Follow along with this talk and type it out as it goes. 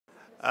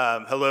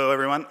Hello,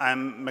 everyone.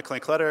 I'm McLean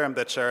Clutter. I'm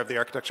the chair of the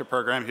architecture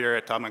program here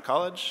at Taubman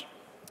College.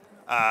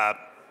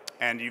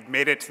 And you've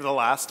made it to the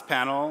last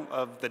panel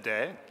of the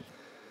day,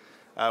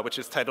 which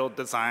is titled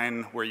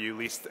Design Where You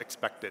Least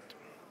Expect It,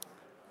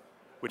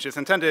 which is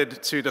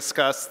intended to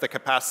discuss the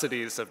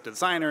capacities of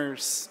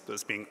designers,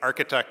 those being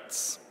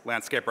architects,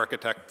 landscape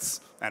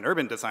architects, and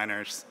urban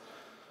designers,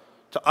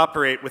 to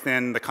operate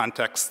within the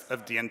context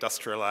of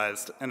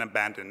deindustrialized and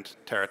abandoned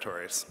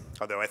territories.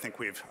 Although I think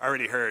we've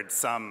already heard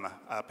some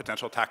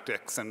potential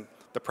tactics and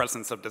the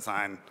presence of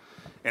design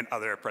in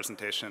other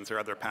presentations or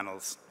other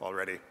panels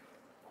already.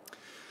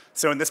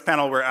 So in this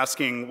panel, we're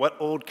asking what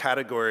old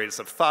categories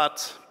of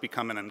thought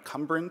become an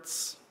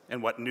encumbrance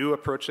and what new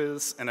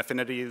approaches and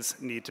affinities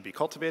need to be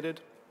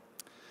cultivated.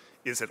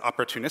 Is it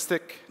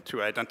opportunistic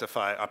to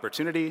identify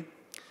opportunity?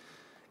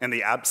 In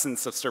the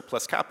absence of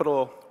surplus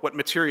capital, what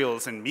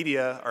materials and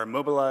media are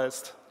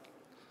mobilized?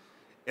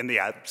 In the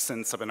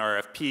absence of an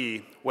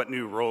RFP, what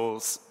new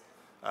roles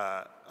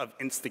of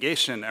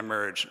instigation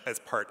emerge as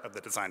part of the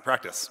design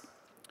practice?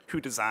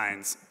 Who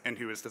designs and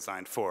who is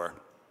designed for?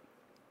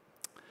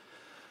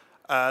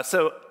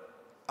 So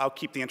I'll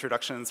keep the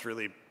introductions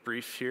really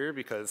brief here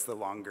because the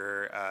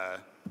longer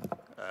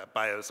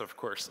bios, of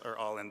course, are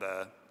all in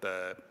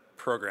the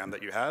program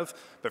that you have.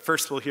 But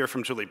first, we'll hear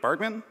from Julie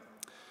Bargman.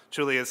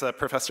 Julie is a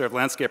professor of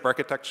landscape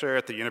architecture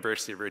at the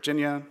University of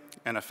Virginia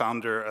and a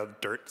founder of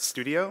Dirt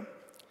Studio.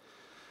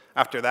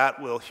 After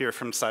that, we'll hear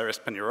from Cyrus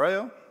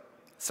Peñarroyo.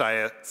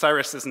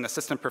 Cyrus is an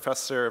assistant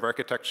professor of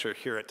architecture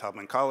here at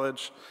Taubman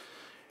College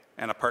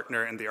and a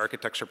partner in the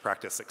architecture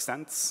practice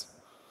Extents.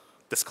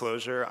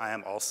 Disclosure, I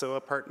am also a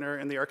partner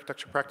in the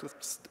architecture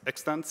practice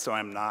Extents, so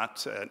I'm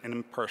not an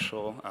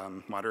impartial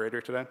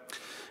moderator today.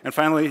 And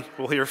finally,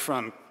 we'll hear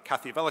from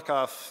Kathy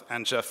Velikoff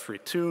and Jeffrey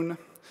Toon.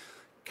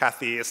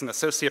 Kathy is an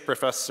associate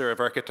professor of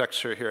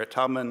architecture here at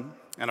Taubman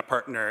and a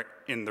partner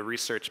in the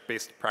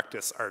research-based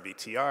practice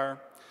RVTR.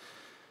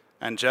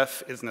 And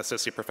Jeff is an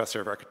associate professor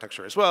of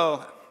architecture as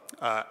well,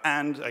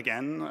 and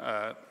again,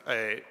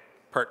 a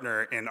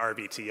partner in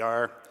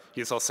RVTR.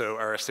 He's also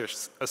our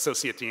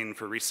associate dean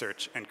for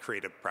research and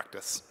creative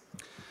practice.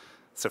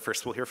 So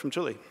first we'll hear from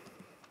Julie.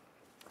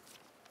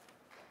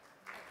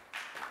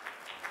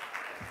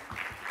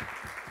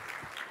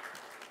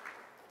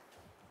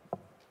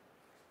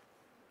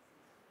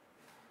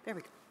 There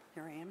we go.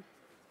 Here I am.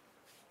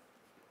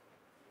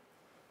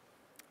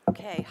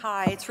 Okay,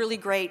 hi. It's really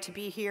great to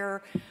be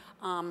here.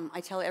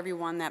 I tell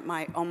everyone that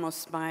my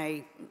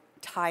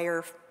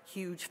entire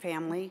huge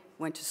family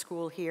went to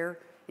school here.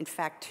 In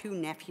fact, 2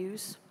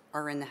 nephews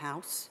are in the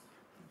house.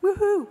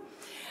 Woohoo!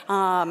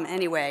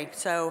 Anyway,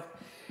 so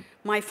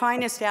my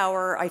finest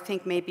hour, I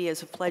think maybe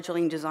as a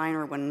fledgling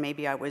designer when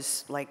maybe I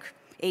was like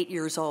 8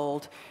 years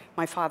old,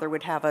 my father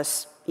would have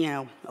us,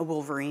 a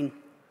Wolverine,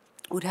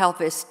 would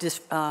help us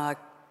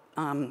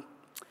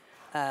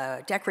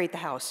decorate the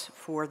house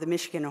for the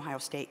Michigan-Ohio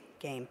State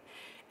game.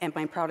 And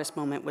my proudest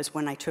moment was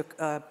when I took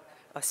a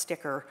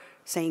sticker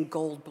saying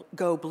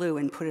 "Go Blue"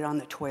 and put it on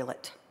the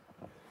toilet.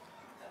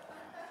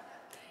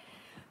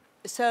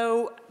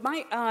 So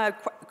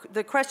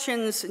the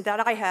questions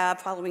that I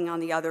have following on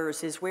the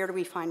others is where do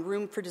we find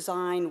room for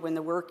design when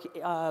the work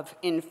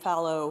in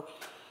fallow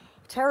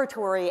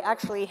territory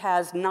actually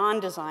has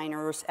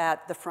non-designers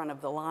at the front of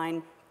the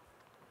line?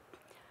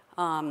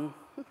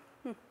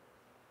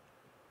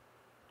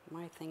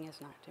 My thing is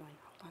not doing,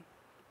 hold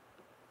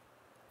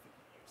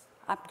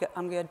on.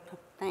 I'm good,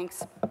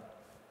 thanks.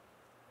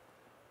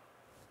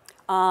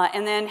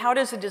 And then how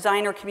does a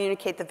designer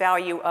communicate the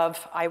value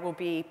of, I will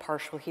be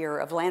partial here,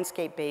 of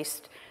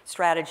landscape-based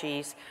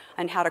strategies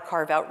and how to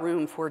carve out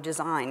room for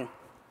design,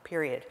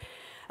 period.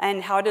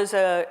 And how does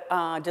a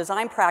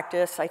design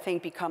practice, I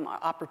think, become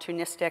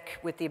opportunistic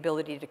with the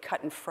ability to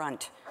cut in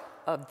front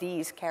of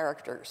these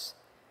characters?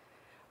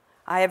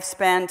 I have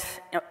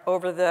spent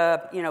over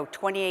the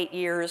 28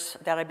 years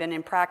that I've been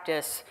in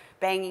practice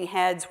banging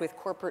heads with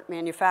corporate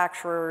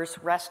manufacturers,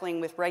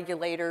 wrestling with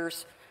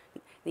regulators,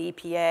 the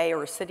EPA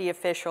or a city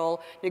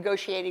official,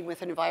 negotiating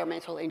with an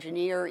environmental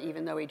engineer,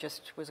 even though he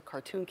just was a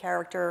cartoon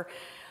character.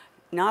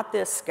 Not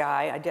this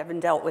guy, I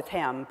haven't dealt with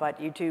him, but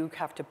you do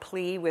have to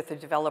plea with the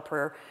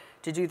developer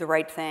to do the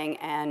right thing,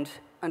 and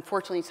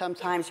unfortunately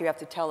sometimes you have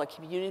to tell a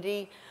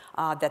community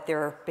that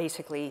they're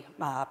basically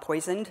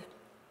poisoned.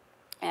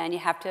 And you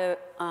have to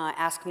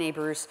ask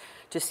neighbors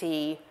to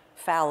see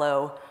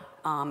fallow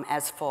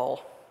as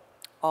full.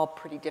 All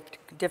pretty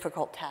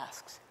difficult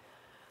tasks.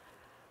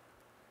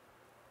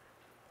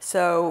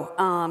 So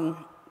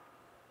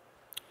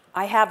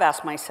I have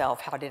asked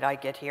myself, how did I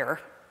get here?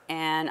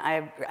 And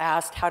I've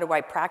asked, how do I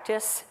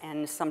practice?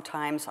 And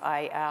sometimes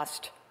I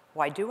asked,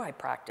 why do I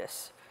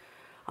practice?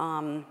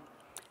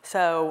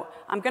 So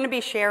I'm going to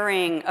be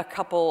sharing a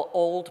couple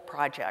old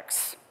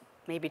projects,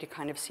 maybe to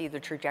kind of see the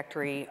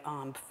trajectory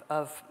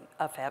of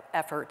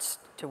efforts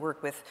to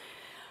work with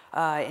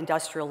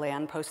industrial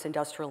land,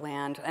 post-industrial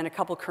land, and a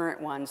couple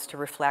current ones to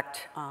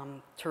reflect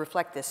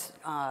this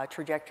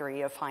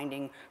trajectory of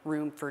finding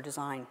room for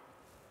design.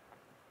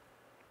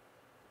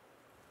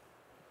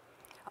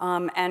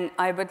 And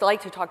I would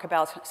like to talk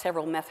about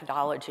several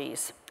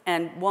methodologies.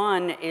 And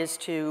one is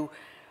to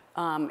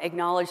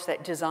acknowledge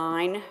that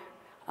design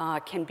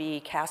can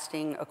be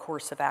casting a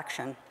course of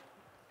action.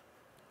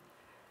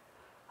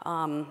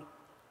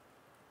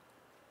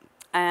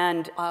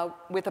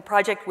 With the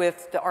project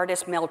with the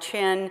artist Mel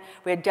Chin,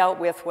 we had dealt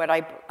with what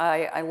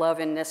I love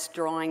in this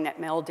drawing that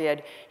Mel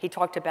did. He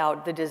talked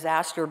about the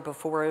disaster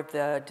before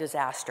the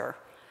disaster,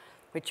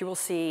 which you will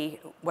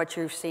see, what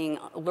you're seeing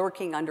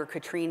lurking under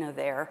Katrina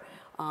there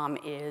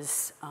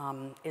is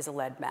a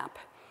lead map.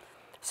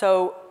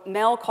 So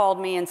Mel called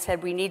me and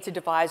said we need to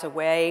devise a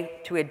way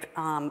to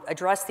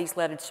address these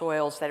leaded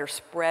soils that are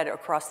spread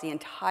across the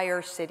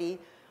entire city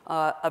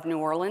of New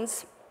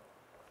Orleans.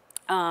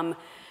 And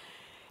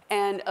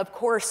of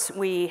course,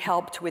 we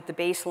helped with the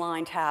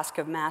baseline task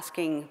of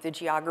masking the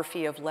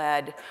geography of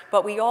lead,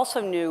 but we also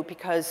knew,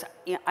 because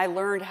I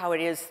learned how it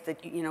is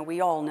that,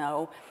 we all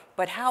know,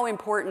 but how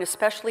important,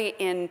 especially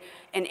in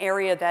an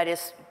area that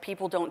is,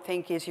 people don't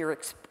think is your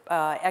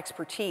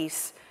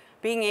expertise,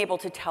 being able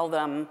to tell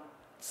them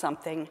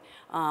something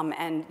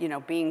and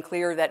being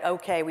clear that,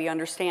 okay, we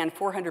understand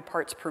 400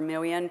 parts per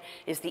million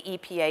is the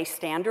EPA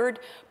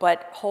standard,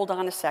 but hold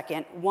on a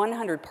second,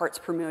 100 parts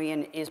per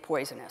million is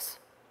poisonous.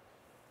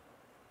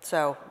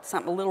 So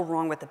something a little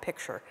wrong with the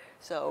picture.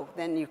 So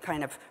then you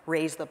kind of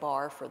raise the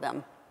bar for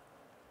them.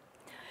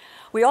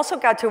 We also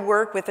got to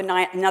work with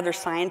another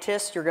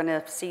scientist. You're going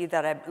to see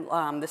that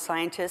the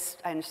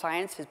scientist and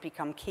science has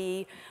become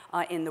key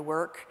in the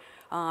work.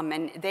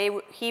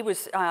 He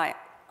was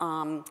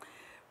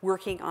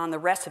working on the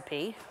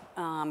recipe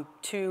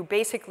to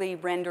basically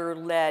render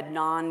lead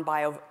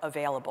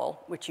non-bioavailable,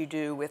 which you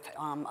do with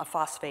a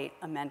phosphate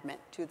amendment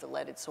to the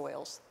leaded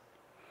soils.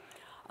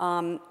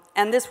 And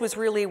this was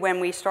really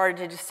when we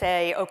started to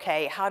say,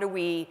 okay, how do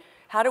we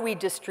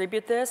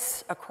distribute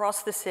this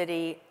across the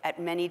city at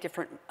many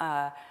different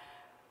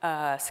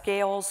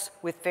scales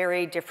with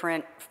very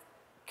different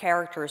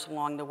characters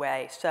along the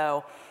way?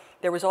 So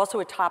there was also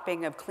a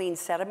topping of clean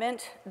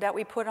sediment that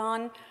we put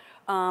on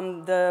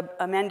the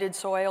amended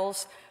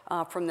soils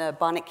from the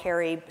Bonnet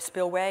Carré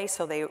spillway,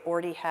 so they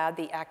already had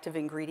the active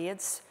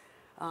ingredients.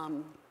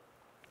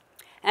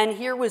 And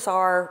here was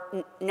our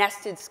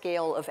nested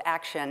scale of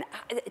action.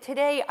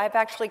 Today, I've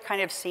actually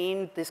kind of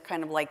seen this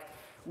kind of like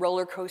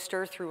roller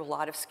coaster through a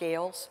lot of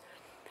scales.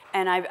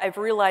 And I've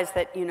realized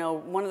that,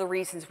 one of the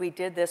reasons we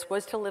did this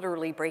was to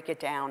literally break it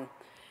down,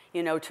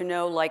 to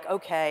know like,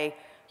 okay,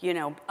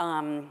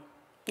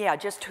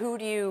 just who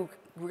do you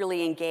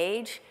really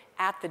engage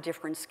at the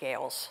different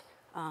scales?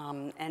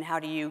 And how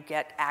do you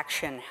get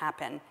action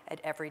happen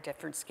at every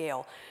different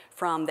scale?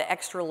 From the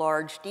extra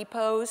large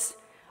depots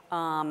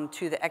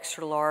to the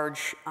extra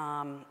large,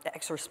 the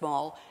extra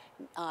small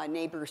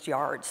neighbors'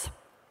 yards.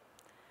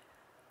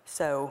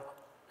 So,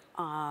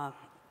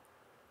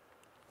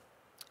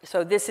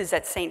 so this is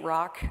at St.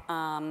 Roch,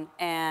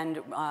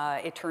 and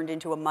it turned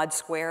into a mud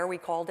square, we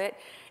called it.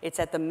 It's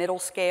at the middle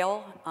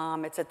scale.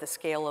 It's at the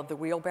scale of the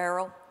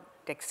wheelbarrow.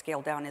 Next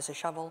scale down is a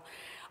shovel.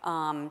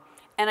 And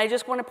I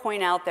just want to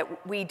point out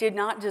that we did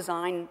not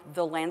design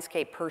the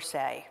landscape per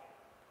se.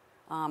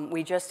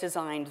 We just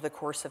designed the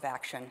course of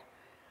action.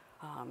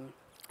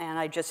 And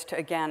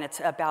again,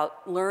 it's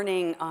about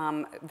learning,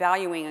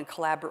 valuing, and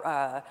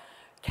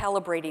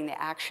calibrating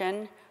the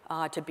action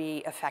to be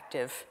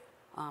effective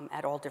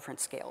at all different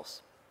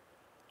scales.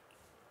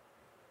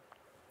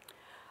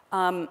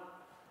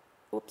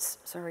 Oops,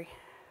 sorry,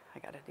 I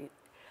got to do.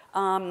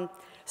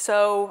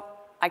 So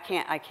I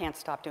can't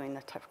stop doing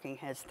the tucking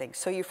heads thing.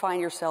 So you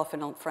find yourself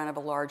in front of a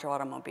large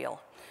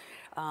automobile.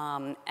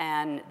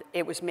 And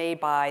it was made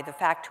by the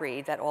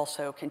factory that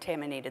also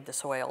contaminated the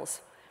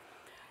soils.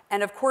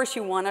 And of course,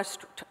 you want to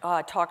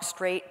talk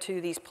straight to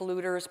these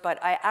polluters,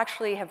 but I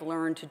actually have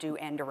learned to do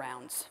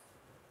end-arounds.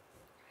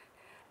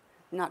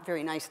 Not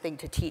very nice thing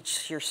to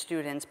teach your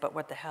students, but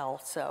what the hell.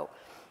 So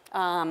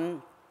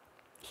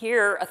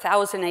here,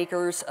 1,000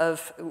 acres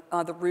of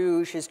the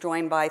Rouge is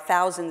joined by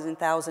thousands and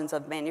thousands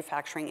of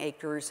manufacturing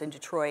acres in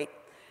Detroit.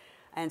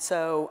 And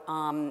so,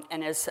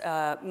 and as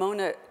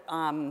Mona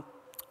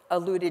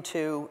alluded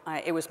to,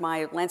 it was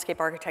my landscape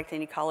architect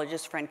and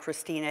ecologist friend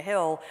Christina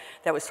Hill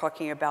that was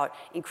talking about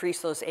increase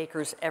those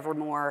acres ever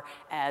more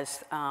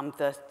as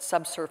the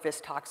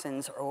subsurface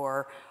toxins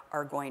are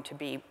going to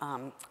be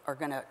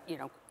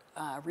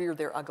rear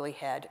their ugly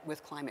head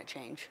with climate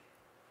change.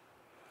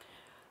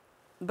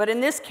 But in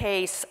this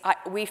case,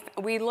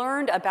 we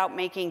learned about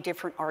making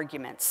different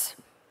arguments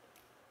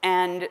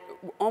and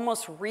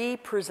almost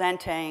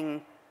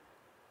representing,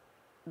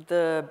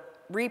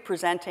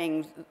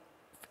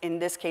 in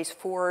this case,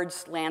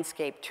 Ford's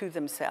landscape to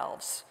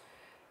themselves,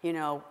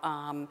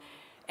 and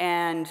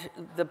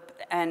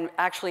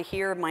actually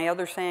here, my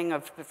other thing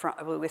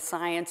with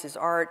science is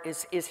art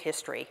is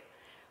history.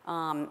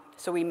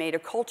 So we made a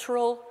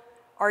cultural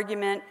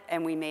argument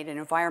and we made an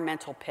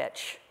environmental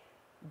pitch,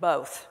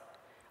 both.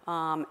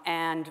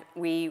 And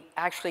we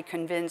actually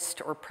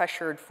convinced or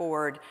pressured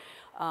Ford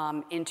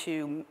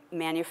into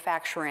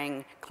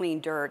manufacturing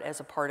clean dirt as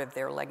a part of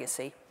their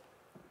legacy.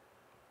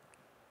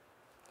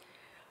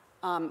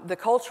 The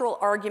cultural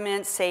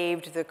argument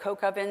saved the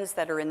coke ovens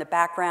that are in the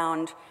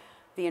background.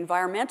 The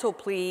environmental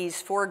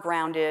pleas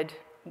foregrounded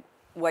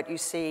what you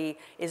see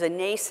is a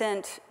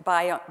nascent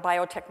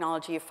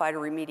biotechnology of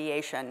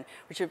phytoremediation,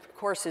 which of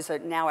course is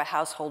now a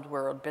household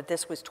word, but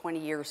this was 20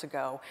 years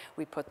ago.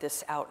 We put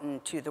this out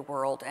into the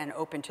world and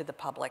open to the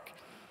public.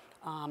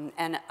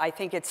 And I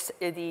think it's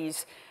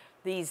these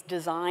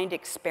designed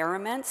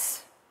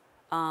experiments,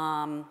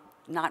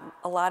 not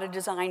a lot of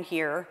design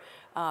here,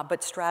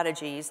 but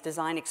strategies,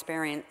 design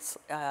experiments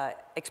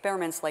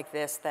like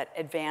this that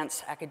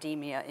advance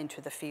academia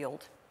into the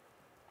field.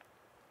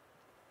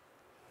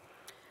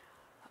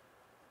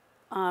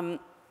 I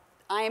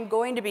am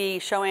going to be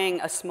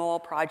showing a small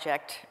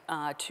project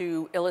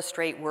to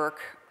illustrate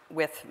work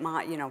with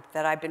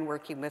that I've been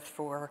working with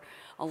for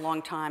a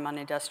long time on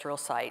industrial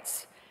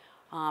sites.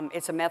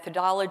 It's a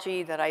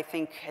methodology that I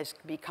think has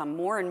become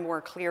more and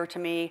more clear to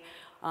me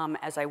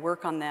as I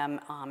work on them,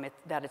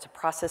 that it's a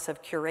process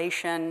of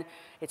curation,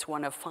 it's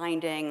one of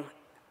finding,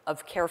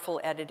 of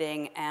careful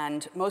editing,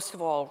 and most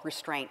of all,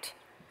 restraint.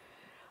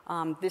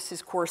 This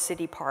is Core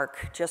City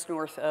Park, just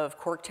north of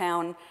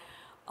Corktown,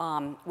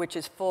 which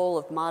is full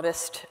of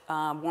modest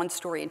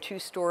one-story and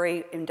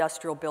two-story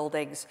industrial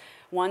buildings,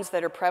 ones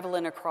that are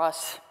prevalent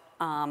across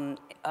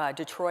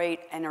Detroit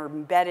and are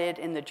embedded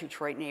in the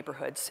Detroit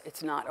neighborhoods.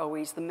 It's not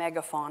always the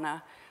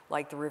megafauna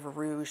like the River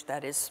Rouge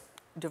that is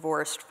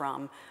divorced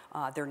from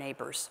their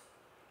neighbors.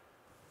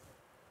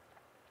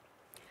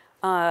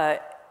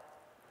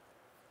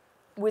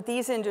 With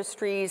these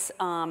industries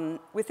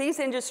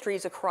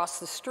across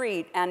the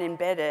street and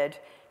embedded,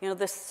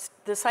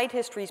 the site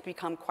histories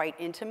become quite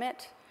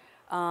intimate.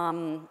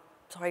 So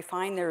I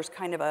find there's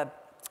kind of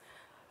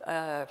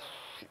a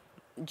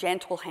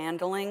gentle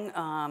handling,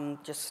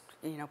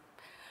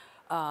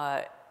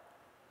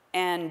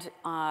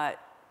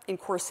 in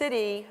Core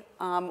City,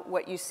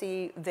 what you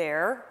see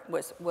there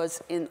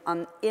was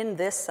in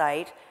this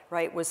site,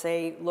 right, was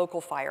a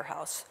local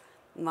firehouse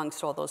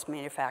amongst all those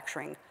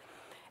manufacturing.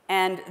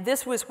 And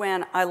this was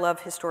when I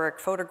love historic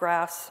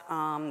photographs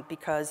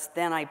because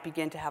then I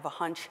begin to have a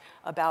hunch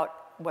about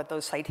what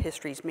those site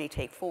histories may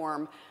take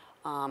form.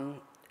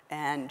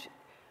 And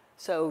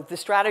so the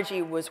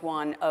strategy was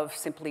one of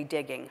simply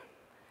digging.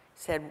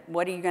 Said,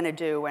 what are you going to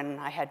do? And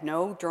I had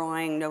no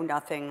drawing, no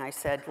nothing. I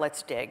said,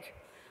 let's dig.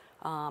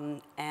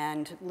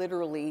 And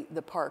literally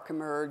the park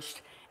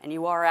emerged. And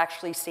you are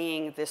actually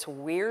seeing this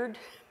weird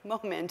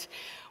moment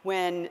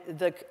when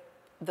the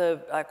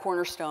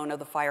cornerstone of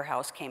the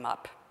firehouse came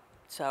up.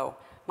 So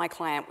my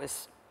client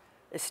was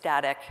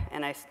ecstatic,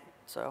 and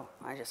so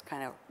I just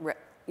kind of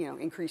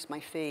increased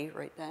my fee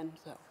right then.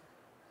 So,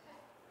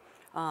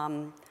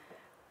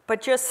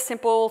 but just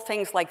simple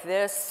things like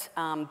this,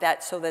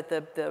 so that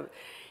the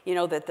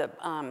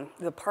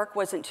park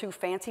wasn't too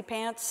fancy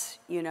pants,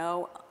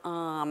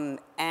 and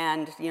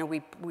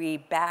we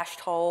bashed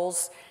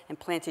holes and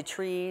planted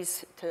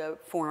trees to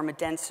form a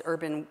dense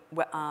urban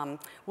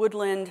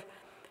woodland.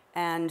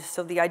 And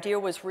so the idea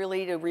was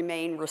really to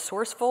remain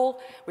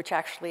resourceful, which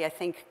actually I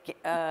think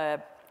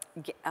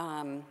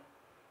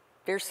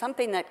there's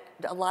something that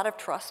a lot of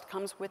trust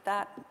comes with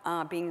that,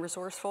 being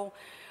resourceful.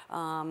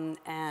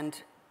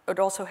 And it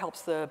also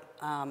helps the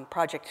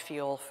project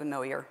feel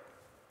familiar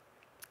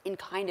in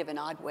kind of an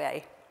odd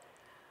way.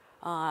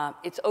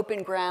 It's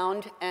open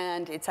ground,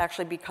 and it's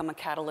actually become a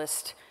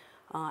catalyst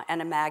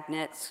and a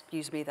magnet,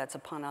 excuse me, that's a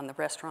pun on the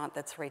restaurant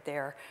that's right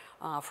there,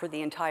 for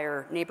the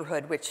entire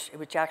neighborhood, which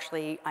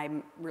actually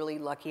I'm really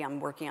lucky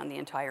I'm working on the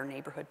entire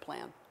neighborhood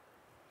plan.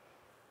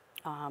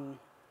 And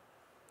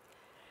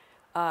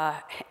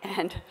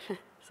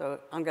so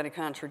I'm going to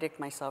contradict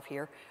myself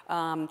here.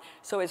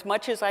 So as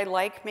much as I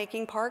like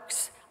making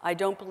parks, I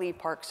don't believe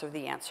parks are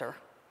the answer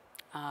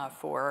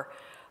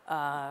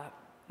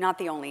not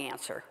the only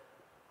answer.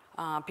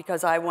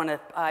 Because I've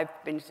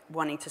been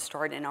wanting to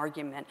start an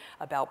argument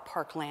about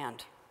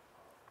parkland.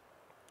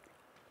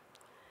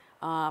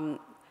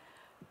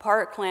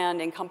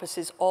 Parkland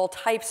encompasses all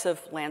types of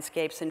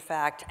landscapes, in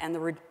fact, and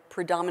the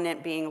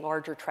predominant being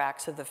larger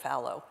tracts of the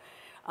fallow.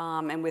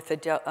 And with a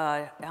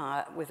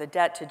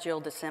debt to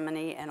Jill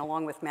DeSimone and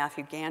along with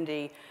Matthew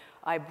Gandy,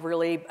 I've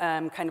really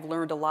kind of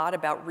learned a lot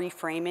about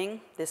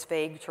reframing this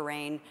vague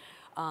terrain,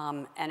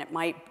 and it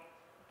might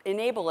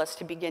enable us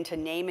to begin to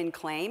name and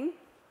claim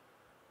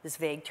this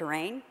vague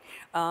terrain,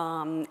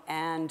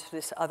 and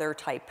this other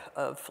type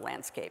of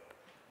landscape.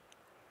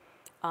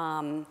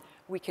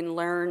 We can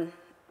learn,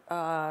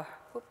 two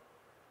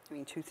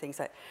things.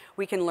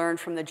 We can learn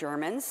from the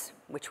Germans,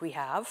 which we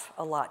have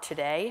a lot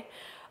today,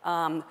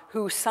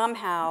 who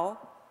somehow,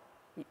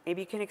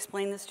 maybe you can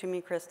explain this to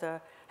me,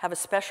 Krista, have a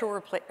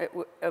special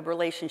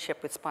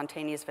relationship with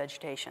spontaneous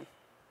vegetation.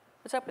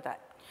 What's up with that?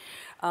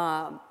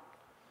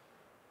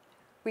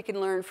 We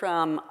can learn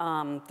from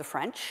the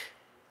French,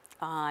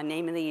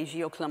 namely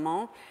Gilles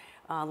Clément,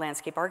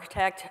 landscape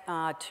architect,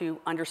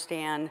 to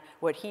understand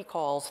what he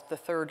calls the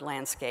third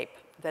landscape,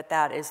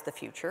 that is the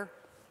future.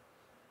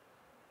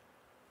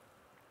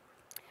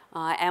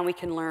 And we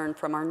can learn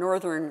from our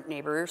northern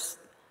neighbors,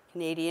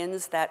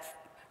 Canadians, that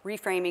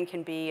reframing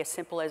can be as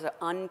simple as an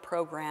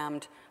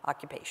unprogrammed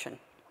occupation.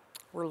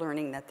 We're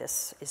learning that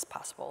this is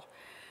possible.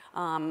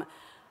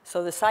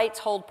 So the sites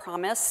hold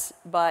promise,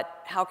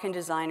 but how can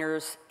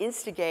designers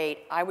instigate,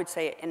 I would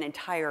say, an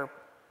entire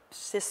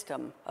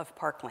system of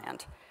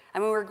parkland? I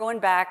mean, we're going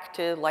back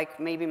to like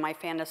maybe my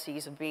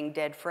fantasies of being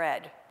dead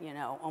Fred, you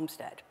know,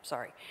 Olmsted,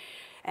 sorry,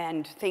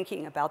 and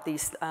thinking about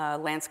these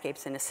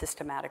landscapes in a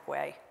systematic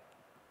way.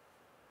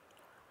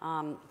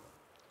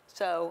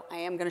 So I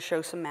am going to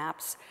show some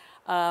maps.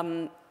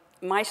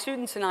 My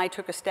students and I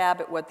took a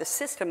stab at what the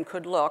system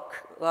would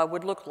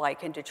look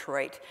like in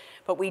Detroit.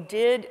 But we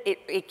did,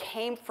 it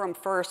came from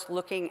first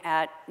looking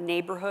at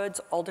neighborhoods,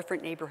 all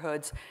different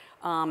neighborhoods,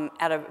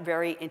 at a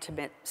very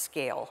intimate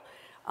scale.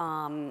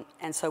 And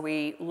so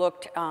we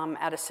looked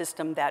at a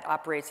system that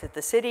operates at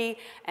the city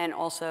and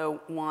also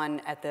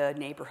one at the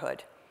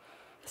neighborhood.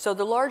 So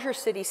the larger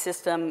city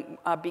system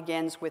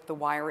begins with the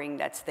wiring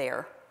that's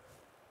there.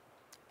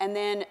 And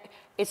then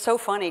it's so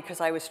funny because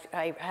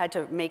I had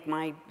to make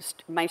my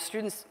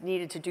students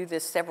needed to do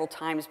this several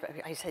times, but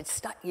I said,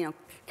 stop, you know,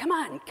 come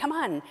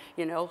on,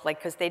 you know, like,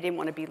 because they didn't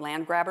want to be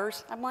land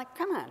grabbers. I'm like,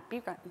 come on,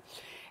 be right.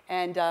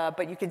 And,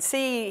 but you can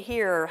see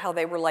here how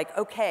they were like,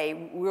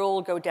 okay,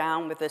 we'll go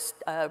down with this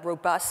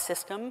robust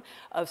system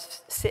of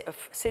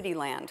city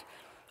land.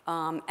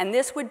 And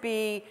this would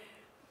be,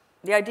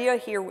 the idea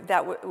here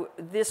that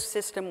this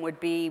system would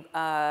be,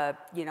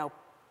 you know,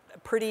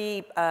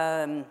 pretty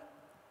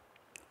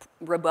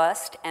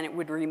robust, and it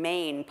would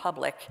remain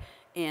public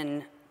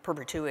in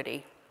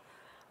perpetuity.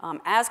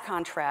 As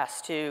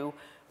contrast to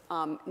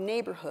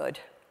neighborhood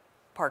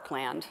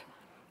parkland.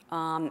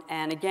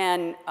 And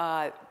again,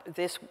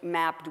 this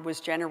map was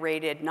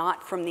generated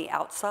not from the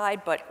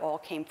outside, but all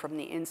came from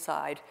the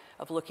inside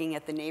of looking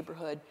at the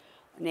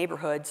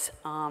neighborhoods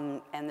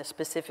and the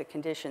specific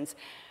conditions.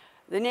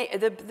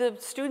 The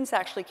students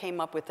actually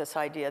came up with this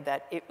idea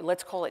that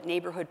let's call it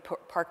neighborhood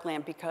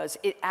parkland because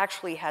it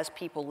actually has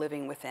people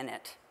living within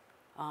it.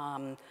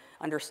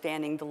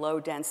 Understanding the low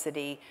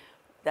density,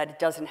 that it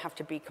doesn't have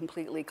to be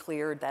completely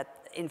cleared,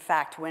 that in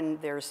fact when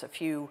there's a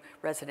few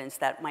residents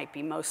that might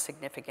be most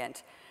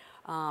significant.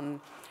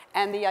 And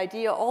the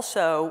idea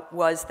also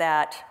was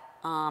that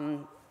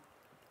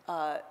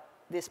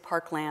this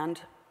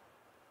parkland,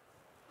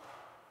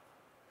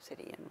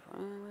 city and,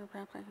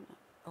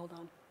 hold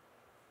on.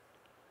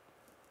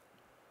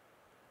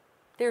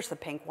 There's the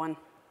pink one,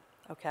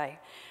 okay.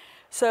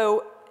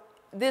 So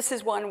this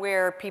is one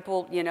where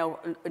people, you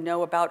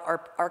know about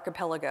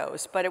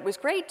archipelagos, but it was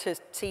great to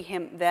see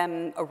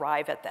them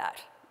arrive at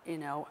that, you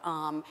know,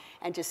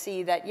 and to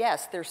see that,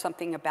 yes, there's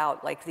something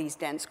about like these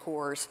dense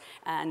cores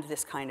and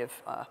this kind of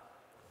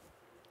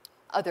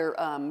other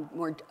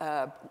more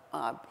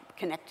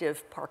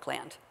connective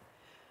parkland.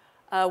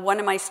 One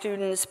of my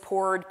students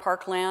poured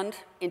parkland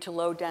into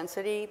low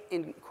density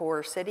in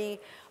core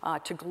city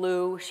to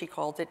glue, she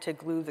called it, to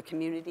glue the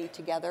community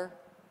together.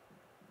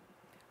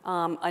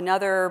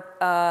 Another,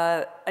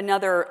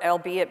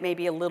 albeit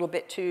maybe a little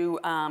bit too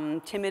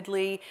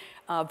timidly,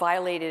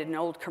 violated an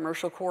old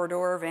commercial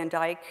corridor, Van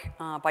Dyke,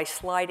 by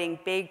sliding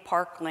big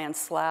parkland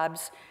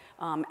slabs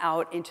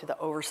out into the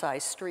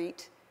oversized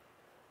street.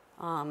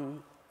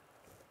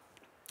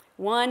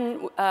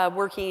 One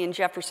working in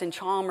Jefferson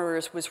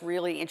Chalmers was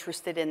really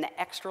interested in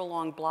the extra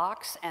long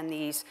blocks and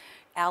these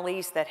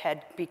alleys that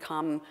had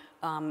become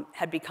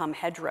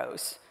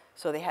hedgerows.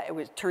 So it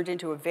was turned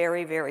into a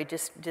very, very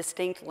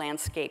distinct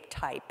landscape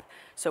type.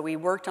 So we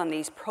worked on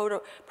these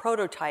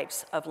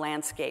prototypes of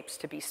landscapes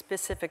to be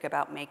specific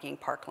about making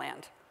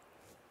parkland.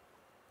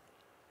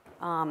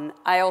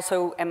 I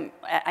also am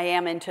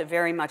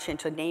very much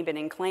into name it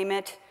and claim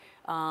it.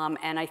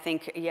 And I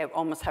think you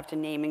almost have to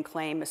name and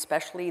claim,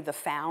 especially the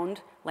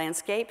found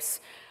landscapes.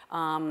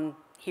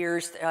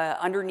 Here's,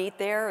 underneath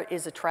there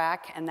is a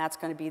track, and that's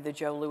going to be the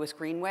Joe Louis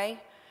Greenway.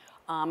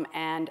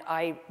 And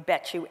I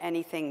bet you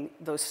anything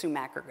those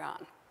sumac are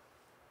gone.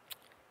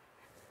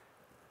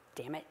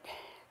 Damn it.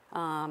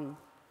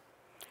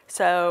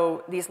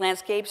 So these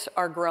landscapes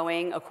are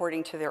growing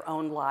according to their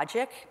own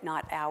logic,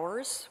 not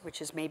ours,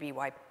 which is maybe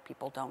why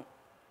people don't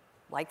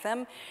like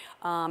them.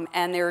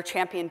 And they're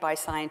championed by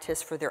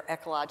scientists for their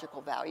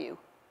ecological value.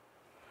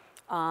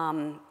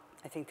 I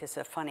think this is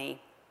a funny,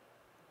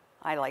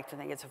 I like to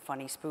think it's a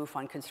funny spoof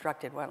on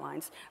constructed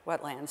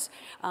wetlands.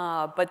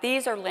 But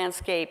these are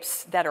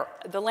landscapes that are,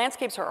 the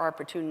landscapes are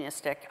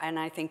opportunistic, and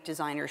I think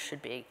designers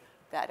should be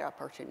that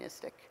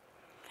opportunistic.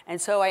 And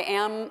so I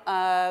am,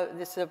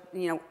 this is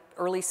a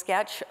early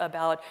sketch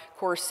about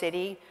Core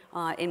City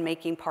in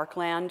making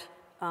parkland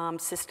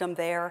system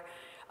there.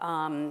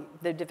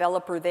 The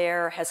developer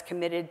there has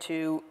committed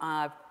to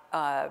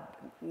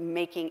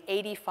making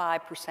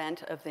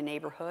 85% of the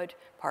neighborhood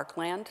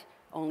parkland,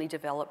 only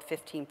develop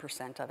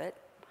 15% of it.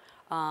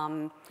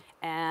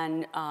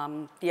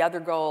 The other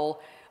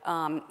goal,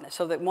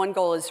 so that one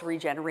goal is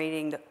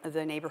regenerating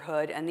the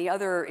neighborhood, and the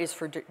other is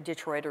for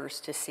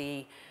Detroiters to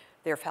see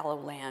their fallow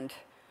land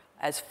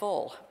as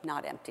full,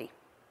 not empty.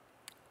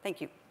 Thank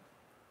you.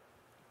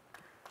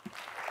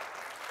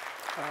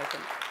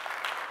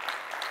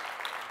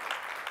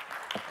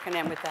 Can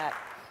end with that.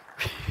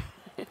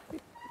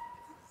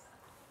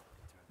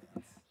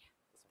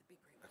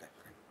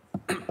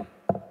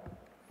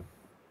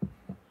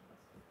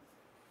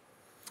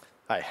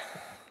 Hi.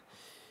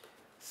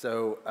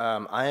 So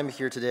I am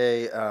here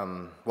today,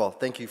 well,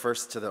 thank you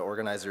first to the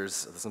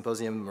organizers of the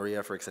symposium,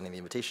 Maria, for extending the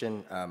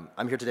invitation.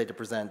 I'm here today to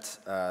present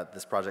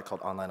this project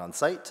called Online on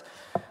Site,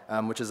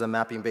 which is a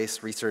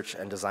mapping-based research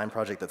and design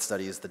project that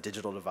studies the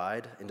digital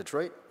divide in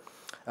Detroit,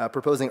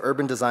 proposing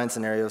urban design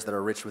scenarios that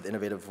are rich with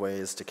innovative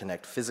ways to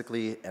connect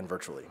physically and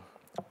virtually.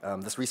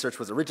 This research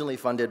was originally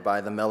funded by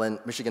the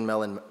Michigan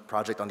Mellon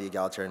Project on the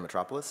Egalitarian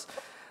Metropolis.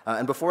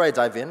 And before I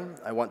dive in,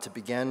 I want to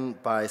begin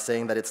by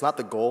saying that it's not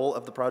the goal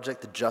of the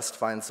project to just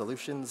find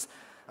solutions,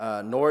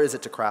 nor is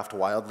it to craft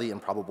wildly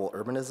improbable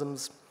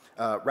urbanisms.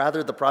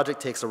 Rather, the project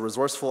takes a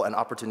resourceful and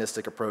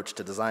opportunistic approach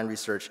to design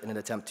research in an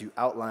attempt to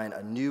outline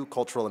a new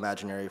cultural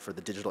imaginary for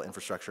the digital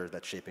infrastructure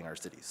that's shaping our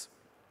cities.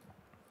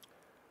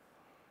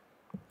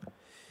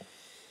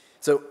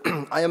 So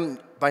I am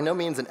by no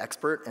means an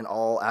expert in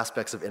all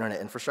aspects of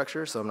internet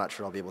infrastructure, so I'm not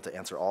sure I'll be able to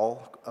answer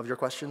all of your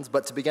questions.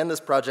 But to begin this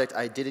project,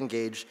 I did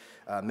engage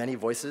many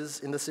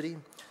voices in the city,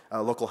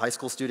 local high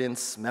school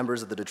students,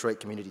 members of the Detroit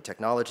Community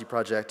Technology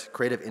Project,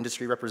 creative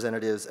industry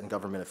representatives, and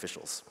government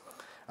officials.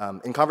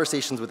 In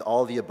conversations with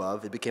all of the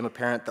above, it became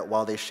apparent that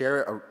while they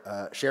share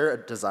a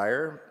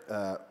desire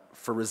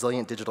for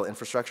resilient digital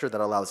infrastructure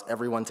that allows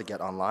everyone to get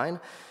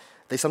online,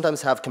 they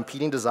sometimes have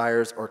competing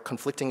desires or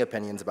conflicting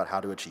opinions about how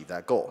to achieve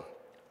that goal.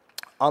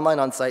 Online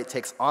on Site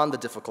takes on the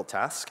difficult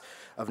task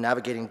of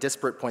navigating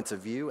disparate points of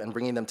view and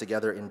bringing them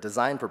together in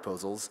design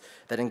proposals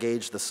that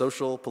engage the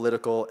social,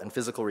 political, and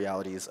physical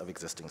realities of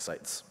existing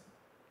sites.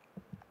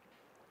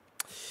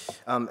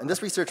 And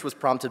this research was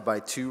prompted by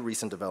two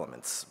recent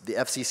developments: the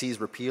FCC's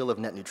repeal of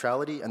net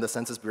neutrality and the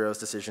Census Bureau's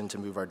decision to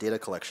move our data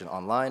collection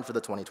online for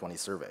the 2020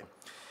 survey.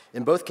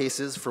 In both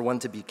cases, for one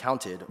to be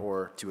counted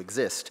or to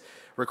exist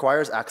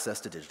requires access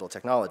to digital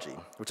technology,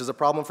 which is a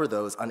problem for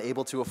those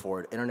unable to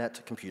afford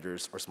internet,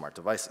 computers, or smart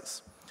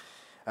devices.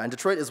 And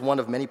Detroit is one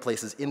of many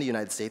places in the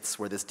United States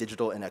where this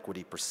digital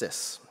inequity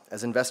persists,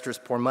 as investors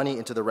pour money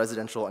into the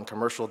residential and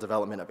commercial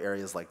development of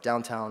areas like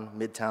downtown,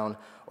 midtown,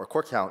 or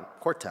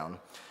Corktown.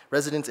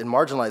 Residents in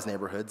marginalized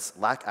neighborhoods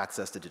lack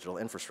access to digital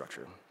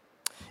infrastructure.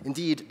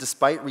 Indeed,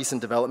 despite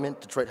recent development,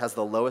 Detroit has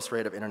the lowest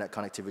rate of internet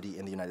connectivity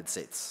in the United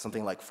States.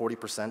 Something like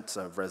 40%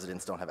 of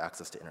residents don't have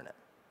access to internet,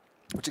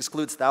 which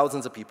excludes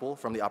thousands of people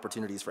from the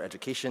opportunities for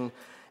education,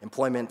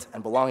 employment,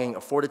 and belonging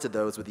afforded to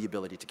those with the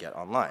ability to get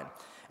online,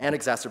 and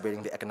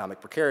exacerbating the economic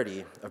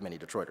precarity of many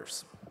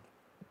Detroiters.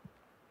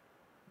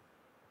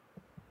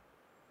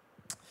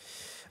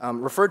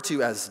 Referred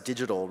to as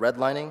digital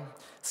redlining,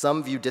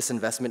 some view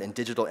disinvestment in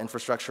digital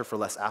infrastructure for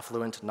less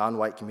affluent,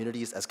 non-white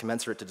communities as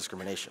commensurate to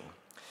discrimination.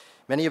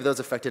 Many of those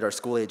affected are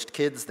school-aged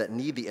kids that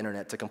need the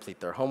internet to complete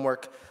their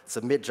homework,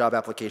 submit job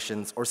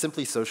applications, or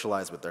simply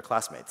socialize with their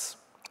classmates.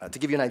 To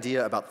give you an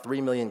idea, about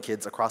 3 million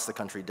kids across the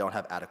country don't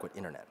have adequate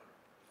internet.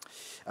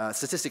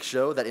 Statistics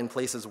show that in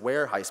places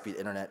where high-speed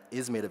internet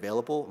is made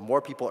available,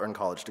 more people earn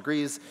college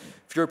degrees,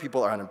 fewer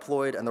people are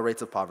unemployed, and the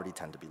rates of poverty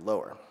tend to be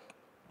lower.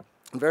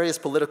 Various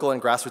political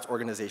and grassroots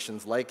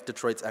organizations like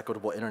Detroit's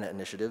Equitable Internet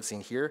Initiative,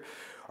 seen here,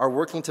 are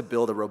working to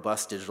build a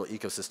robust digital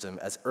ecosystem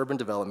as urban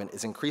development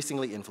is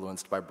increasingly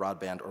influenced by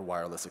broadband or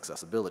wireless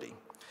accessibility.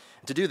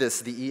 To do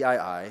this, the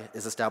EII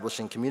is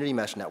establishing community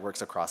mesh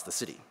networks across the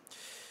city.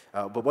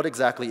 But what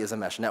exactly is a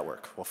mesh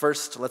network? Well,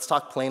 first, let's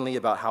talk plainly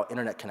about how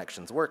internet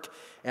connections work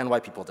and why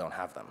people don't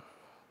have them.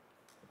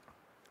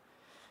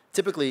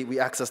 Typically, we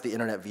access the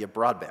internet via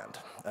broadband,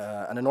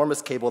 an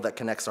enormous cable that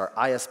connects our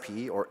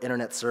ISP, or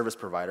internet service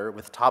provider,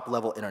 with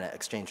top-level internet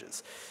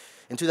exchanges.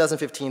 In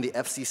 2015, the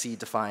FCC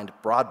defined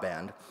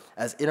broadband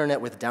as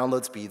internet with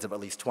download speeds of at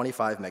least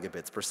 25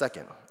 megabits per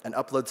second and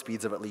upload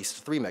speeds of at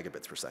least 3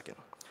 megabits per second.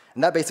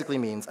 And that basically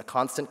means a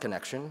constant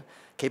connection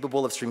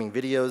capable of streaming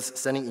videos,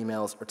 sending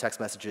emails or text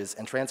messages,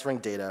 and transferring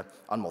data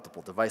on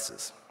multiple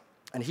devices.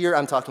 And here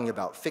I'm talking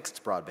about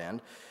fixed broadband,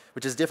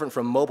 which is different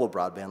from mobile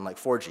broadband like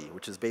 4G,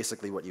 which is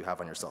basically what you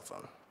have on your cell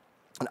phone.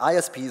 And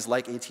ISPs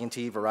like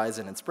AT&T,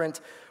 Verizon, and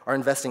Sprint are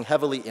investing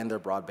heavily in their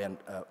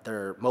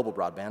mobile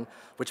broadband,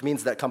 which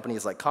means that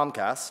companies like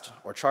Comcast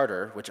or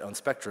Charter, which own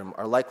Spectrum,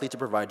 are likely to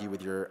provide you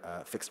with your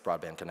fixed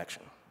broadband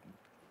connection.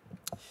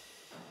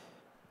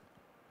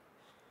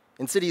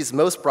 In cities,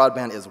 most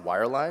broadband is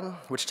wireline,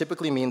 which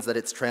typically means that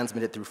it's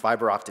transmitted through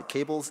fiber optic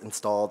cables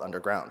installed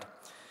underground.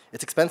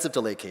 It's expensive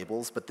to lay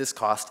cables, but this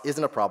cost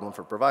isn't a problem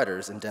for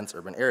providers in dense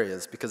urban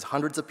areas because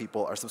hundreds of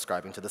people are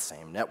subscribing to the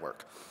same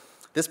network.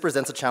 This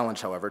presents a challenge,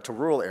 however, to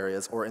rural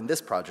areas, or in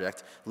this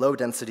project, low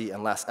density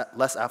and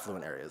less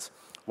affluent areas.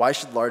 Why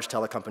should large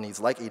telecompanies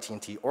like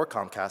AT&T or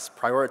Comcast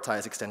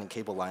prioritize extending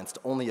cable lines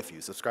to only a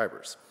few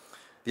subscribers?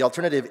 The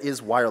alternative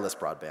is wireless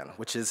broadband,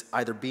 which is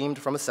either beamed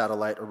from a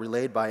satellite or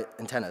relayed by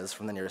antennas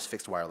from the nearest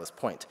fixed wireless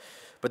point.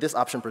 But this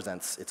option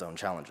presents its own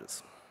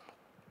challenges.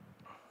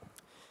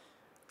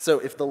 So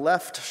if the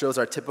left shows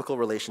our typical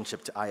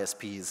relationship to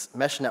ISPs,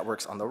 mesh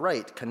networks on the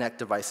right connect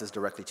devices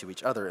directly to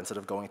each other instead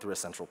of going through a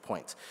central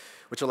point,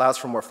 which allows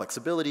for more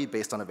flexibility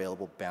based on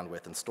available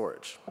bandwidth and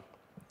storage.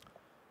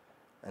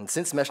 And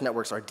since mesh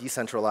networks are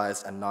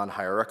decentralized and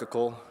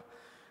non-hierarchical,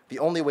 the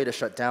only way to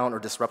shut down or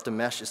disrupt a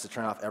mesh is to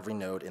turn off every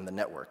node in the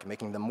network,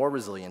 making them more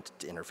resilient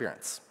to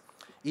interference.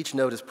 Each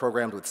node is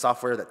programmed with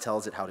software that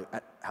tells it how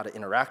to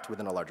interact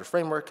within a larger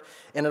framework,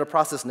 and in a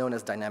process known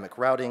as dynamic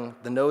routing,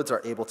 the nodes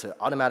are able to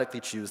automatically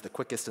choose the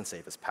quickest and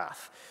safest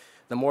path.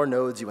 The more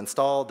nodes you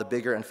install, the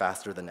bigger and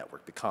faster the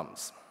network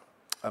becomes.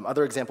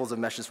 Other examples of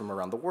meshes from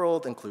around the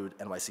world include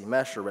NYC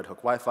Mesh or Red Hook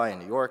Wi-Fi in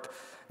New York,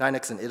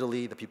 Ninux in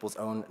Italy, the People's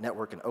Own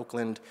Network in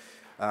Oakland,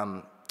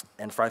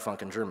 and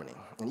Freifunk in Germany.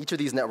 And each of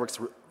these networks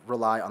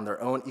rely on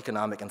their own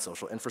economic and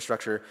social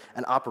infrastructure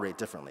and operate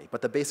differently,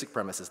 but the basic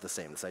premise is the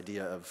same, this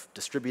idea of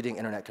distributing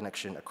internet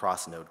connection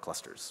across node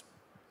clusters.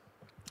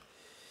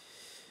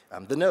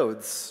 The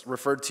nodes,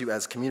 referred to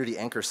as community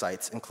anchor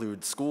sites,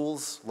 include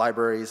schools,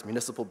 libraries,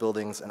 municipal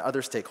buildings, and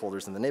other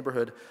stakeholders in the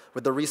neighborhood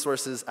with the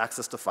resources,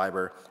 access to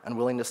fiber, and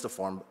willingness to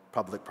form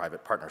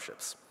public-private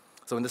partnerships.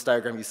 So in this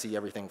diagram, you see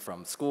everything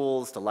from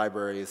schools to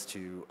libraries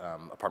to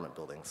apartment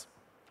buildings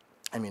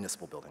and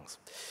municipal buildings.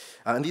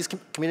 And these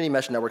community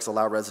mesh networks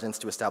allow residents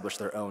to establish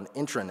their own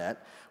intranet,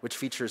 which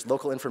features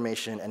local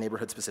information and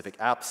neighborhood-specific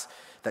apps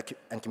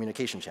and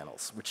communication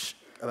channels, which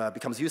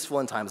becomes useful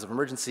in times of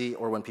emergency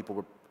or when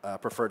people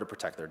prefer to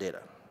protect their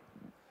data.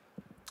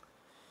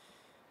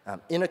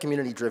 In a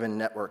community-driven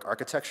network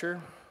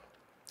architecture,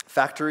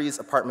 factories,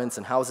 apartments,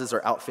 and houses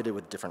are outfitted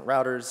with different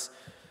routers,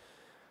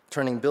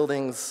 turning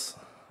buildings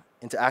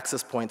into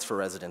access points for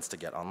residents to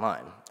get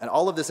online. And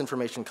all of this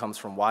information comes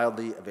from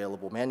widely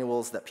available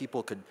manuals that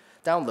people could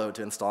download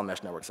to install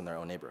mesh networks in their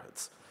own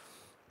neighborhoods.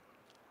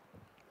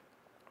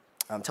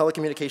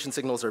 Telecommunication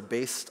signals are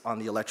based on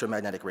the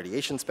electromagnetic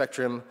radiation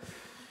spectrum,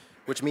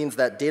 which means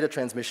that data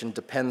transmission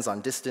depends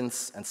on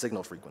distance and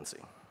signal frequency.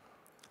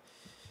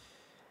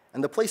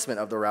 And the placement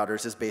of the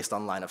routers is based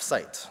on line of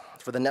sight.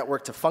 For the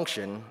network to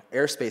function,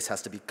 airspace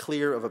has to be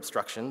clear of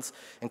obstructions,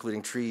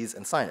 including trees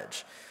and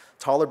signage.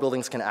 Taller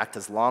buildings can act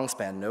as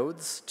long-span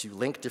nodes to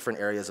link different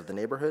areas of the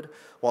neighborhood,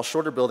 while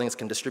shorter buildings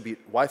can distribute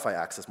Wi-Fi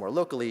access more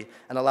locally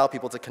and allow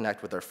people to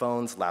connect with their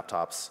phones,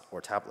 laptops,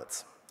 or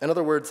tablets. In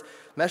other words,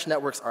 mesh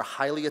networks are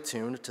highly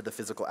attuned to the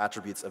physical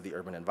attributes of the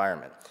urban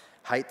environment.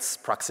 Heights,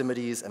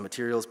 proximities, and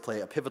materials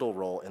play a pivotal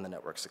role in the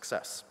network's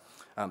success.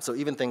 So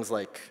even things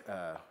like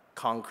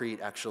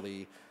concrete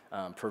actually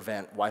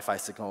prevent Wi-Fi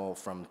signal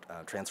from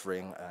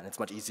transferring, and it's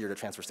much easier to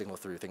transfer signal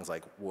through things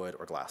like wood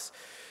or glass.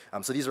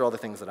 So these are all the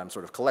things that I'm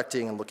sort of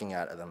collecting and looking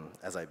at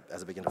as I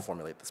begin to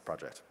formulate this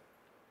project.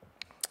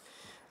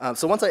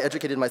 So once I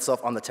educated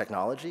myself on the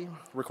technology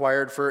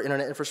required for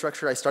internet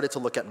infrastructure, I started to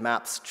look at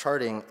maps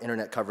charting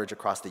internet coverage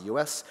across the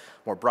US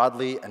more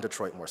broadly and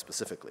Detroit more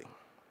specifically.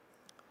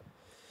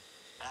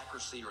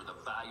 Accuracy or the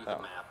value of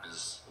the map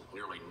is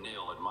nearly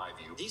nil in my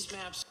view. These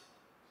maps...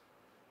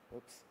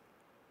 Oops,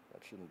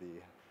 that shouldn't be...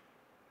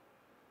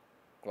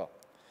 Well,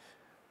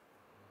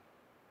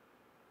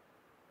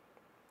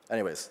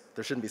 anyways,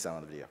 there shouldn't be sound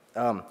on the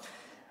video.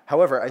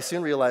 However, I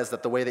soon realized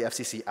that the way the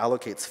FCC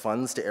allocates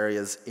funds to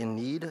areas in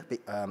need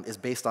is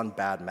based on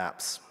bad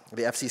maps.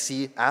 The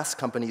FCC asks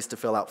companies to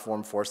fill out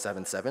Form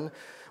 477,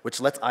 which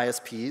lets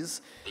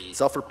ISPs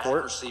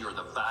self-report. Accuracy or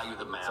the value of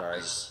the map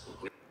is...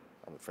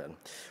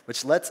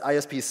 Which lets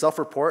ISPs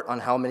self-report on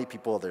how many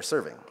people they're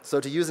serving. So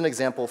to use an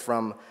example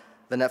from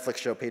the Netflix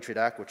show Patriot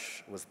Act,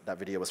 which that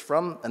video was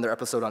from, and their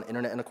episode on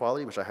internet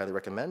inequality, which I highly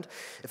recommend.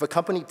 If a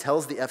company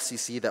tells the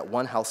FCC that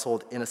one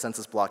household in a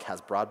census block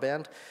has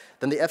broadband,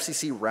 then the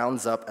FCC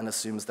rounds up and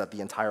assumes that the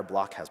entire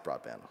block has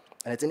broadband.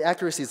 And it's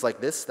inaccuracies like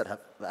this that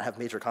have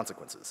major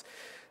consequences.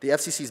 The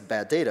FCC's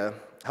bad data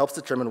helps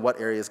determine what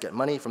areas get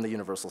money from the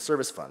Universal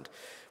Service Fund,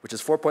 which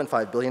is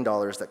 $4.5 billion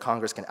that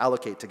Congress can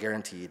allocate to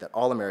guarantee that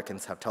all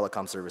Americans have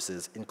telecom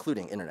services,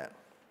 including internet.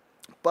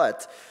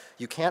 But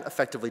you can't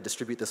effectively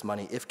distribute this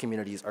money if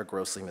communities are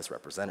grossly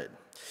misrepresented.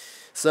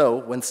 So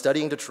when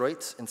studying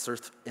Detroit in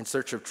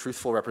search of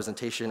truthful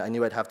representation, I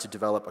knew I'd have to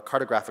develop a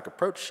cartographic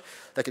approach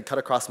that could cut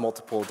across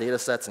multiple data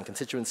sets and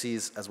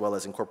constituencies, as well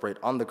as incorporate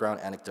on-the-ground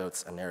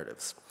anecdotes and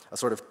narratives, a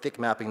sort of thick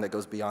mapping that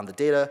goes beyond the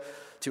data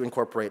to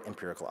incorporate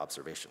empirical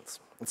observations.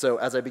 And so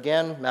as I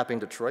began mapping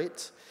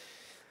Detroit,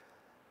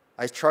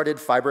 I charted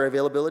fiber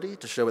availability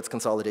to show its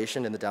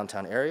consolidation in the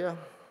downtown area,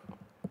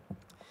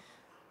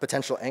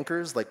 potential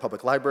anchors like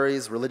public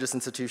libraries, religious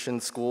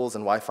institutions, schools,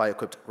 and Wi-Fi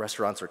equipped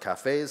restaurants or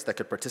cafes that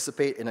could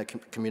participate in a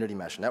community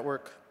mesh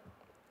network.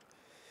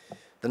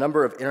 The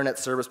number of internet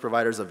service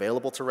providers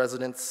available to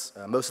residents,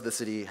 most of the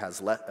city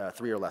has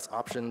 3 or less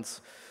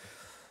options,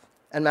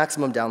 and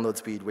maximum download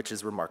speed, which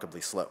is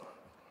remarkably slow.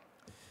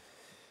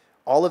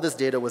 All of this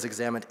data was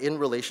examined in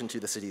relation to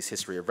the city's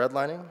history of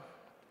redlining,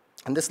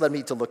 and this led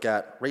me to look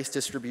at race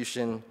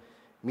distribution,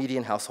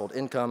 median household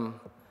income,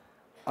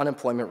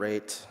 unemployment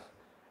rate,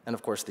 and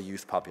of course the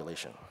youth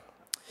population.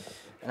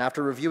 And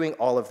after reviewing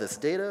all of this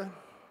data,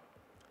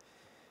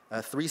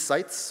 3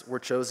 sites were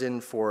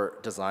chosen for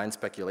design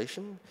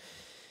speculation,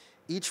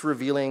 each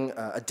revealing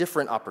a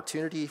different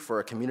opportunity for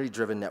a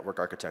community-driven network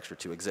architecture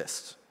to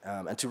exist.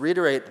 And to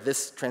reiterate,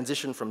 this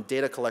transition from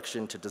data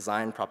collection to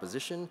design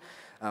proposition,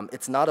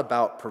 it's not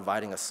about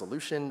providing a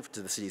solution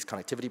to the city's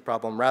connectivity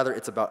problem. Rather,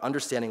 it's about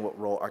understanding what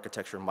role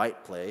architecture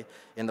might play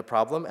in the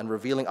problem and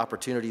revealing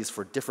opportunities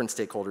for different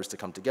stakeholders to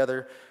come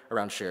together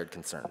around shared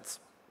concerns.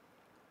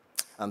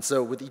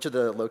 So with each of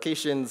the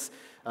locations,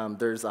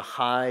 there's a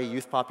high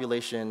youth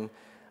population.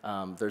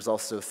 There's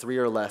also 3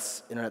 or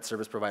less internet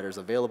service providers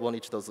available in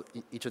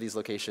each of these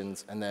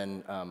locations, and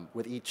then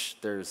with each,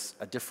 there's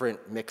a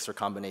different mix or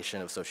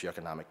combination of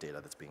socioeconomic data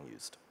that's being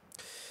used.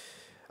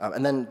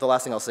 And then the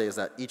last thing I'll say is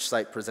that each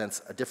site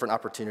presents a different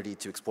opportunity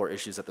to explore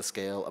issues at the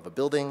scale of a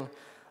building,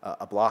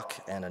 a block,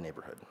 and a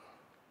neighborhood.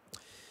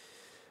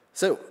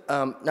 So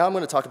now I'm going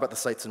to talk about the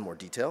sites in more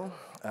detail.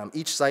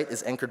 Each site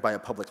is anchored by a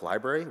public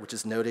library, which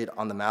is noted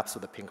on the maps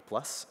with a pink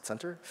plus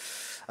center.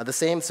 The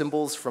same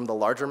symbols from the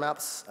larger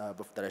maps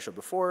that I showed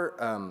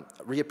before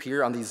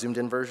reappear on these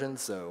zoomed-in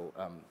versions. So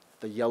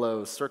the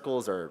yellow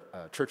circles are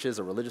churches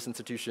or religious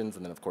institutions,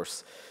 and then, of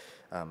course,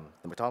 the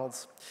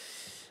McDonald's.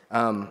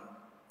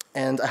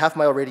 And a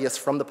half-mile radius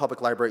from the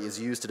public library is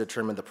used to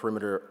determine the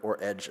perimeter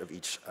or edge of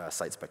each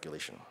site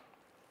speculation.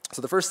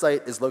 So the first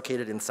site is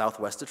located in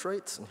southwest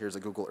Detroit, and here's a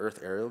Google Earth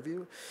aerial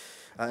view.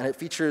 And it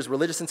features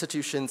religious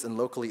institutions and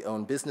locally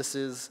owned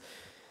businesses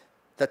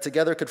that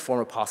together could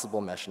form a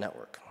possible mesh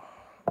network.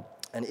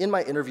 And in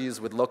my interviews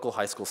with local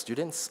high school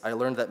students, I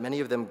learned that many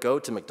of them go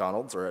to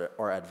McDonald's or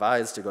are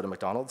advised to go to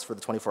McDonald's for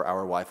the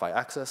 24-hour Wi-Fi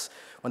access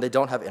when they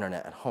don't have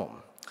internet at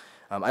home.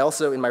 I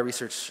also, in my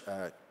research,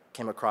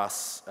 came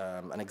across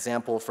an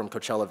example from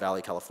Coachella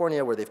Valley,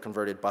 California, where they've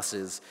converted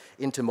buses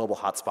into mobile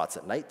hotspots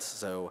at night.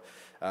 So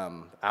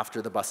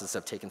after the buses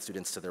have taken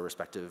students to their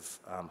respective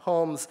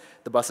homes,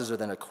 the buses are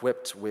then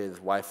equipped with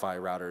Wi-Fi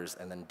routers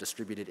and then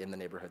distributed in the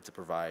neighborhood to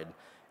provide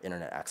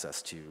internet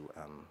access to,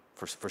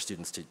 for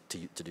students to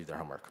do their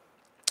homework.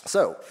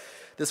 So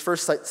this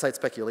first site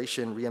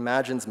speculation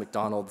reimagines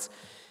McDonald's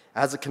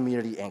as a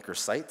community anchor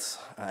site.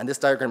 And this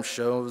diagram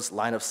shows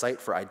line of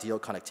sight for ideal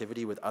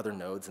connectivity with other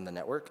nodes in the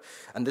network.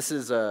 And this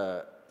is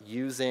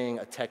using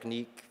a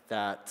technique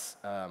that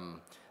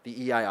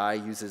the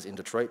EII uses in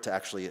Detroit to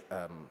actually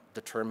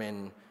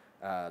determine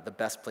the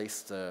best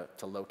place to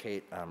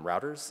locate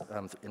routers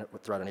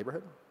throughout a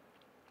neighborhood.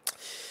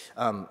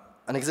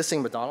 An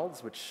existing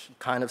McDonald's, which you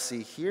kind of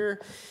see here,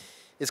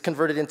 is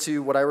converted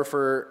into what I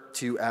refer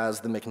to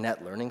as the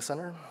McNet Learning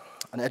Center,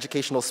 an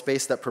educational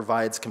space that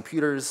provides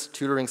computers,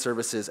 tutoring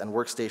services, and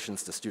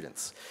workstations to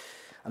students.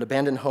 An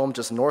abandoned home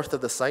just north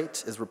of the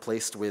site is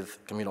replaced with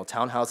communal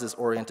townhouses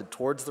oriented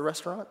towards the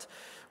restaurant,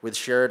 with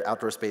shared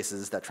outdoor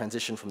spaces that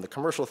transition from the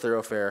commercial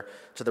thoroughfare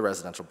to the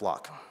residential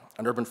block.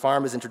 An urban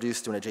farm is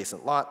introduced to an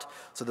adjacent lot,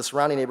 so the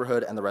surrounding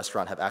neighborhood and the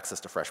restaurant have access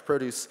to fresh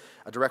produce,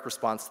 a direct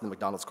response to the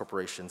McDonald's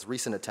Corporation's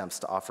recent attempts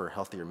to offer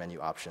healthier menu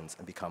options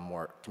and become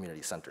more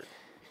community-centered.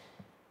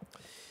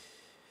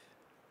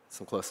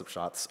 Some close-up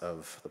shots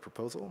of the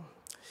proposal.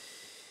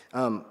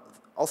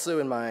 Also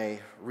in my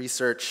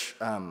research,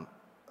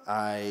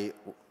 I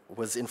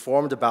was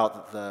informed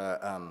about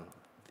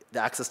the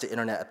access to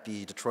internet at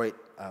the Detroit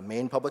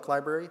main public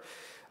library,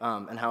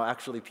 and how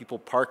actually people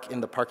park in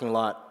the parking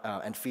lot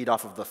and feed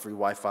off of the free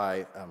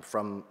Wi-Fi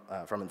from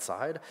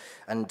inside.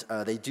 And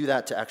they do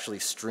that to actually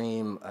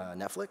stream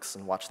Netflix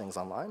and watch things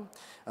online.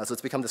 So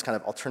it's become this kind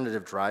of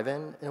alternative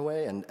drive-in a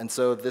way. And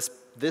so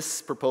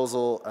this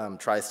proposal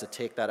tries to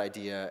take that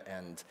idea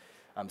and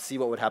see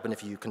what would happen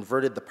if you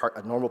converted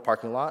a normal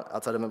parking lot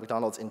outside of a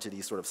McDonald's into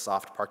these sort of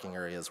soft parking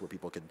areas where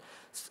people could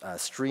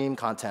stream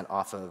content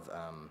off of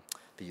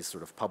these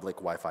sort of public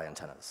Wi-Fi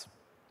antennas.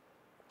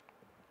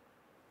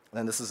 And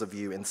then this is a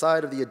view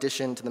inside of the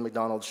addition to the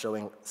McDonald's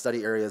showing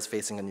study areas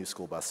facing a new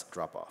school bus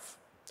drop-off.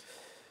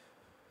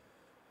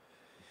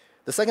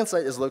 The second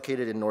site is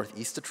located in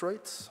northeast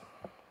Detroit,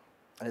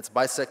 and it's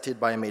bisected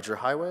by a major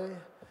highway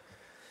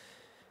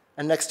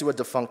and next to a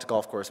defunct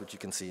golf course, which you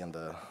can see in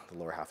the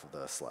lower half of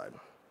the slide.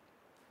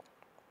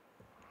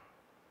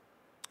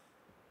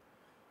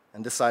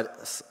 And this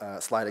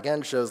slide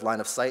again shows line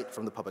of sight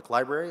from the public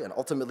library and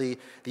ultimately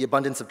the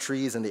abundance of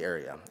trees in the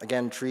area.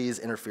 Again, trees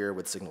interfere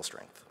with signal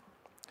strength.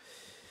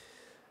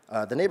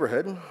 The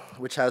neighborhood,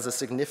 which has a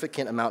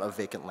significant amount of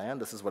vacant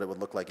land, this is what it would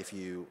look like if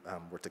you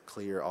were to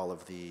clear all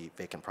of the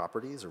vacant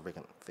properties or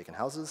vacant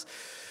houses,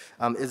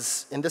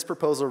 is in this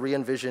proposal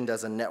re-envisioned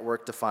as a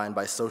network defined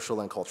by social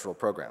and cultural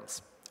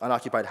programs.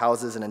 Unoccupied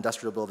houses and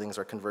industrial buildings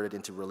are converted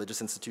into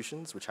religious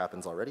institutions, which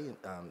happens already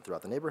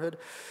throughout the neighborhood.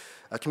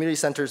 Community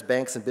centers,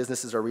 banks, and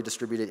businesses are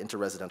redistributed into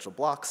residential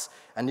blocks,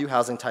 and new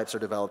housing types are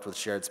developed with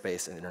shared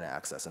space and internet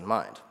access in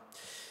mind.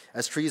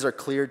 As trees are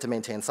cleared to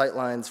maintain sight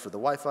lines for the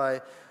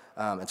Wi-Fi,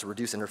 and to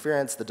reduce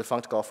interference, the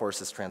defunct golf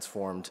course is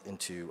transformed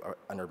into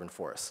an urban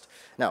forest.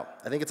 Now,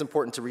 I think it's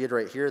important to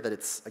reiterate here that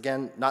it's,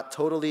 again, not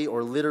totally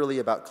or literally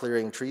about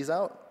clearing trees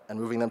out and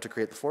moving them to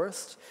create the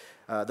forest.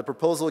 The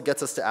proposal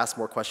gets us to ask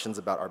more questions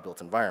about our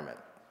built environment.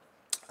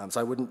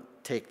 So I wouldn't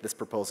take this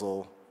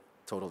proposal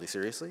totally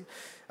seriously.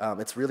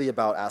 It's really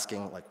about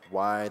asking like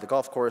why the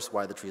golf course,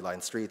 why the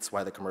tree-lined streets,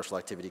 why the commercial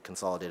activity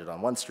consolidated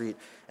on one street,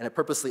 and it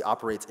purposely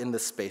operates in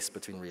this space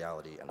between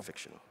reality and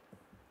fiction.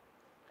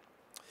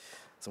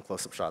 Some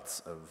close-up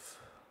shots of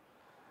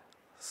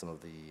some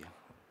of the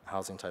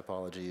housing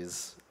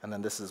typologies. And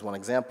then this is one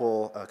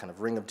example, a kind of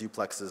ring of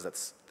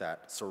duplexes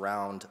that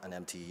surround an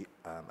empty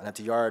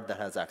yard that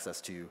has access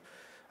to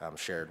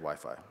shared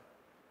Wi-Fi.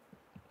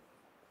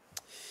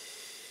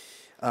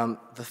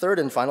 The third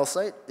and final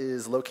site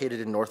is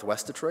located in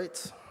northwest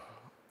Detroit,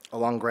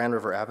 along Grand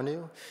River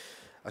Avenue,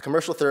 a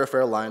commercial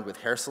thoroughfare lined with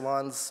hair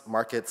salons,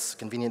 markets,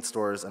 convenience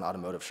stores, and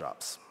automotive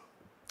shops.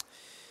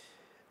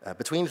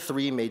 Between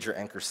three major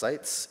anchor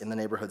sites in the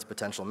neighborhood's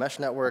potential mesh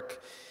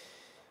network,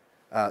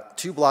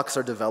 2 blocks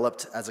are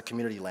developed as a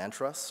community land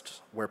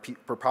trust, where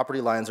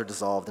property lines are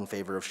dissolved in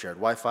favor of shared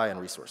Wi-Fi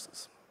and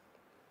resources.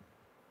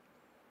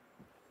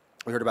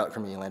 We heard about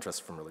community land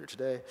trust from earlier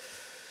today.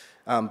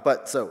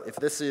 So if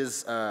this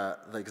is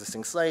the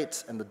existing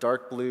site, and the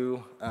dark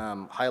blue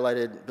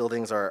highlighted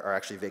buildings are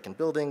actually vacant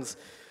buildings,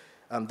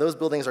 those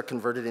buildings are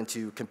converted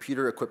into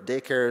computer-equipped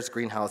daycares,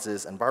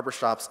 greenhouses, and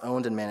barbershops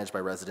owned and managed by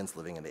residents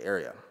living in the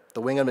area.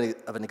 The wing of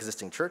an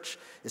existing church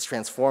is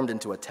transformed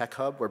into a tech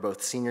hub where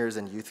both seniors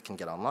and youth can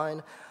get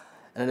online,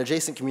 and an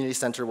adjacent community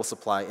center will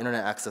supply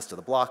internet access to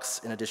the blocks,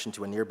 in addition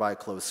to a nearby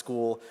closed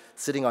school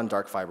sitting on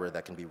dark fiber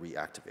that can be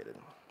reactivated.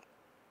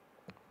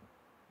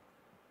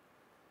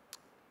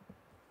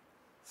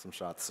 Some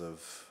shots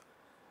of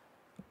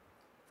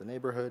the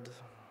neighborhood.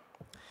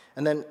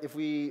 And then if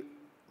we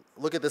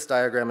look at this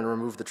diagram and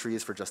remove the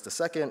trees for just a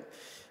second,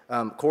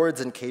 cords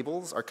and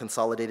cables are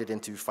consolidated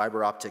into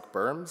fiber optic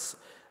berms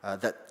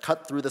that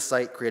cut through the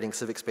site, creating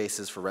civic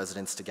spaces for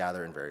residents to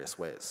gather in various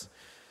ways.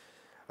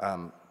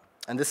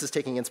 And this is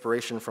taking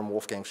inspiration from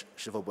Wolfgang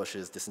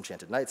Schivelbusch's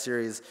Disenchanted Night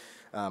series,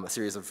 a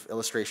series of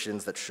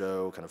illustrations that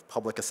show kind of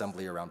public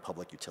assembly around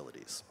public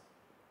utilities.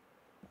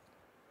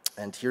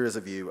 And here is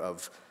a view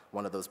of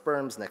one of those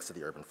berms next to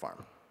the urban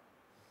farm.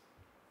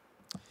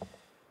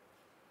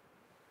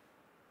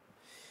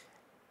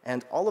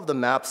 And all of the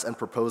maps and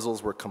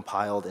proposals were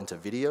compiled into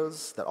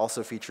videos that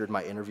also featured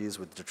my interviews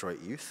with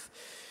Detroit youth.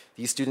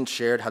 These students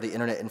shared how the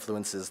internet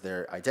influences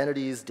their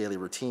identities, daily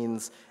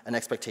routines, and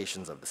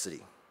expectations of the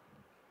city.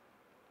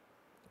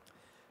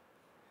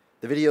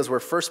 The videos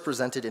were first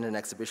presented in an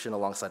exhibition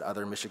alongside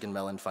other Michigan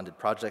Mellon-funded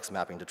projects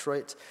mapping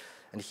Detroit.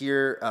 And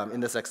here in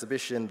this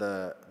exhibition,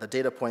 the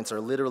data points are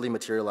literally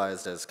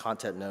materialized as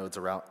content nodes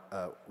around,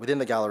 within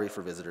the gallery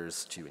for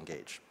visitors to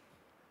engage.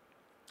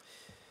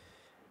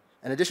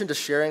 In addition to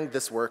sharing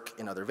this work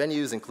in other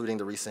venues, including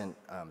the recent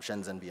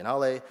Shenzhen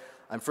Biennale,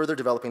 I'm further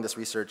developing this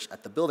research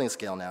at the building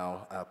scale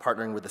now,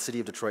 partnering with the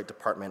City of Detroit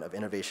Department of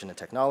Innovation and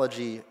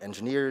Technology,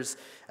 engineers,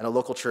 and a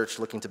local church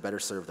looking to better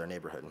serve their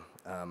neighborhood.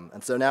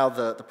 And so now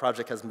the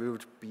project has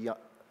moved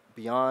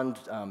beyond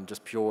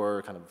just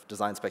pure kind of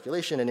design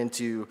speculation and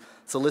into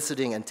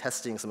soliciting and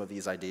testing some of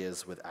these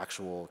ideas with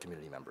actual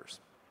community members.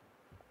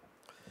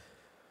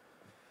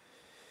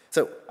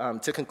 So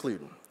to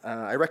conclude,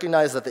 I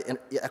recognize that the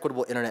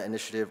Equitable Internet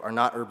Initiative are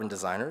not urban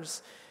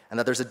designers, and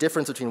that there's a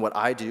difference between what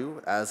I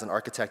do as an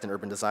architect and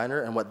urban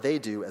designer and what they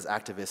do as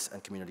activists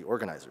and community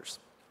organizers.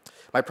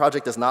 My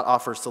project does not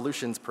offer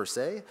solutions per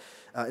se.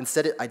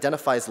 Instead, it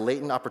identifies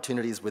latent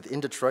opportunities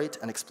within Detroit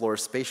and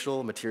explores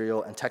spatial,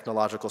 material, and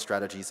technological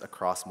strategies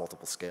across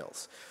multiple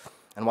scales.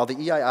 And while the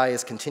EII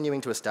is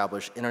continuing to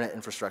establish internet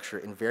infrastructure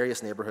in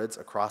various neighborhoods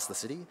across the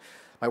city,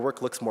 my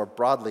work looks more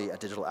broadly at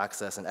digital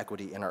access and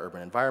equity in our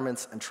urban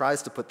environments and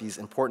tries to put these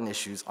important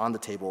issues on the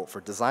table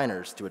for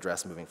designers to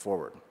address moving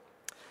forward.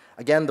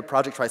 Again, the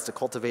project tries to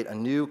cultivate a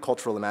new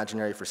cultural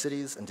imaginary for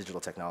cities and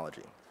digital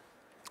technology.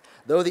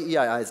 Though the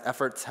EII's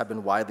efforts have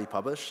been widely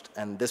published,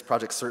 and this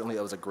project certainly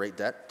owes a great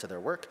debt to their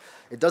work,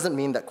 it doesn't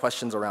mean that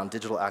questions around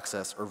digital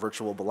access or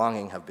virtual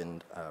belonging have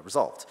been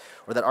resolved,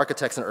 or that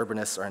architects and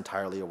urbanists are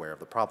entirely aware of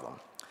the problem.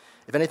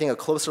 If anything, a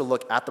closer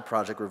look at the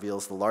project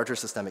reveals the larger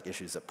systemic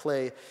issues at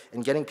play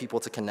in getting people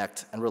to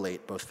connect and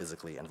relate both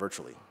physically and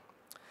virtually.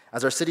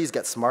 As our cities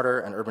get smarter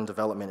and urban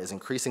development is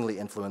increasingly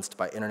influenced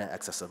by internet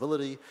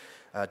accessibility,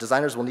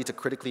 designers will need to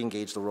critically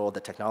engage the role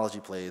that technology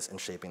plays in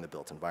shaping the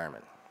built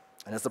environment.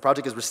 And as the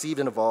project is received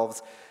and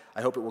evolves,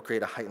 I hope it will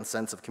create a heightened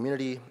sense of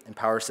community,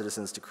 empower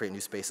citizens to create new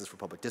spaces for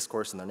public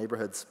discourse in their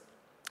neighborhoods,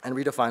 and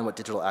redefine what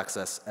digital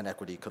access and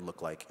equity could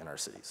look like in our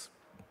cities.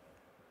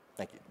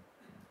 Thank you.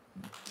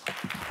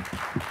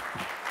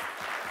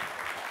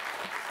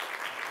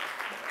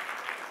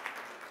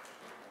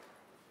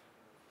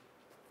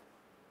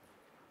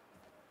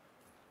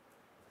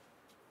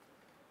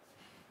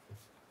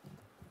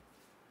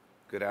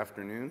 Good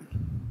afternoon.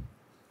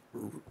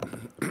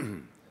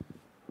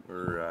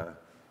 We're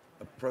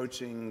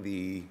approaching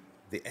the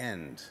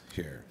end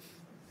here.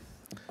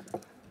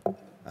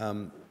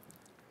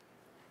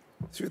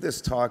 Through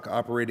this talk,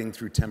 Operating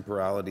Through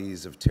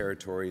Temporalities of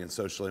Territory and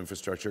Social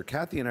Infrastructure,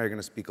 Kathy and I are going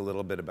to speak a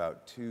little bit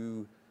about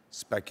two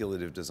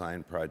speculative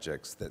design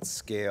projects that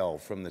scale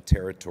from the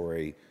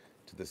territory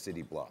to the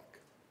city block.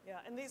 Yeah,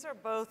 and these are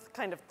both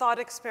kind of thought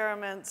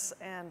experiments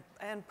and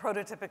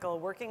prototypical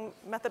working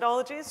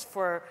methodologies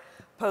for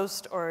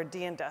post or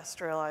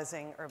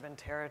deindustrializing urban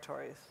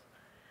territories.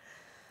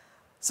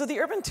 So the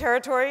urban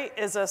territory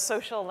is a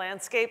social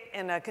landscape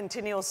in a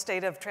continual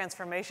state of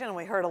transformation, and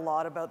we heard a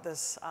lot about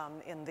this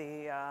in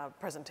the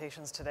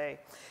presentations today.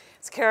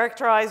 It's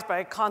characterized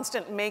by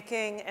constant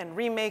making and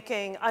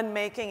remaking,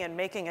 unmaking and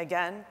making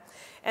again,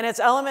 and its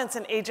elements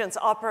and agents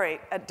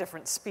operate at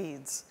different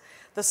speeds.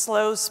 The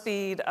slow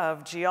speed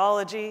of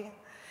geology,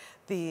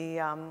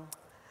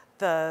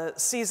 the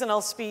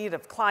seasonal speed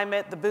of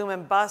climate, the boom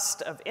and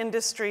bust of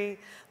industry,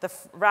 the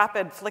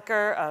rapid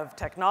flicker of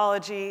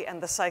technology, and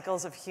the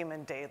cycles of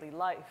human daily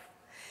life.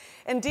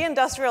 And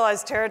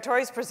deindustrialized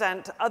territories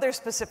present other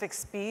specific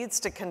speeds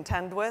to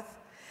contend with.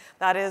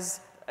 That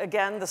is,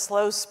 again, the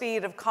slow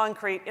speed of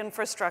concrete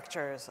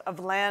infrastructures, of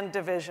land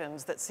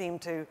divisions that seem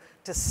to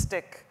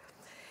stick,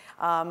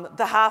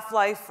 the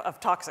half-life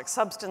of toxic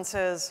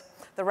substances,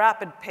 the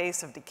rapid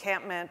pace of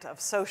decampment,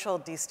 of social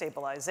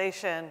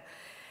destabilization,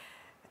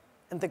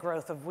 and the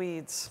growth of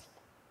weeds.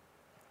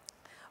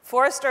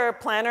 Forester,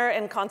 planner,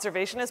 and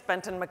conservationist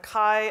Benton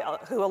Mackay,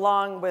 who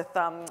along with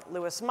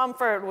Lewis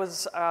Mumford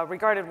was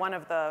regarded one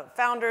of the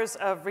founders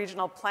of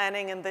regional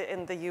planning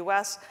in the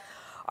US,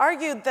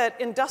 argued that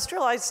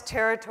industrialized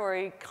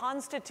territory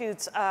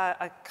constitutes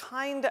a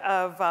kind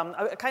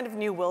of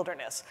new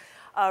wilderness,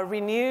 a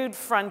renewed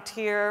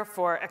frontier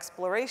for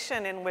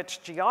exploration in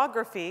which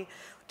geography,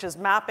 which is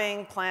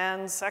mapping,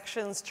 plans,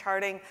 sections,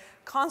 charting,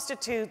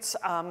 constitutes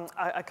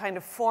a kind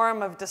of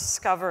form of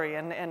discovery,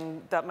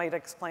 and that might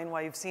explain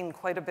why you've seen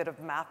quite a bit of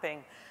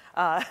mapping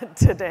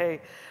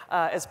today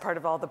as part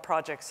of all the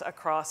projects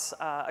across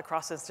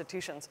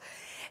institutions.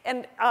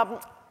 And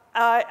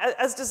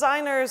as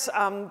designers,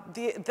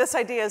 this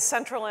idea is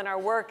central in our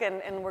work,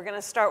 and we're going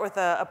to start with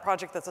a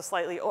project that's a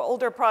slightly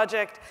older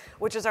project,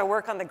 which is our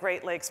work on the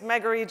Great Lakes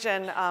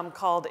megaregion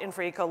called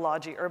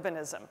Infra-Ecology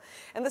Urbanism.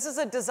 And this is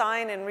a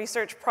design and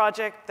research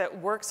project that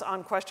works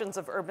on questions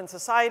of urban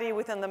society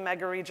within the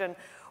megaregion,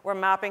 where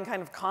mapping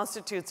kind of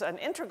constitutes an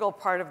integral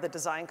part of the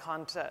design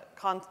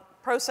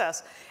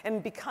process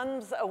and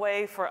becomes a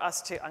way for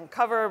us to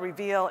uncover,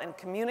 reveal, and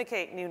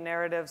communicate new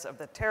narratives of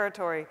the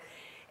territory,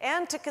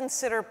 and to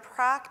consider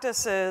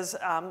practices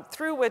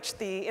through which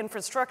the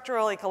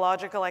infrastructural,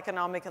 ecological,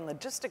 economic, and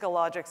logistical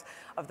logics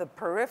of the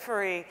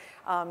periphery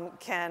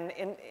can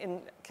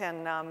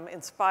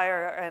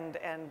inspire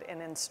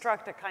and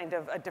instruct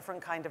a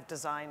different kind of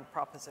design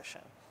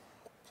proposition.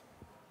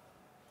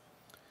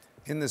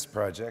 In this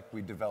project,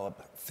 we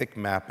develop thick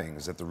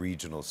mappings at the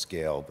regional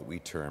scale that we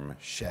term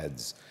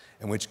sheds,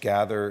 and which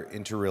gather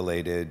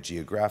interrelated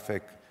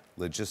geographic,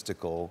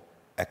 logistical,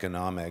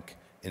 economic,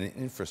 and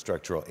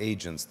infrastructural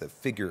agents that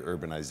figure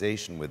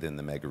urbanization within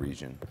the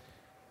megaregion.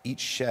 Each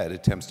shed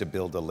attempts to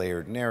build a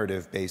layered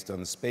narrative based on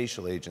the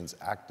spatial agents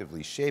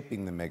actively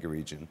shaping the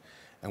megaregion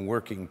and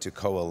working to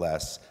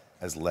coalesce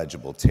as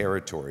legible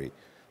territory,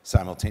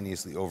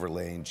 simultaneously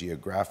overlaying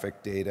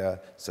geographic data,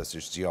 such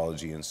as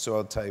geology and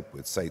soil type,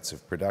 with sites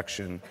of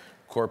production,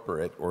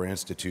 corporate or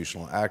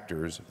institutional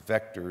actors,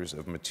 vectors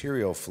of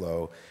material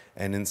flow,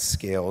 and in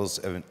scales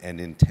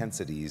and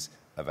intensities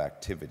of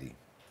activity.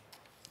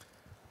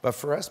 But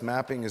for us,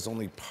 mapping is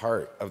only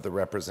part of the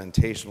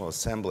representational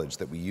assemblage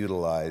that we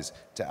utilize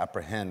to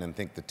apprehend and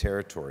think the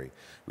territory.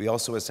 We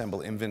also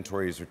assemble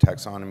inventories or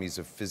taxonomies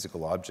of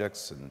physical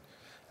objects and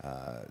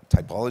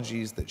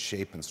typologies that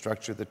shape and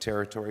structure the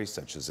territory,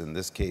 such as in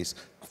this case,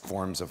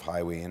 forms of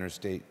highway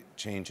interstate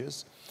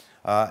changes,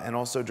 and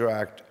also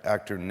draw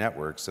actor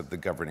networks of the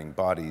governing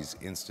bodies,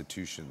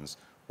 institutions,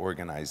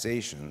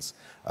 organizations,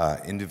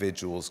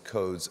 individuals,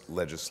 codes,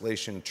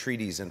 legislation,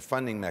 treaties, and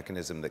funding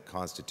mechanism that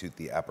constitute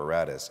the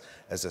apparatus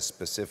as a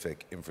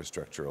specific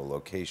infrastructural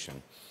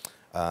location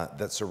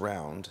that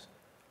surround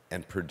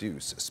and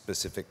produce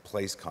specific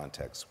place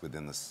contexts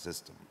within the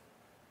system.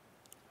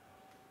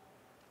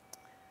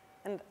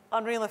 And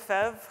Henri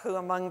Lefebvre, who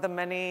among the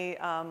many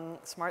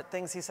smart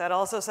things he said,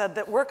 also said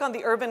that work on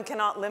the urban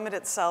cannot limit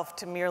itself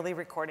to merely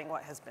recording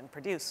what has been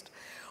produced.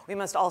 We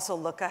must also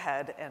look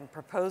ahead and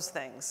propose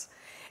things.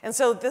 And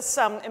so this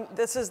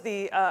is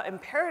the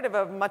imperative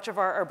of much of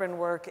our urban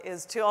work,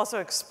 is to also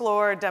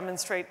explore,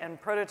 demonstrate, and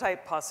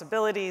prototype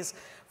possibilities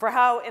for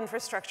how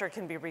infrastructure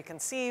can be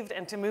reconceived,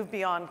 and to move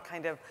beyond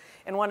kind of,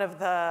 and one of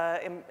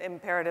the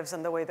imperatives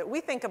in the way that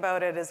we think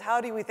about it is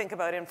how do we think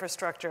about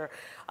infrastructure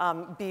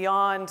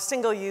beyond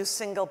single-use,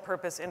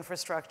 single-purpose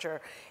infrastructure,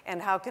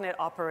 and how can it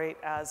operate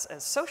as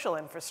social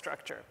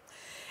infrastructure?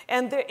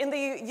 And in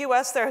the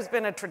US, there has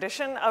been a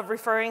tradition of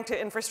referring to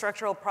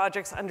infrastructural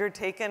projects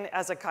undertaken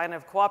as a kind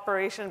of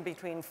cooperation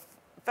between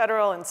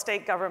federal and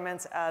state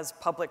governments as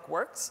public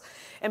works,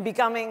 and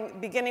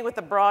beginning with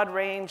a broad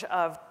range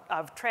of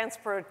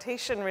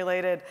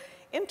transportation-related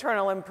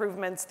internal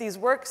improvements. These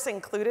works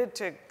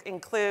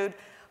include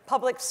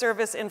public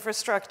service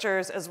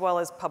infrastructures, as well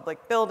as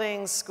public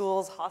buildings,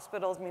 schools,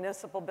 hospitals,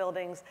 municipal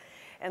buildings.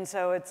 And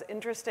so it's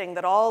interesting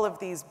that all of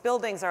these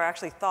buildings are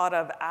actually thought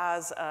of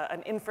as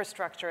an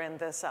infrastructure in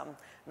this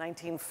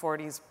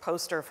 1940s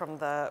poster from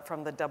the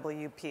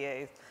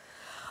WPA.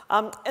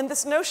 And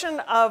this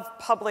notion of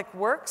public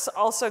works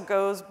also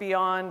goes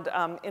beyond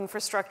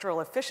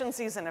infrastructural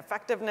efficiencies and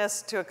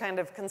effectiveness to a kind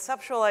of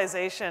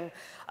conceptualization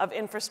of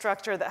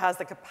infrastructure that has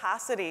the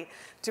capacity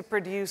to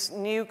produce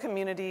new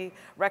community,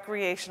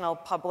 recreational,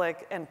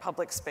 public, and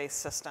public space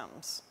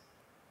systems.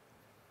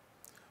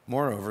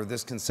 Moreover,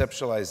 this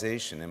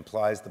conceptualization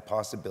implies the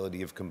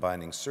possibility of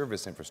combining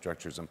service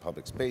infrastructures and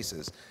public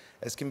spaces,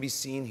 as can be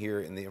seen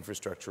here in the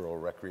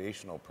infrastructural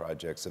recreational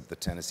projects of the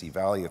Tennessee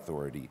Valley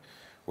Authority,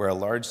 where a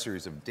large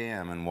series of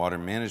dam and water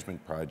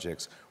management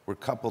projects were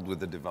coupled with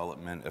the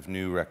development of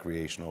new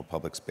recreational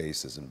public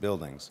spaces and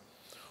buildings.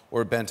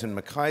 Or Benton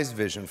MacKay's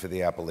vision for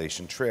the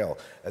Appalachian Trail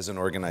as an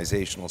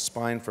organizational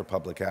spine for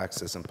public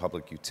access and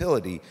public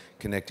utility,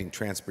 connecting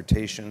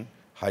transportation,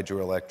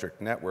 hydroelectric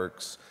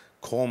networks,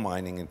 coal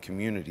mining, and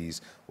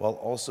communities, while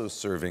also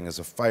serving as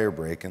a fire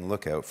break and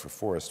lookout for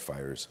forest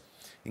fires.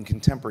 In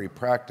contemporary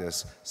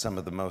practice, some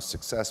of the most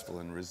successful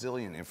and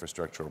resilient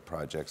infrastructural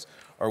projects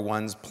are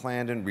ones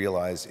planned and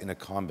realized in a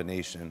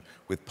combination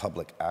with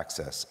public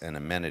access and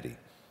amenity.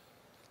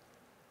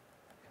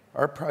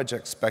 Our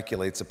project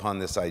speculates upon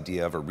this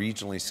idea of a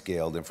regionally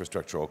scaled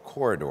infrastructural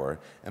corridor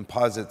and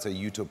posits a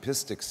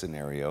utopistic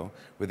scenario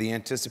where the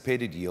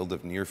anticipated yield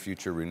of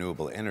near-future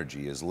renewable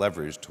energy is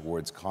leveraged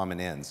towards common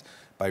ends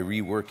by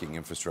reworking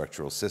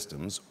infrastructural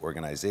systems,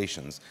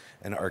 organizations,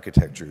 and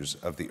architectures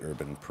of the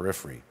urban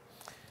periphery.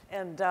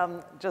 And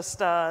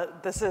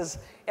this is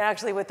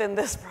actually within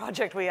this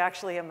project, we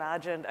actually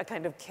imagined a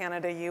kind of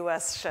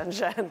Canada-US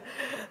Shenzhen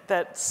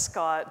that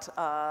Scott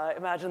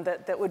imagined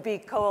that would be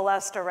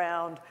coalesced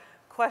around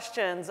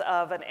questions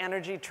of an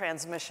energy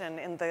transmission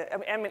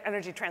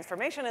energy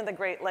transformation in the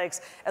Great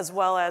Lakes, as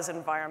well as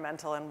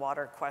environmental and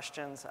water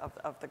questions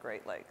of the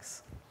Great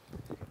Lakes.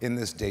 In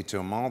this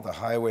détournement, the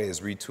highway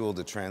is retooled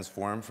to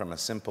transform from a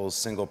simple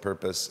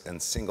single-purpose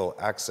and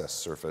single-access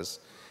surface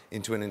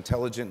into an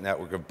intelligent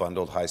network of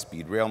bundled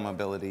high-speed rail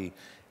mobility,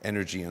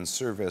 energy and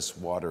service,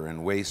 water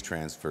and waste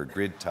transfer,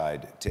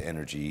 grid-tied to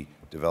energy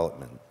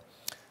development.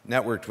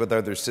 Networked with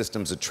other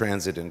systems of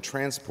transit and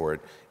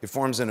transport, it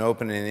forms an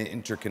open and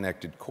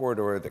interconnected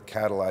corridor that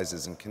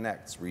catalyzes and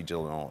connects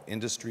regional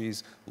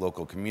industries,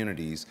 local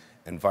communities,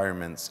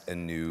 environments,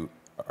 and new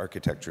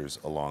architectures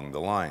along the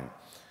line.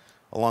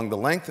 Along the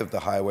length of the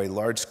highway,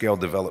 large-scale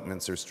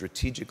developments are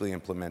strategically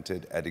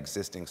implemented at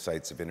existing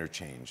sites of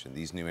interchange, and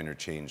these new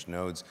interchange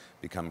nodes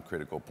become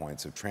critical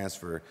points of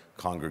transfer,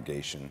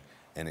 congregation,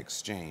 and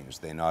exchange.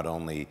 They not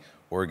only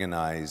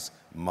organize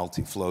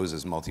flows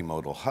as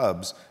multimodal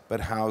hubs,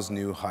 but house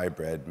new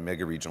hybrid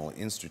mega-regional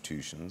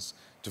institutions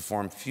to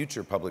form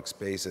future public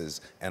spaces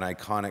and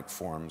iconic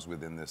forms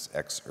within this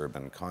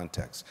ex-urban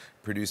context,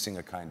 producing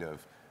a kind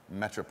of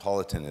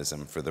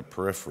metropolitanism for the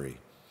periphery.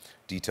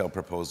 Detailed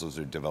proposals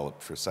are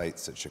developed for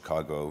sites at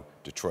Chicago,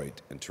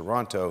 Detroit, and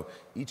Toronto,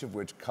 each of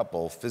which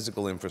couple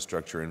physical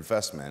infrastructure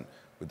investment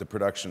with the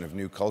production of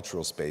new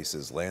cultural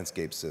spaces,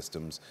 landscape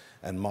systems,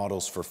 and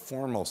models for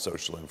formal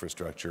social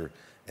infrastructure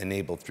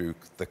enabled through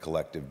the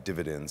collective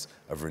dividends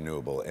of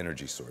renewable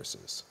energy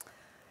sources.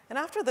 And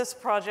after this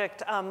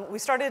project, we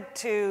started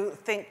to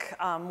think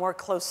more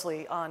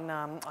closely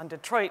on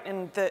Detroit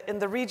in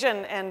the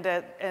region and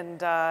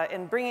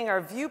in bringing our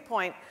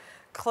viewpoint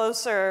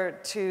closer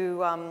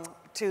to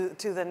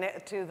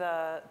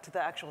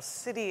the actual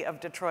city of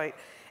Detroit,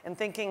 and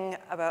thinking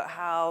about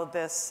how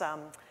this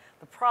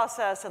the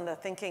process and the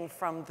thinking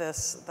from the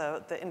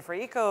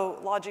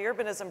InfraEco Logi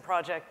Urbanism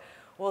project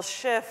will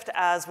shift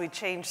as we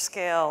change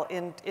scale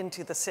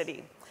into the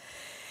city.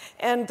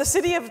 And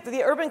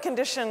the urban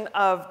condition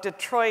of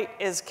Detroit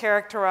is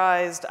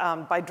characterized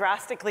by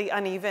drastically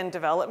uneven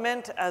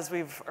development, as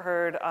we've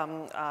heard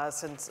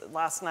since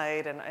last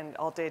night and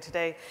all day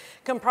today,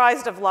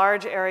 comprised of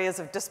large areas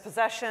of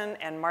dispossession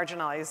and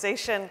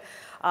marginalization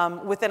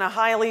within a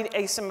highly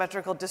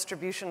asymmetrical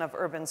distribution of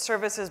urban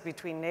services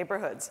between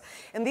neighborhoods.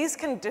 And these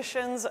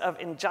conditions of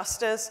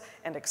injustice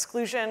and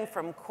exclusion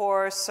from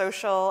core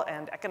social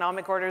and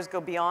economic orders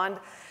go beyond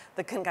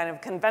the kind of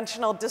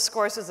conventional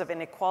discourses of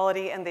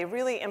inequality, and they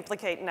really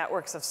implicate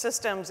networks of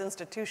systems,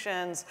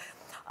 institutions,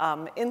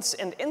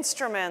 and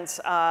instruments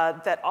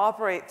that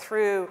operate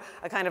through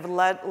a kind of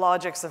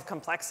logics of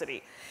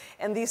complexity.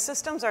 And these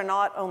systems are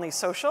not only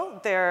social,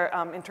 they're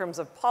in terms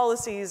of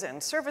policies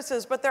and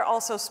services, but they're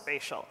also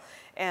spatial.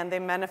 And they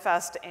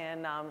manifest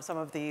in some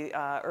of the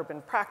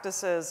urban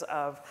practices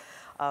of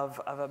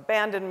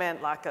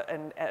abandonment,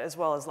 as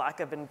well as lack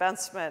of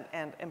investment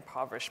and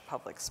impoverished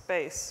public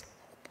space.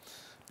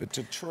 But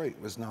Detroit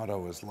was not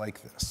always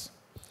like this.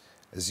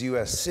 As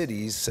US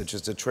cities, such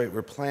as Detroit,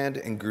 were planned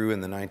and grew in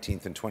the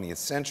 19th and 20th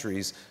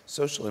centuries,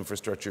 social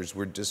infrastructures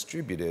were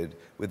distributed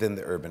within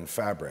the urban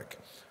fabric.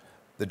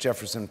 The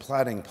Jefferson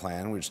Platting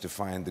Plan, which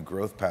defined the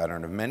growth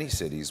pattern of many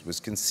cities, was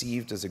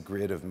conceived as a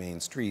grid of main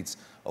streets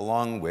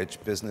along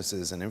which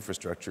businesses and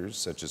infrastructures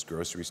such as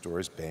grocery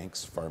stores,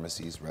 banks,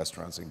 pharmacies,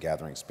 restaurants, and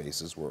gathering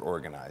spaces were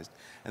organized.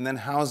 And then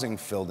housing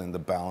filled in the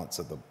balance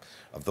of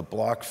the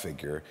block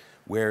figure,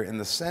 where in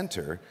the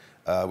center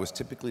was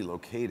typically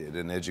located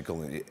an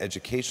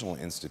educational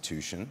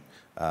institution,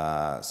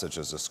 such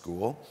as a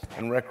school,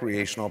 and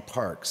recreational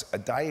parks, a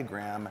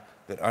diagram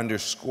that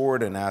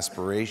underscored an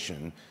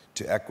aspiration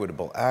to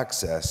equitable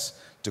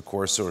access to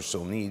core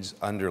social needs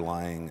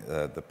underlying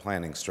the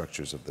planning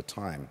structures of the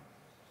time.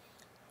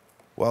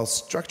 While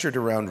structured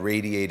around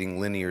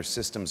radiating linear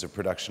systems of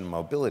production and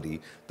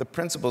mobility, the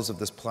principles of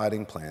this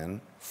platting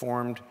plan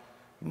formed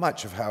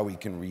much of how we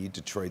can read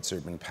Detroit's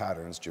urban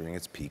patterns during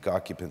its peak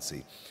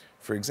occupancy.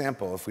 For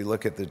example, if we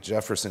look at the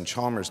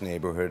Jefferson-Chalmers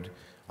neighborhood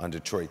on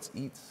Detroit's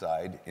east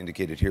side,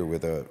 indicated here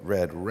with a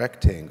red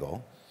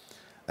rectangle,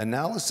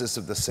 analysis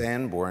of the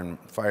Sanborn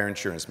fire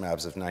insurance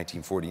maps of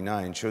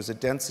 1949 shows a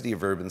density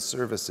of urban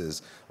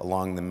services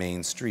along the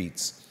main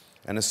streets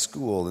and a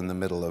school in the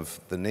middle of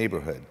the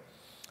neighborhood.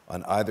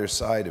 On either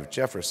side of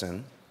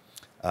Jefferson,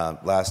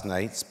 last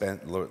night,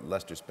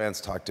 Lester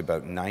Spence talked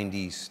about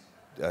 90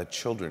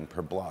 children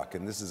per block,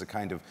 and this is a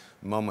kind of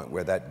moment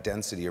where that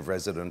density of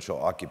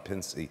residential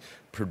occupancy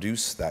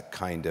produced that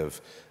kind of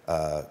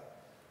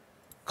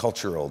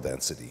cultural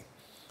density.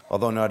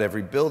 Although not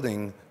every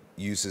building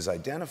use is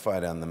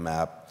identified on the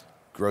map,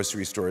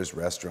 grocery stores,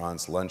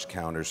 restaurants, lunch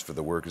counters for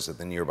the workers at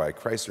the nearby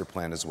Chrysler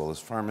plant, as well as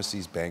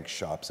pharmacies, banks,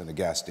 shops, and a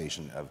gas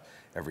station of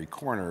every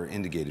corner are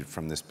indicated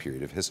from this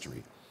period of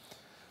history.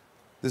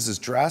 This is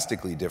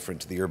drastically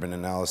different to the urban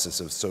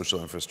analysis of social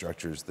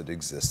infrastructures that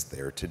exist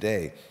there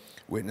today,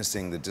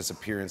 witnessing the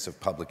disappearance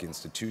of public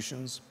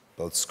institutions.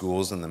 Both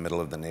schools in the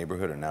middle of the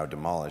neighborhood are now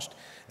demolished,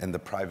 and the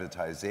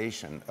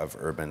privatization of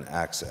urban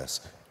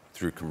access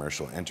through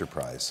commercial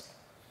enterprise.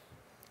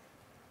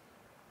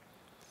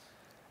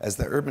 As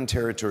the urban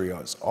territory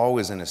is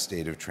always in a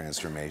state of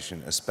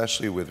transformation,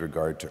 especially with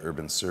regard to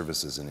urban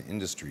services and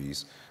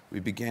industries,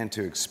 we began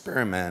to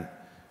experiment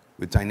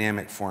with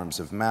dynamic forms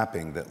of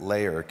mapping that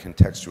layer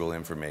contextual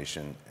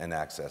information and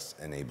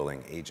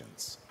access-enabling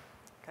agents.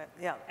 Okay,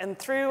 yeah, and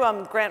through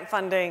grant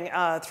funding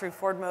through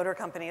Ford Motor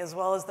Company, as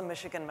well as the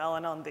Michigan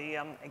Mellon on the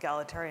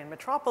egalitarian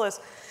metropolis,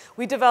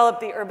 we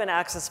developed the Urban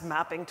Access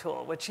Mapping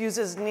Tool, which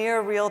uses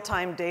near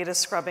real-time data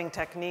scrubbing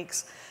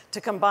techniques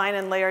to combine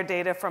and layer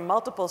data from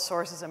multiple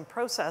sources and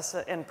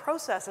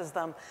processes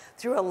them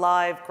through a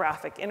live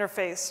graphic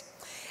interface.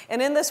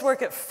 And in this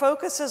work, it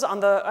focuses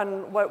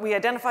on what we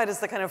identified as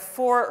the kind of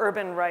 4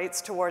 urban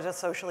rights towards a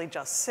socially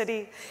just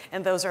city,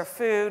 and those are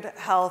food,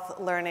 health,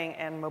 learning,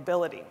 and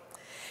mobility.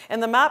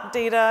 And the map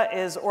data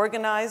is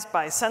organized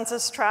by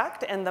census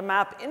tract, and the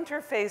map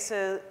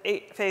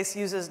interface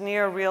uses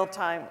near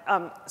real-time,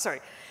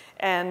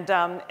 and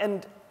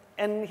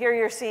here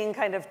you're seeing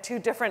kind of 2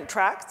 different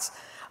tracts,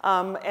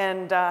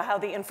 and how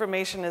the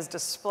information is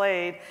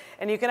displayed.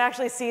 And you can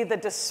actually see the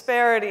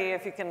disparity,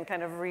 if you can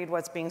kind of read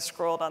what's being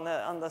scrolled on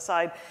the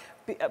side,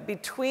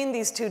 between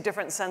these 2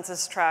 different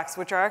census tracts,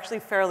 which are actually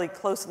fairly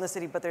close in the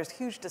city, but there's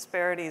huge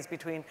disparities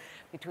between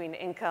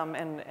income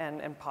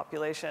and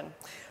population.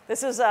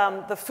 This is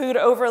the food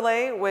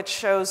overlay, which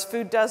shows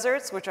food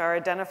deserts, which are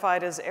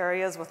identified as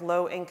areas with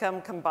low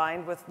income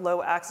combined with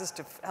low access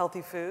to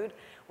healthy food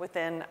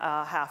within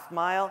a half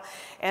mile.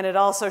 And it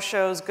also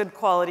shows good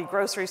quality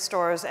grocery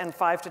stores and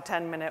 5 to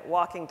 10 minute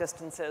walking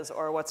distances,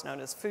 or what's known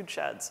as food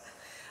sheds.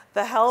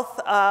 The health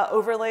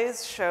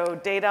overlays show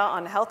data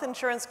on health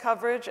insurance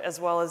coverage, as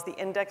well as the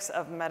index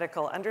of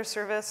medical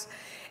underservice.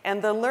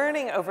 And the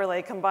learning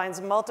overlay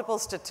combines multiple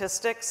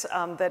statistics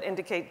that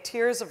indicate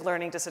tiers of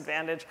learning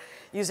disadvantage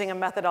using a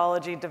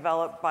methodology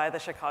developed by the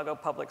Chicago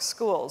Public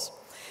Schools.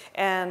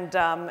 And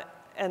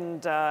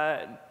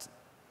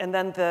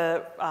then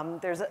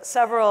there's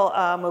several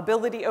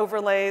mobility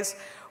overlays,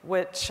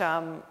 which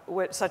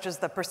such as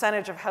the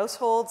percentage of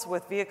households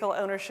with vehicle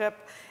ownership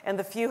and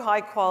the few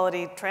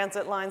high-quality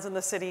transit lines in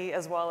the city,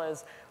 as well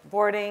as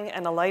boarding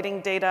and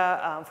alighting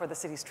data for the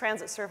city's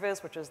transit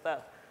service, which is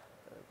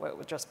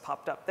what just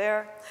popped up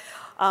there.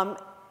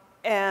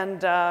 And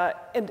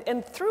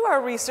through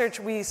our research,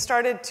 we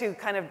started to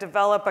kind of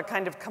develop a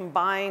kind of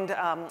combined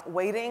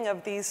weighting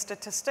of these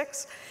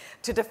statistics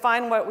to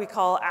define what we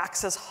call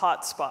access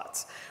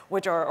hotspots,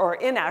 or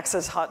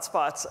in-access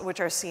hotspots, which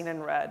are seen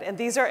in red. And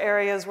these are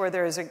areas where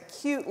there is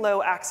acute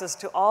low access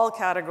to all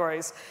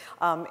categories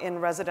in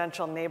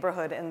residential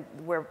neighborhood, and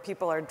where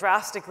people are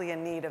drastically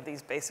in need of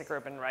these basic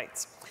urban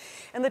rights.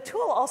 And the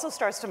tool also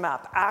starts to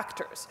map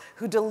actors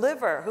who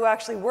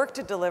actually work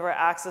to deliver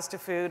access to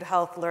food,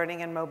 health,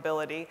 learning, and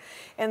mobility.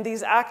 And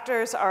these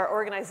actors are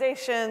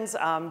organizations,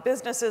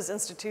 businesses,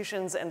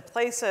 institutions, and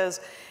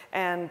places.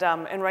 And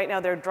right now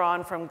they're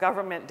drawn from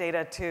government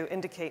data to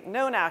indicate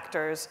known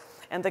actors.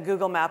 And the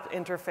Google Map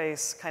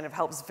interface kind of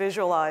helps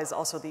visualize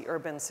also the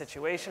urban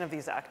situation of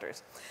these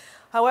actors.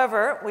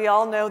 However, we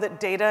all know that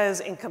data is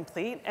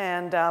incomplete,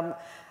 and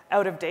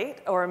out of date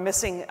or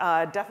missing,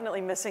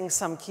 definitely missing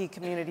some key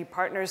community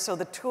partners. So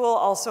the tool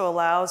also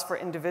allows for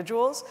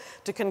individuals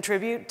to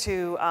contribute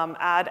to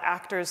add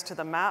actors to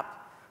the map.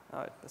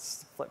 Oh,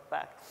 this flipped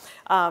back.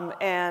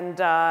 And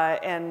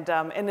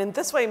in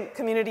this way,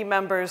 community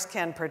members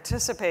can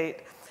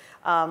participate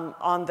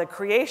on the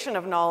creation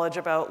of knowledge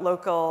about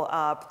local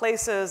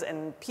places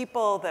and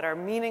people that are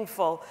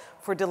meaningful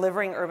for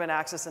delivering urban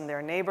access in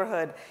their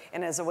neighborhood,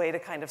 and as a way to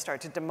kind of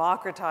start to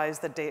democratize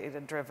the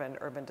data-driven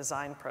urban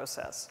design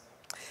process.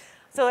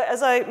 So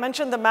as I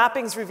mentioned, the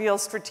mappings reveal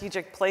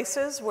strategic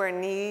places where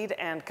need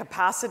and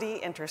capacity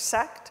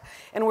intersect,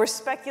 and where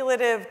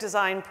speculative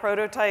design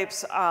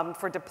prototypes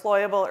for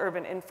deployable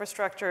urban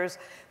infrastructures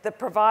that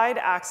provide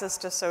access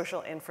to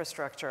social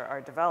infrastructure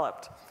are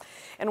developed.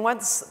 And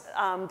once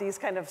these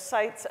kind of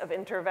sites of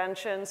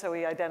intervention, so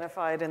we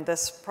identified in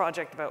this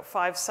project about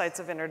 5 sites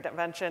of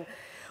intervention,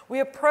 we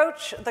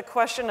approach the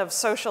question of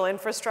social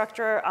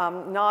infrastructure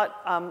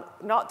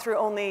not through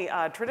only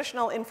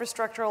traditional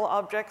infrastructural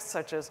objects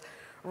such as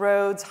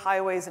roads,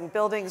 highways, and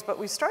buildings, but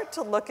we start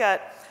to look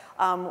at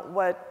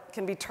what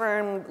can be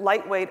termed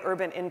lightweight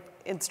urban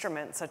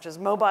instruments, such as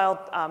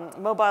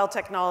mobile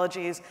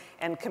technologies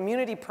and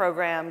community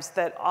programs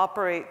that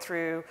operate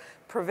through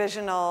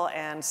provisional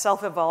and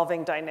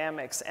self-evolving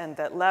dynamics and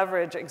that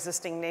leverage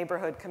existing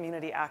neighborhood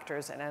community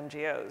actors and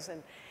NGOs.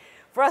 And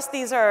for us,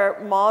 these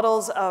are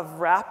models of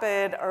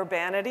rapid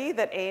urbanity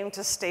that aim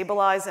to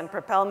stabilize and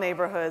propel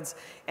neighborhoods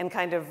and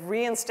kind of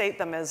reinstate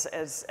them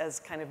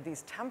as kind of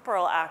these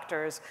temporal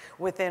actors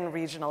within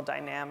regional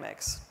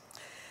dynamics.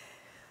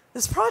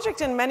 This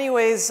project in many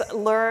ways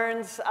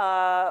learns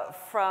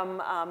from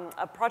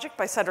a project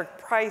by Cedric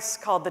Price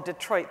called the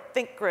Detroit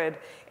Think Grid,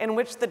 in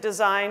which the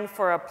design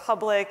for a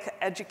public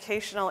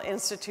educational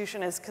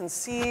institution is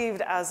conceived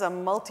as a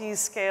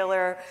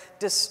multi-scalar,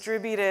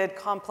 distributed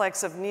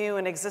complex of new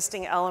and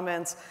existing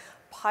elements,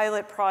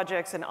 pilot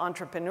projects, and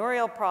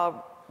entrepreneurial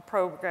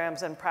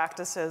programs and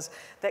practices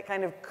that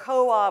kind of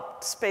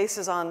co-opt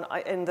spaces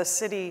in the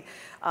city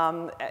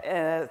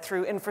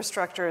through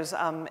infrastructures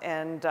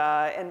and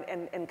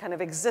kind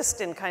of exist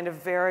in kind of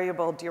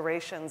variable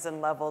durations and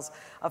levels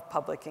of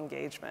public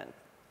engagement.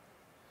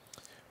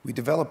 We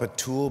develop a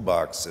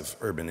toolbox of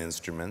urban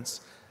instruments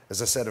as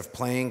a set of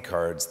playing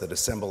cards that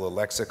assemble a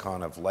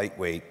lexicon of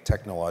lightweight,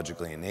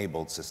 technologically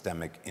enabled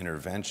systemic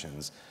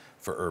interventions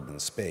for urban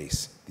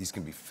space. These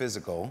can be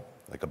physical,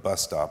 like a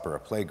bus stop or a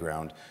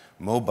playground,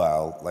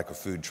 mobile, like a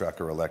food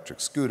truck or electric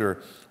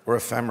scooter, or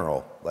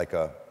ephemeral, like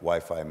a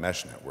Wi-Fi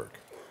mesh network.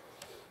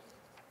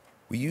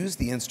 We use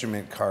the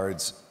instrument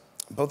cards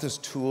both as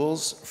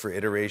tools for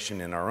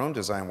iteration in our own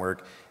design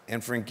work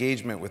and for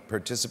engagement with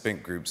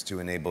participant groups to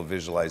enable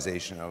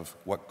visualization of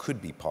what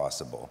could be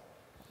possible.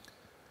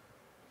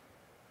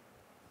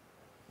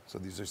 So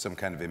these are some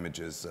kind of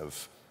images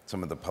of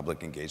some of the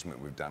public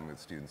engagement we've done with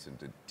students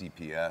into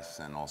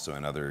DPS and also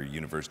in other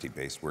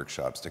university-based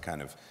workshops to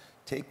kind of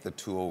take the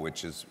tool,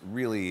 which is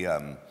really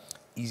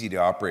easy to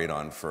operate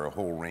on for a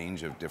whole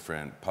range of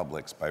different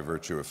publics by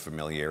virtue of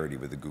familiarity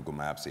with the Google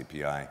Maps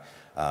API,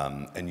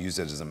 and use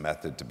it as a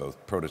method to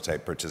both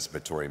prototype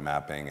participatory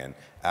mapping and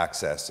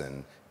access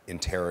and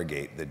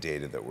interrogate the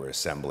data that we're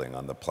assembling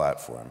on the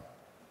platform.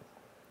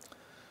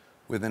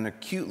 Within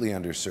acutely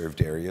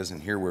underserved areas,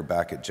 and here we're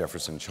back at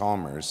Jefferson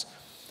Chalmers,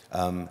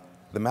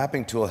 the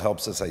mapping tool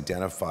helps us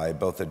identify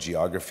both a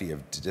geography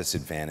of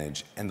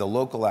disadvantage and the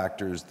local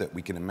actors that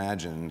we can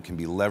imagine can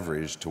be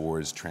leveraged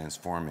towards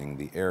transforming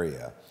the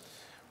area.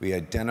 We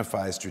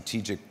identify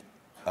strategic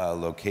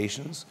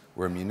locations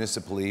where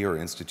municipally or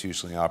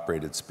institutionally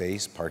operated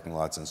space, parking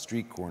lots, and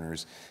street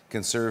corners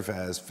can serve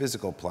as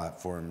physical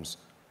platforms,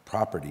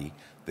 property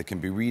that can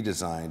be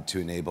redesigned to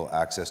enable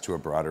access to a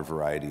broader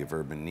variety of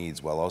urban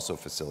needs while also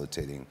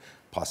facilitating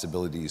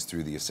possibilities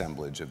through the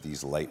assemblage of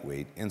these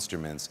lightweight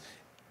instruments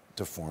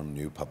to form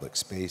new public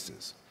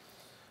spaces.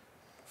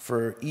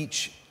 For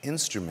each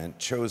instrument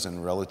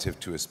chosen relative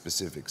to a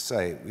specific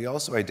site, we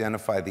also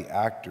identify the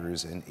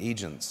actors and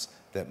agents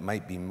that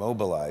might be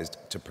mobilized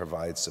to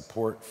provide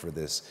support for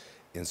this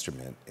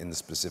instrument in the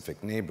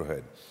specific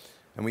neighborhood.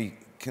 And we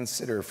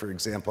consider, for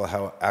example,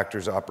 how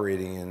actors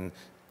operating in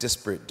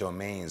disparate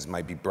domains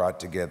might be brought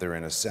together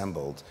and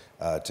assembled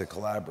to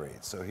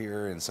collaborate. So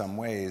here, in some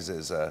ways,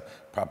 is a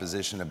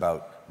proposition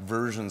about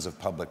versions of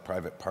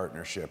public-private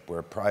partnership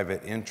where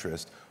private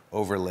interest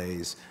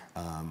overlays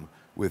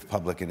with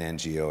public and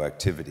NGO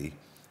activity.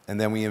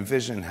 And then we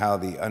envision how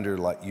the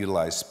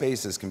underutilized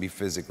spaces can be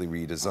physically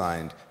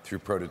redesigned through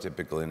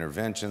prototypical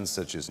interventions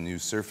such as new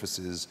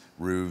surfaces,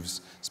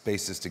 roofs,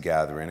 spaces to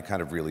gather in a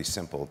kind of really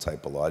simple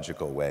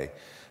typological way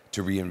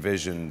to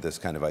re-envision this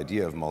kind of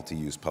idea of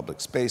multi-use public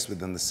space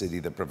within the city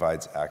that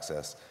provides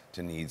access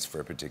to needs for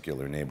a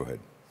particular neighborhood.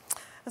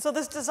 And so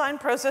this design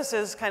process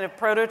is kind of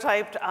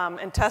prototyped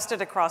and tested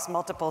across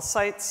multiple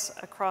sites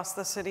across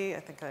the city.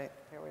 Here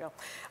we go.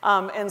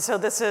 And so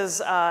this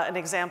is an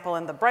example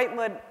in the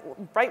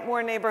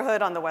Brightmoor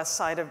neighborhood on the west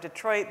side of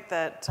Detroit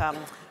that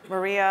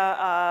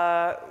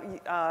Maria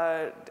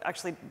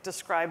actually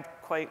described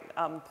quite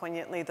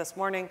poignantly this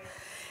morning.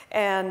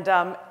 And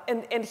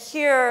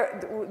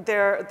here,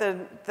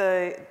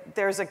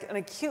 there's an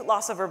acute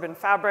loss of urban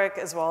fabric,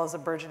 as well as a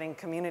burgeoning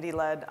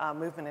community-led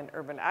movement in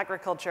urban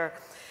agriculture.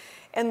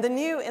 And the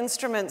new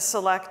instruments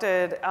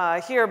selected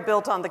here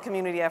built on the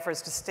community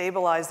efforts to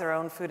stabilize their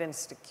own food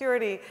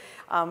insecurity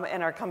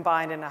and are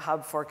combined in a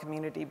hub for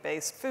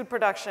community-based food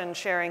production,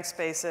 sharing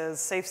spaces,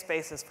 safe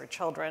spaces for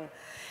children.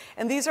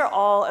 And these are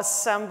all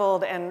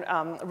assembled and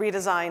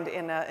redesigned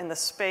in the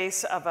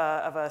space of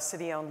a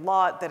city-owned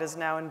lot that is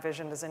now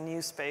envisioned as a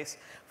new space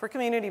for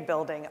community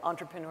building,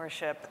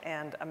 entrepreneurship,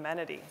 and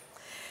amenity.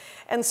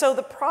 And so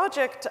the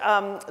project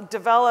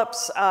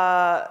develops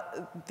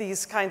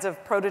these kinds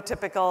of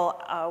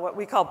prototypical, what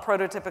we call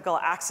prototypical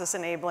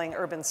access-enabling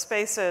urban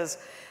spaces,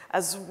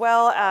 as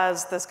well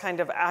as this kind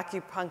of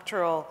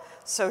acupunctural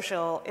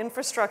social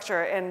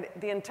infrastructure. And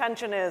the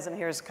intention is, and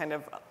here's kind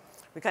of,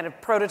 we kind of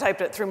prototyped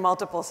it through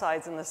multiple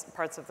sites in this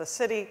parts of the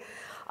city.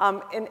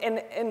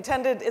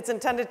 It's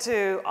intended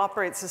to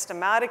operate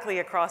systematically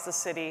across the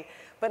city,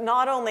 but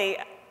not only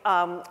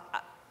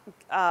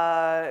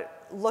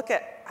look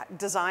at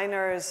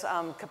designers'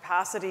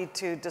 capacity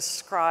to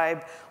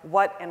describe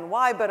what and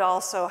why, but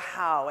also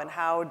how, and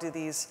how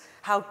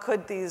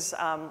could these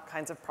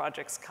kinds of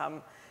projects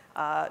come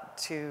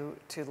to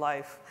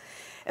life.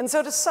 And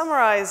so to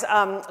summarize,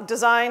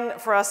 design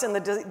for us in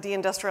the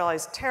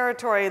deindustrialized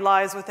territory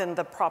lies within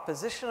the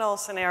propositional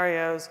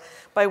scenarios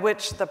by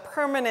which the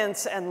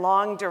permanence and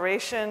long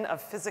duration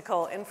of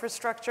physical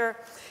infrastructure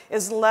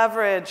is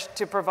leveraged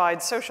to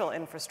provide social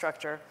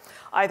infrastructure,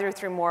 either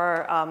through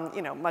more,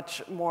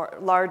 much more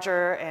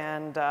larger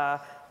and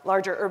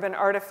larger urban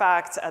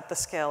artifacts at the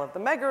scale of the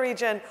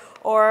megaregion,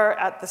 or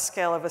at the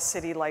scale of a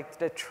city like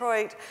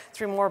Detroit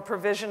through more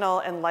provisional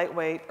and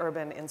lightweight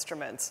urban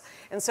instruments.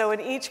 And so in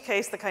each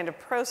case, the kind of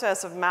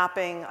process of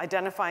mapping,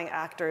 identifying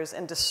actors,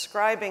 and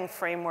describing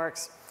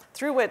frameworks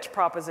through which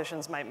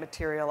propositions might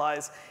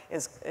materialize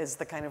is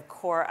the kind of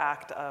core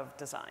act of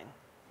design.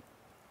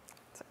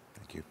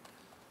 Thank you.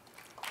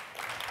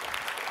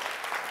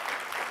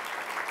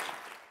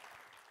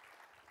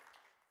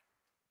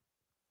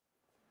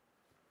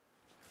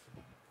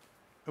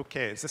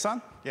 Okay, is this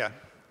on? Yeah.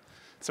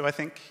 So I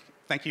think,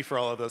 thank you for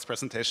all of those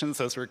presentations.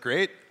 Those were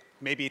great.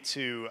 Maybe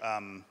to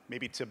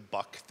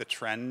buck the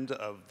trend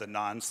of the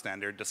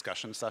non-standard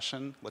discussion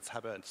session, let's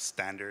have a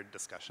standard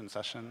discussion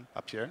session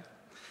up here.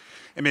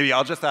 And maybe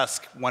I'll just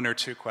ask one or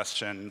two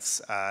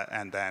questions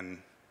and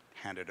then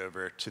hand it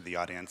over to the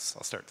audience.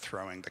 I'll start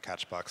throwing the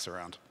catch box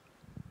around.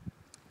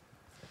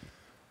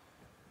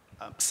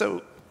 So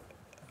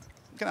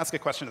I'm going to ask a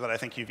question that I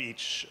think you've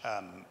each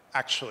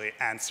actually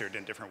answered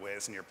in different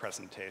ways in your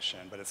presentation,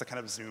 but it's a kind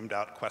of zoomed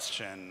out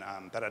question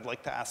that I'd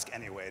like to ask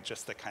anyway,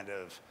 just to kind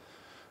of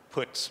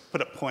put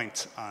a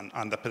point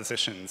on the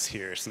positions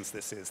here, since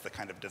this is the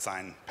kind of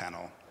design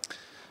panel.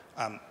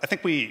 I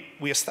think we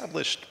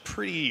established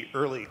pretty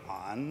early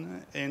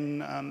on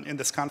in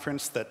this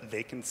conference that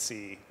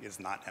vacancy is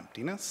not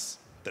emptiness,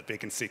 that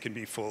vacancy can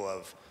be full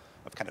of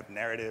kind of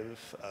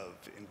narrative, of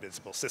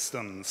invisible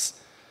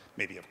systems,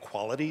 maybe of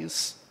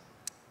qualities.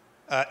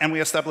 And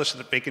we established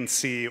that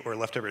vacancy or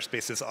leftover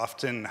spaces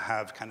often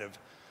have kind of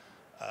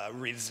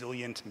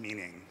resilient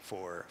meaning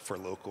for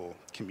local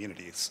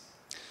communities.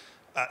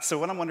 So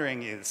what I'm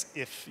wondering is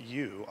if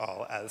you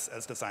all,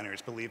 as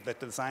designers, believe that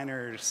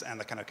designers and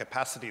the kind of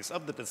capacities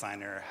of the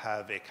designer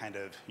have a kind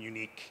of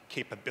unique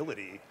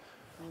capability,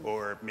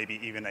 or maybe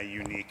even a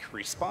unique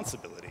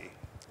responsibility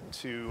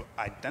to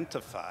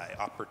identify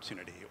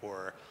opportunity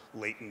or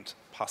latent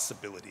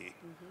possibility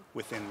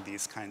within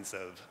these kinds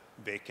of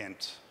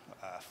vacant,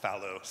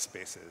 fallow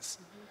spaces.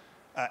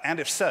 And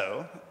if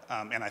so,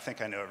 and I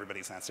think I know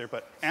everybody's answer,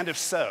 and if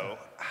so,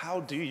 how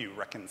do you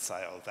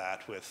reconcile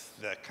that with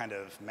the kind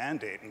of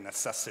mandate and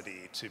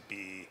necessity to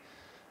be,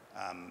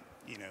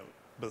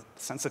 both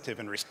sensitive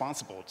and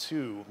responsible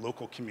to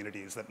local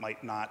communities that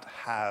might not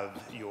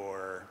have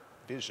your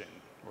vision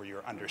or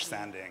your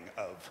understanding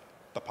of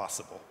the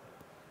possible?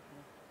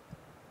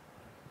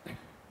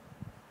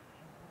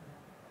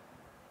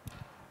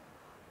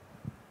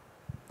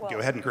 Well, go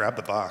ahead and grab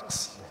the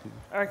box.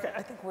 Okay,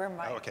 I think we're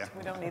mic'd. Oh, okay.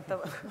 We don't need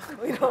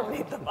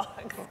the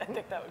box. I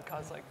think that would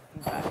cause like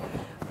feedback.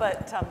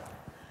 But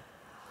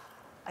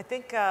I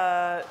think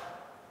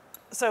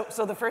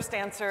so. The first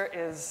answer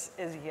is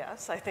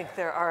yes. I think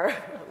there are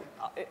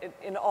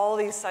in all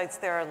these sites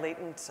there are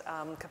latent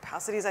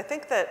capacities. I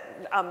think that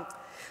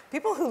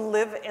people who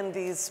live in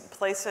these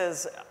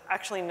places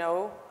actually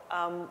know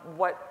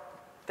what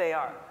they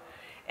are.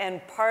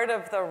 And part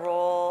of the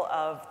role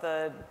of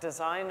the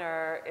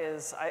designer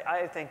is,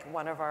 I think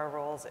one of our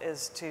roles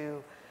is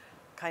to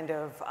kind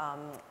of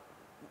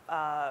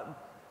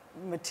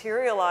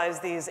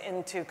materialize these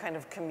into kind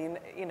of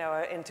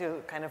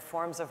into kind of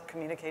forms of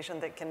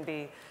communication that can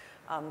be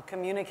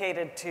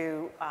communicated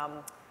to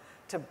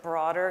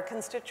broader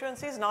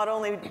constituencies, not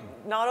only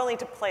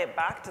to play it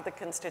back to the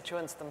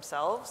constituents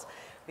themselves,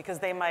 because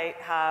they might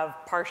have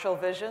partial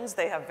visions.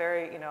 They have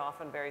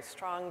often very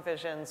strong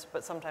visions,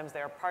 but sometimes they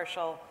are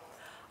partial.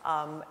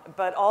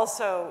 But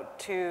also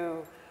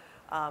to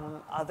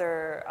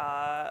other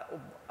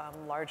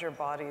larger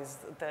bodies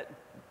that,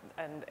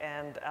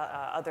 and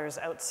others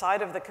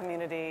outside of the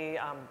community,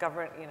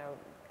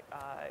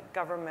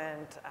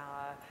 government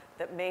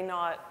that may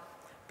not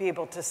be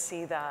able to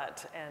see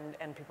that,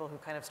 and people who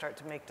kind of start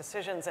to make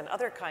decisions, and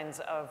other kinds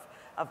of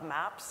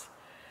maps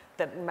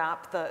that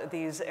map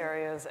these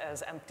areas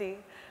as empty,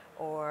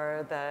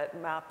 or that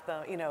map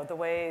the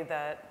way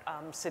that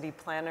city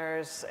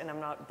planners, and I'm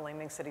not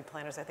blaming city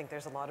planners, I think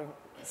there's a lot of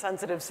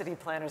sensitive city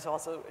planners who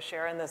also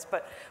share in this,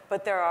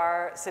 but there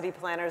are city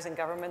planners and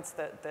governments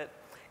that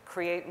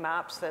create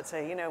maps that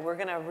say, we're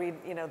going to read,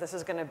 this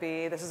is going to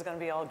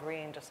be all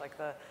green, just like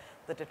the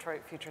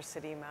Detroit Future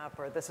City map,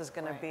 or this is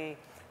going to be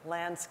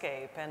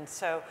landscape. And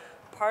so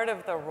part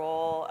of the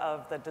role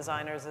of the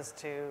designers is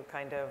to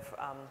kind of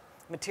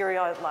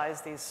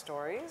materialize these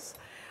stories.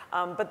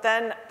 But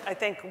then I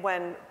think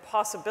when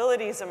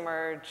possibilities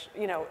emerge,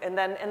 and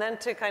then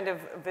to kind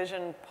of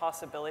vision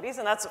possibilities,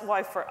 and that's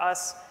why for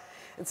us,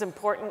 it's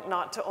important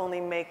not to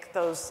only make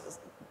those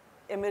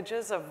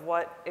images of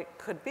what it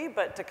could be,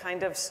 but to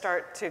kind of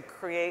start to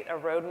create a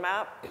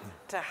roadmap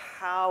to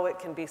how it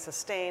can be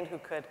sustained,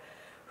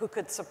 who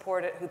could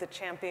support it, who the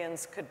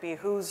champions could be,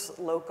 who's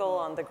local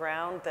on the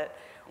ground that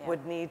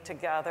would need to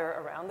gather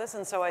around this.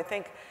 And so I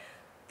think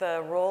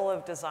the role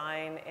of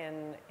design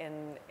in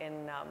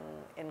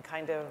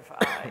kind of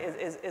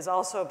is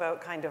also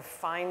about kind of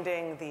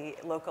finding the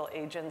local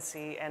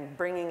agency and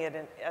bringing it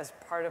in as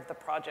part of the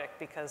project,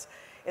 because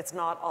it's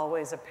not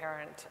always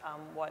apparent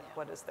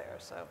what is there.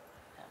 So.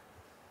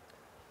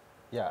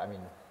 Yeah, I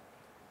mean,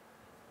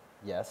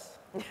 yes.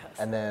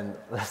 And then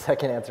the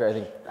second answer, I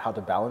think, how to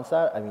balance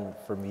that. I mean,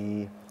 for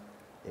me,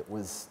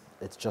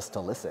 it's just to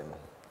listen,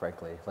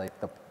 frankly.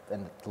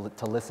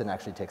 To listen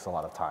actually takes a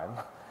lot of time.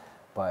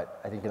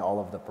 But I think in all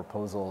of the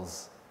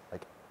proposals,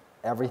 like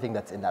everything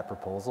that's in that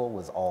proposal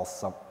was all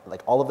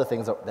all of the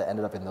things that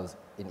ended up in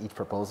each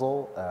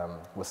proposal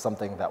was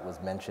something that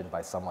was mentioned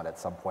by someone at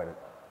some point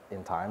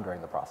in time during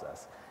the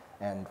process.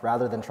 And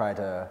rather than try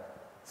to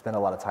spend a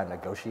lot of time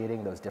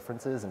negotiating those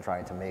differences and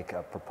trying to make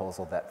a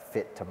proposal that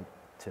fit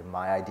to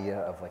my idea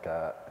of like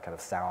a kind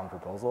of sound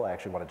proposal, I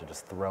actually wanted to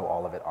just throw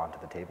all of it onto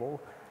the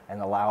table and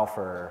allow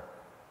for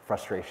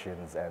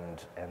frustrations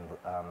and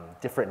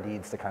different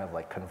needs to kind of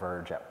like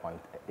converge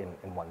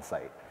in one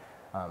site,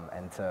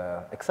 and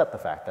to accept the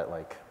fact that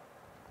like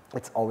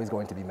it's always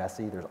going to be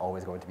messy. There's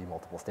always going to be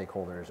multiple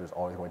stakeholders. There's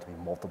always going to be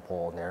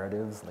multiple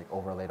narratives like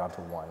overlaid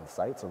onto one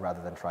site. So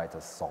rather than try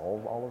to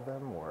solve all of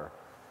them or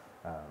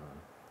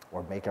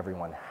make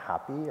everyone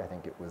happy, I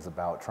think it was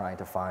about trying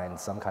to find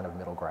some kind of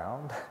middle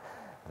ground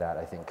that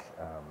I think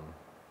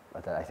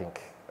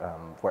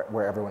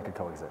where everyone could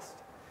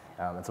coexist.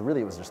 And so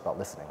really it was just about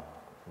listening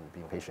and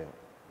being patient.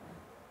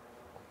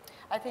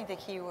 I think the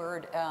key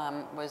word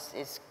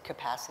is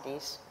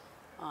capacities,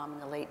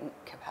 the latent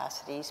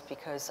capacities,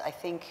 because I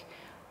think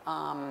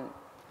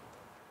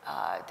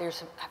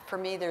for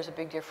me there's a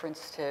big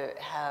difference to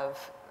have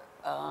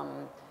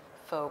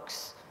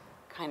folks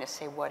kind of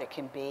say what it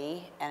can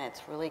be, and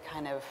it's really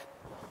kind of,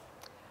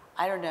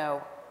 I don't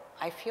know,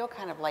 I feel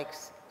kind of like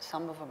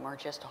some of them are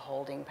just a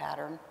holding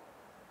pattern,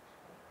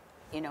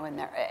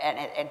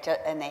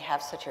 and they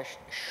have such a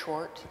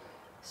short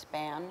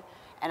span,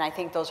 and I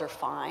think those are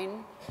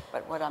fine,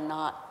 but what I'm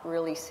not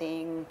really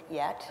seeing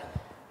yet,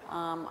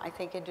 I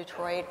think in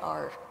Detroit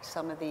are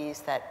some of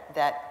these that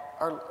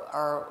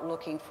are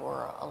looking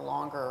for a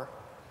longer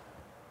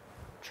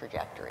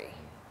trajectory.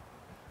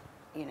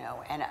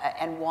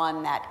 And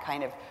one that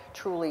kind of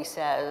truly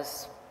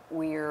says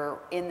we're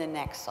in the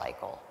next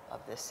cycle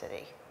of this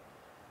city.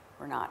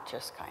 We're not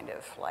just kind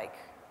of like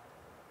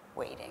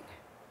waiting.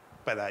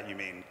 By that you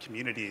mean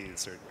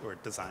communities or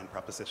design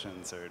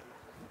propositions or?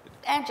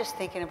 And just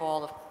thinking of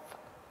all the,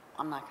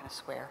 I'm not going to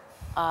swear.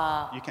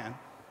 You can.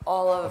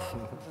 All of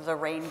the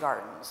rain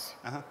gardens.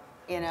 Uh-huh.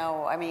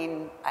 I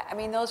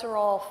mean, those are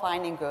all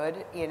fine and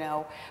good,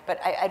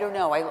 but I don't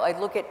know. I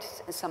look at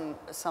some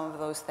of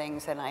those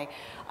things, and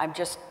I'm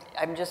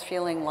just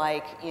feeling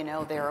like,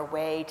 they're a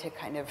way to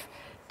kind of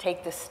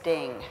take the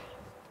sting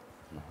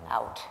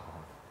out,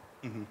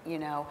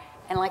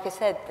 And like I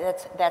said,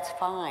 that's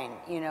fine,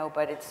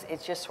 but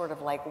it's just sort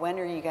of like, when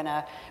are you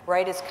gonna,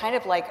 right? It's kind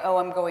of like, oh,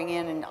 I'm going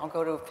in and I'll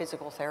go to a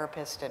physical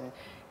therapist, and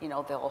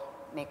they'll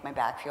make my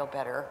back feel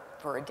better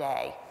for a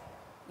day.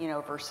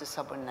 Versus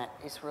someone that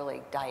is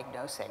really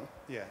diagnosing.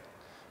 Yeah,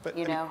 but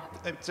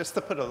just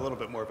to put a little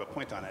bit more of a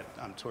point on it,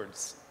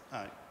 towards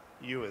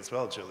you as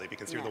well, Julie,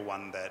 because you're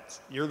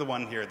the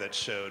one here that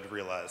showed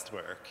realized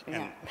work,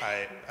 and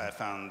I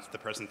found the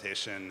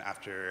presentation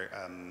after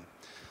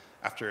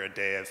a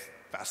day of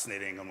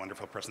fascinating and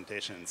wonderful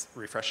presentations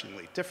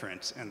refreshingly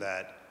different, in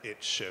that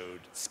it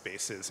showed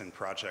spaces and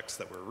projects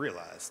that were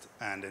realized,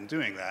 and in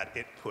doing that,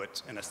 it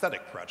put an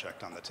aesthetic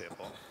project on the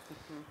table,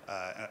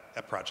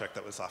 a project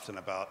that was often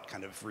about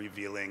kind of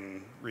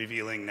revealing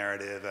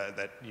narrative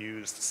that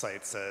used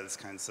sites as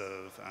kinds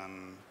of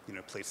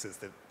places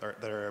that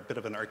are a bit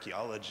of an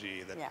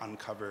archaeology, that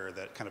uncover,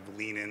 that kind of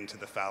lean into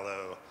the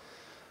fallow.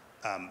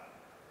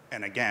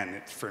 and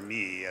again, for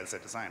me as a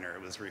designer,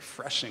 it was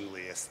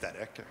refreshingly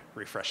aesthetic,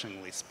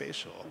 refreshingly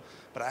spatial.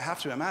 But I have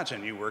to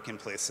imagine you work in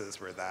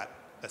places where that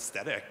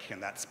aesthetic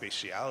and that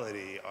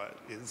spatiality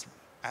is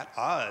at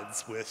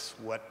odds with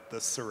what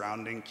the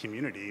surrounding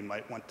community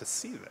might want to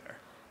see there.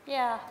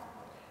 Yeah.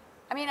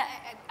 I mean,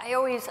 I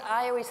always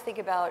think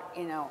about,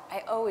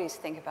 I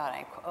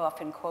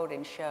often quote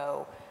and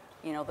show,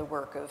 the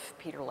work of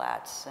Peter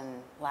Latz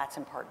and Latz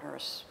and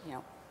Partners,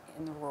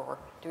 in the Ruhr,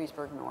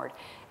 Duisburg Nord,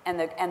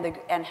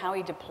 and how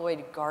he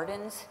deployed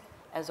gardens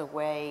as a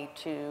way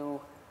to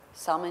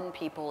summon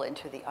people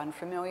into the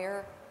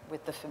unfamiliar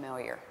with the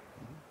familiar.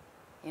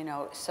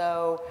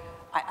 So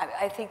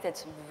I think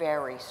that's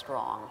very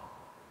strong,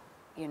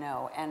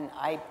 and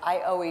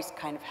I always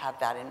kind of have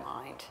that in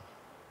mind.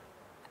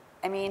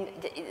 I mean,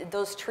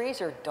 those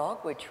trees are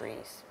dogwood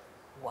trees.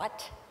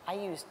 What? I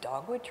use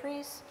dogwood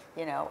trees?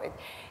 But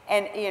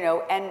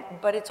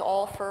it's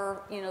all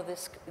for,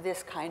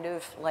 this kind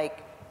of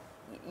like,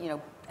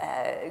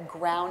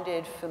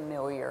 grounded,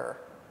 familiar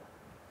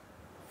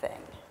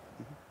thing.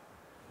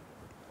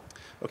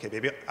 Okay,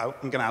 maybe I'm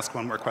going to ask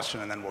one more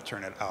question, and then we'll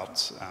turn it out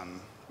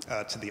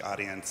to the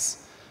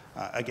audience.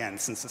 Again,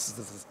 since this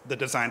is the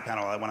design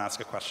panel, I want to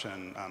ask a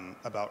question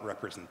about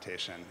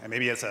representation, and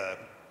maybe as a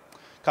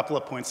couple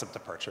of points of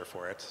departure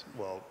for it.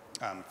 Well,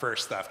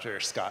 first, after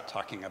Scott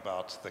talking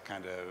about the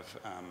kind of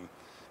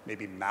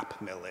maybe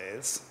map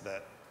malaise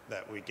that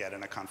we get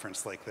in a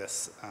conference like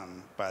this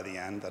by the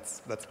end,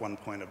 that's one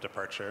point of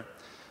departure.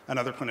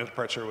 Another point of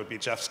departure would be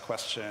Jeff's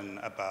question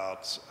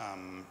about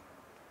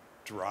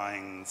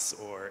drawings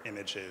or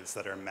images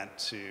that are meant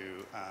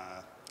to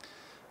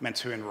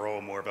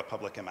enroll more of a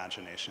public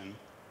imagination.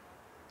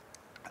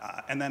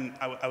 And then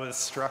I was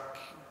struck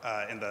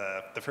in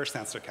the first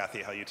answer,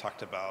 Kathy, how you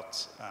talked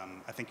about,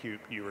 I think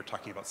you were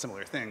talking about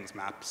similar things,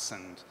 maps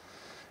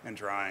and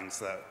drawings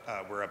that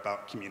were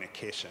about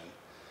communication.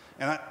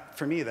 And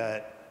for me,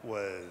 that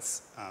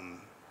was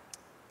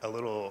a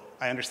little,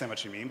 I understand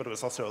what you mean, but it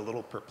was also a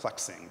little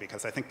perplexing,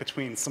 because I think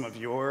between some of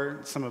the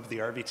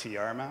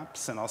RVTR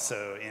maps and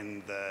also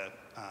in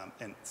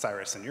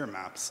Cyrus and your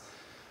maps,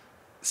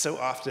 so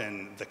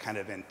often the kind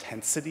of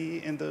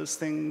intensity in those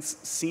things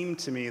seem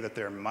to me that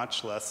they're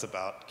much less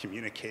about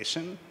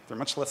communication, they're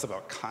much less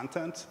about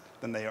content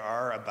than they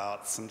are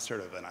about some sort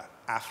of an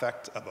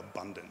affect of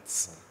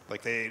abundance.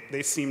 Like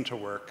they seem to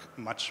work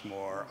much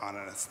more on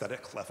an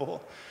aesthetic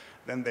level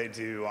than they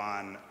do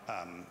on,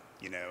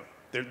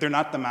 they're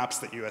not the maps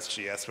that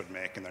USGS would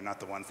make, and they're not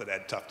the ones that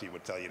Ed Tufte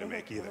would tell you to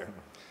make either.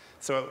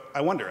 So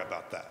I wonder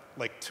about that.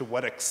 Like, to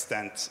what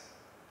extent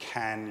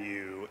can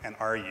you and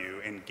are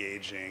you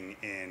engaging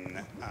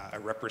in a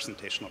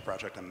representational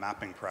project, a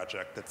mapping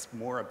project that's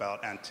more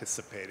about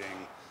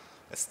anticipating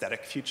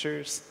aesthetic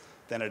futures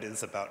than it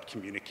is about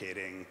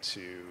communicating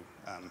to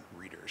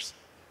readers?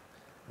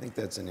 I think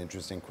that's an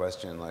interesting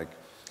question. Like,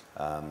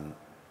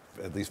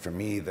 at least for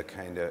me, the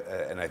kind of,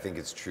 and I think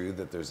it's true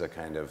that there's a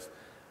kind of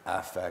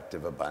affect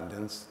of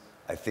abundance.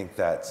 I think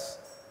that's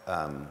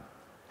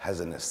has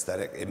an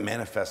aesthetic, it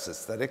manifests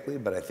aesthetically,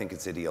 but I think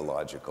it's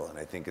ideological, and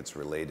I think it's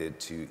related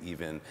to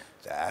even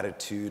the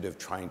attitude of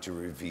trying to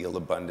reveal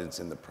abundance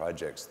in the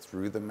projects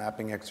through the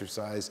mapping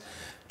exercise,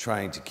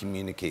 trying to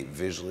communicate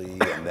visually,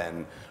 and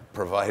then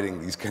providing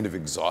these kind of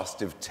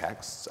exhaustive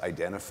texts,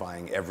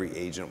 identifying every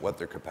agent, what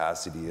their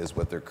capacity is,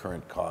 what their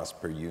current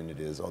cost per unit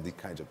is, all these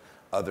kinds of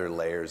other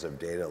layers of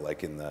data,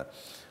 like in the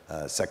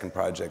second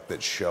project,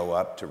 that show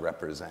up to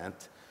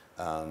represent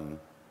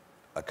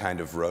a kind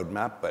of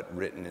roadmap, but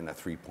written in a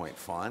 3-point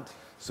font,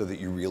 so that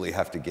you really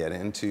have to get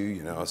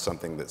into,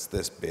 something that's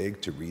this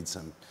big to read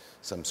some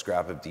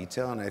scrap of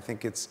detail. And I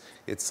think it's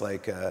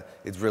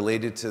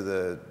related to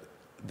the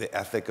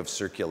ethic of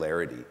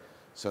circularity.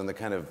 So in the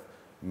kind of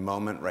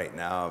moment right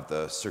now of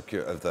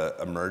the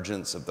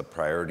emergence of the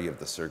priority of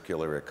the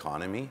circular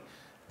economy,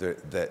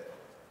 that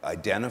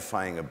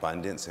identifying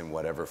abundance in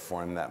whatever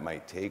form that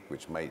might take,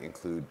 which might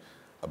include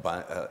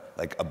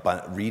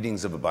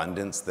readings of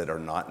abundance that are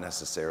not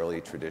necessarily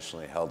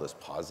traditionally held as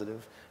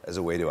positive, as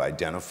a way to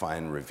identify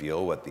and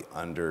reveal what the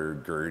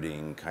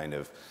undergirding kind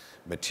of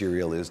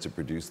material is to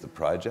produce the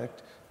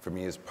project, for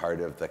me is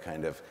part of the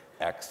kind of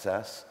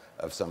excess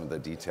of some of the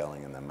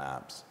detailing in the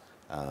maps.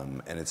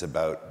 And it's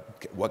about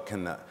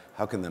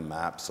how can the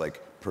maps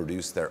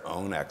produce their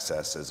own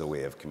excess as a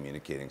way of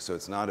communicating. So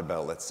it's not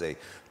about, let's say,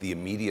 the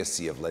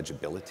immediacy of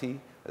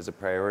legibility as a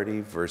priority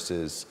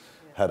versus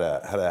how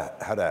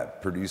to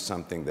produce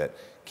something that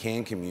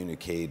can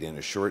communicate in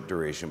a short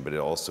duration, but it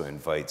also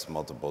invites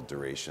multiple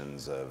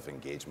durations of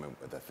engagement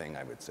with a thing,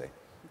 I would say.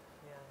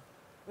 Yeah,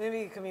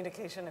 maybe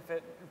communication, I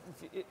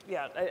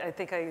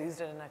think I used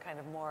it in a kind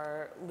of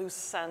more loose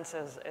sense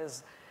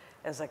as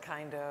a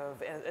kind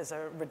of,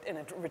 in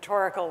a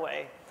rhetorical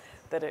way,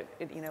 that it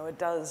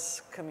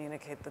does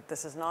communicate that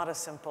this is not a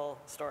simple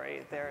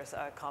story. There's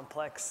a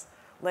complex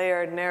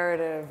layered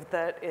narrative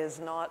that is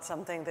not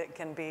something that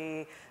can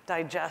be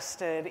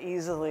digested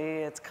easily.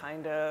 It's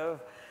kind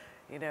of,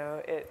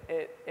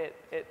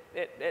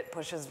 it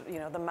pushes,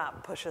 the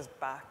map pushes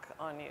back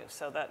on you.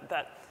 So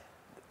that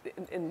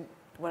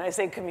when I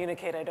say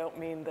communicate, I don't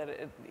mean that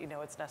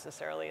it's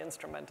necessarily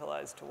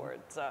instrumentalized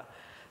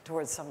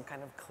towards some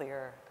kind of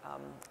clear,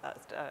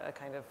 a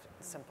kind of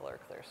simpler,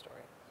 clear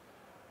story.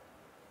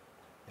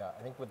 Yeah,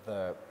 I think with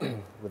the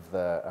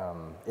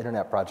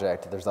internet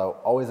project, there's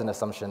always an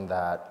assumption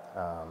that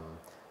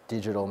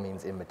digital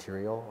means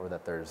immaterial, or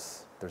that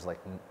there's like,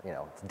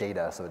 it's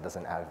data, so it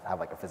doesn't have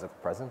like a physical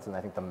presence. And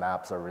I think the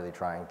maps are really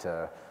trying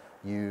to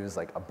use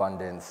like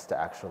abundance to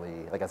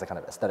actually, like as a kind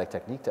of aesthetic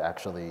technique to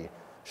actually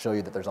show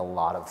you that there's a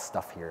lot of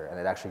stuff here, and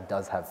it actually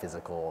does have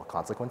physical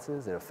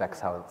consequences. It affects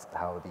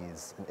how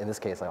these, in this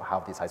case, like how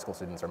these high school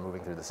students are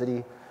moving through the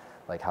city,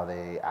 like how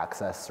they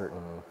access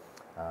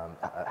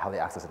how they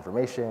access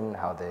information,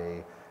 how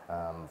they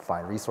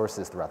find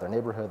resources throughout their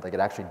neighborhood. Like it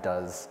actually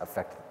does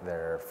affect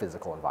their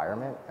physical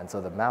environment. And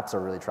so the maps are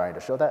really trying to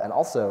show that. And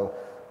also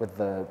with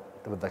the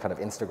kind of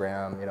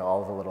Instagram,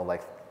 all of the little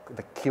like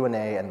the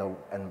Q&A and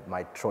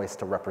my choice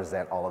to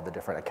represent all of the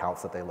different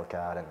accounts that they look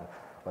at and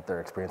what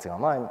they're experiencing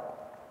online,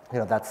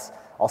 that's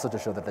also to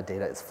show that the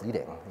data is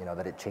fleeting,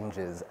 that it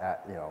changes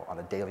on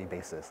a daily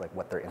basis, like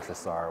what their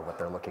interests are, what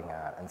they're looking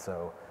at. And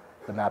so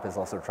the map is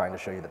also trying to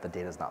show you that the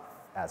data is not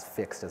as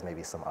fixed as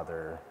maybe some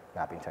other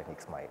mapping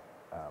techniques might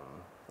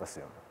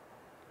assume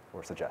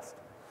or suggest.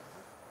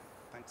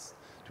 Thanks.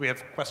 Do we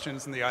have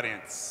questions in the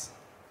audience?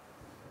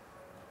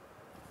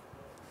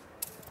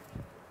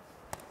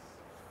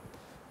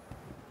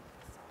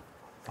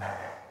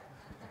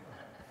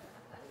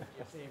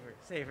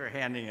 Save for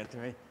handing it to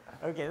me.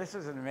 Okay, this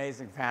was an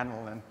amazing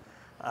panel, and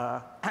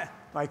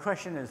my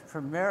question is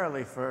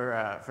primarily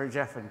for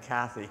Jeff and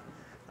Kathy.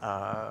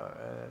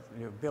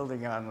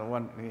 Building on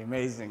the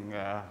amazing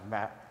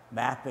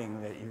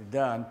mapping that you've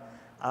done,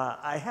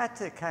 I had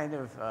to kind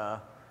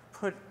of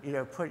put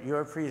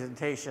your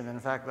presentation, in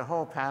fact, the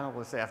whole panel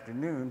this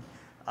afternoon,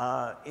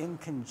 in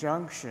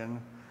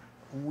conjunction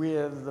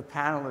with the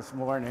panel this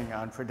morning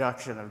on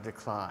production of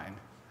decline,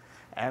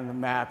 and the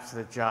maps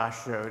that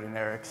Josh showed and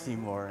Eric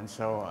Seymour and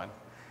so on.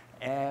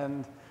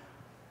 And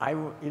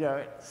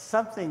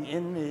something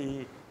in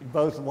me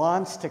both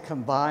wants to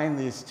combine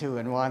these two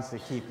and wants to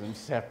keep them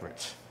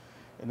separate.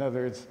 In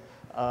other words,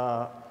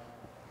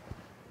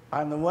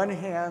 on the one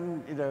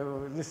hand,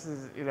 this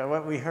is,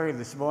 what we heard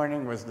this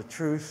morning was the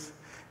truth,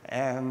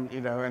 and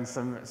and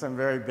some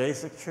very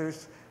basic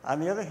truths. On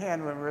the other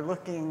hand, when we're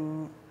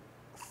looking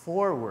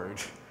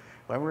forward,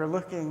 when we're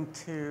looking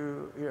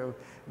to,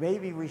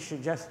 maybe we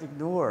should just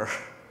ignore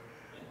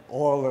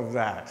all of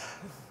that.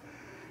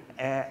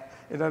 And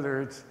in other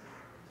words,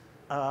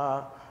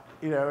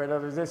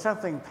 there's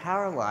something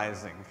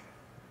paralyzing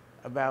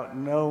about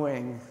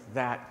knowing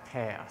that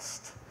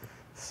past.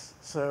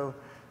 So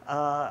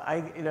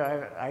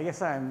I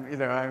guess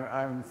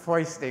I'm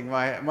foisting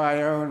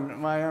my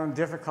own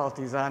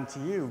difficulties onto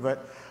you.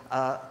 But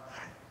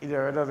in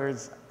other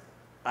words,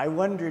 I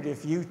wondered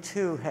if you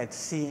too had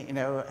seen,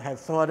 had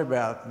thought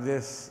about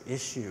this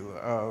issue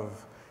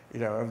of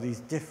these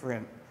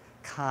different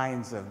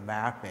kinds of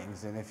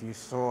mappings, and if you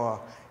saw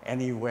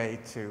any way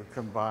to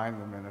combine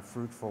them in a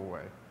fruitful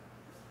way.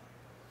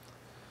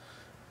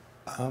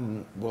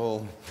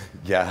 Well,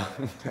 yeah.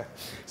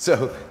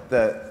 So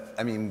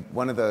I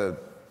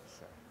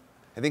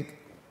think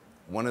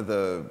one of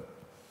the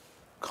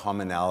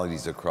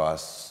commonalities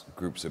across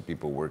groups of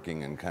people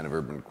working in kind of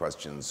urban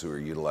questions who are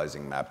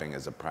utilizing mapping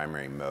as a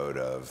primary mode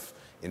of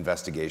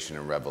investigation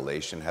and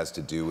revelation has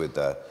to do with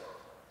a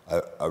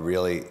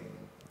really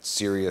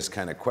serious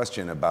kind of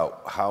question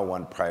about how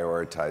one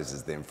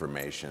prioritizes the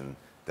information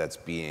that's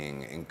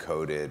being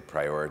encoded,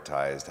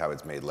 prioritized, how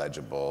it's made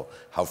legible,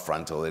 how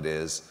frontal it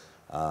is.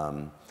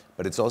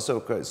 But it's also,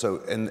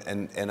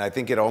 and I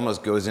think it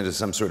almost goes into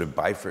some sort of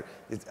I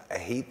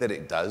hate that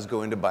it does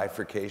go into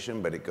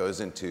bifurcation, but it goes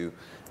into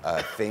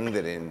a thing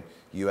that in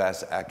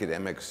US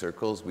academic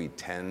circles we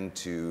tend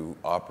to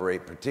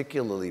operate,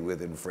 particularly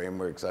within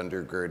frameworks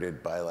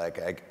undergirded by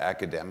like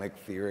academic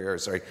theory,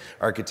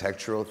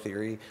 architectural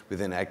theory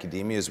within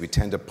academia, is we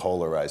tend to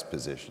polarize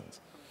positions.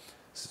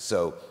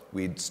 So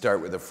we'd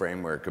start with a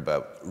framework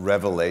about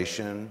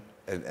revelation,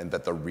 and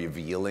that the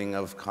revealing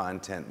of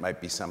content might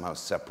be somehow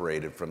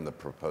separated from the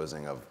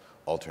proposing of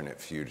alternate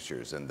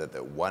futures, and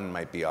that one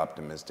might be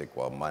optimistic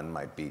while one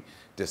might be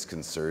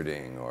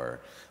disconcerting or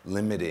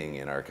limiting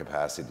in our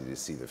capacity to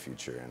see the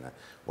future. And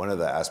one of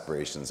the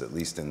aspirations, at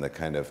least in the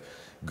kind of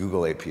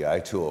Google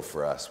API tool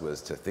for us,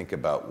 was to think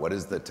about what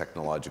is the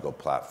technological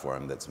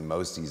platform that's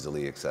most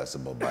easily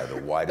accessible by the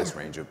widest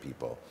range of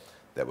people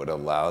that would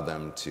allow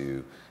them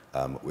to,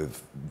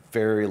 with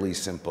fairly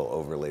simple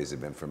overlays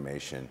of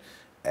information,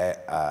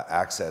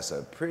 access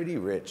a pretty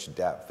rich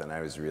depth, and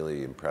I was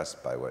really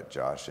impressed by what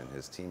Josh and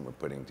his team were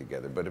putting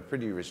together, but a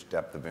pretty rich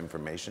depth of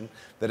information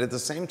that at the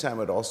same time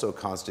would also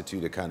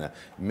constitute a kind of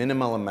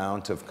minimal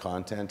amount of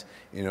content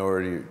in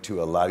order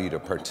to allow you to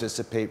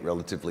participate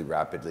relatively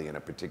rapidly in a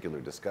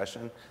particular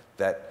discussion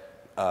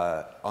that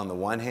on the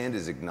one hand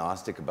is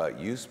agnostic about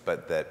use,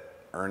 but that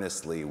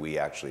earnestly we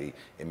actually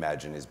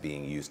imagine is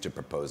being used to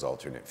propose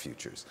alternate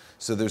futures.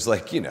 So there's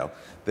like,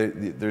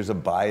 there's a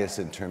bias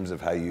in terms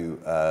of how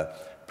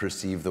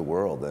perceive the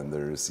world. And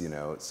there's,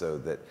 so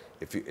that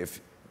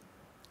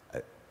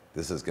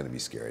this is going to be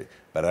scary,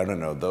 but I don't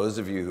know, those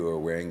of you who are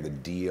wearing the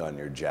D on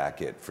your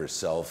jacket for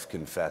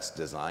self-confessed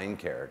design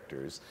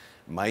characters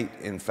might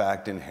in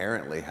fact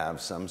inherently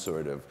have some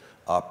sort of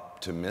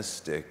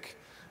optimistic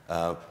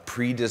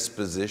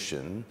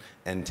predisposition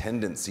and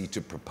tendency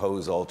to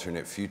propose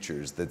alternate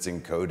futures that's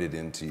encoded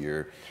into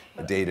your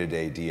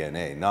day-to-day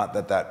DNA. Not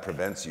that that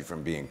prevents you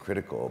from being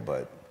critical,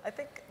 but... I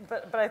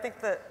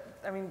think that,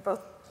 I mean,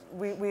 both,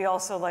 we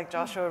also, like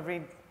Joshua,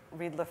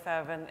 read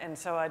Lefebvre, and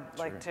so I'd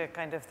like to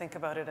kind of think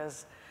about it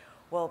as,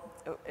 well,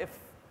 if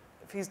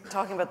he's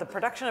talking about the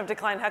production of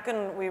decline, how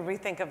can we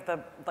rethink of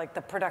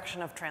the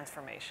production of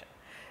transformation?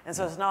 And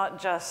so it's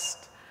not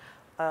just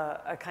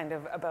a kind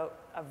of about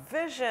a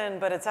vision,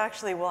 but it's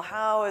actually, well,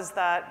 how is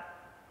that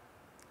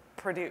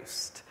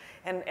produced?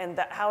 And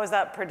how is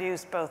that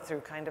produced both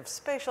through kind of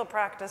spatial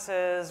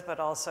practices, but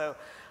also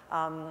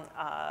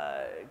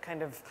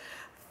kind of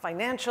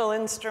financial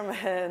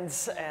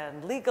instruments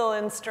and legal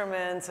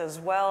instruments, as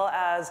well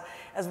as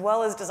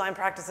design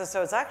practices.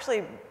 So it's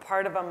actually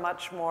part of a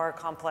much more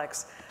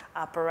complex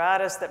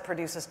apparatus that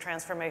produces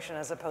transformation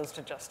as opposed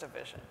to just a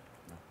vision.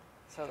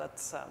 So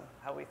that's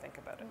how we think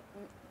about it.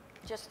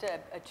 Just a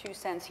 2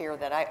 cents here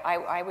that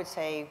I would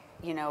say,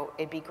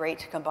 it'd be great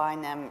to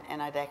combine them,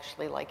 and I'd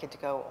actually like it to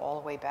go all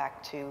the way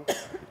back to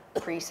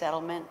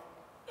pre-settlement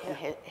in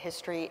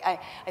history. I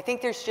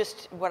think there's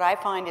just, what I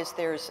find is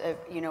there's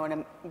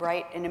an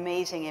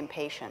amazing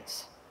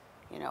impatience,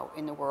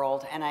 in the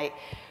world. And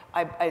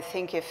I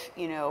think if,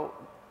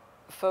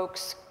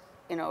 folks,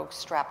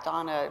 strapped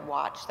on a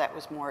watch that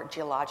was more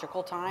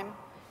geological time,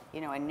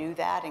 and knew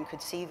that and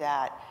could see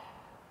that,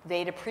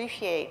 they'd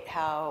appreciate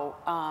how,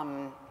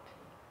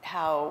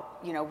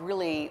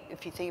 really,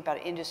 if you think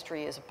about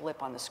industry as a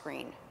blip on the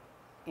screen,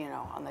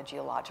 on the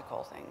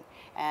geological thing.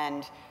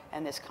 And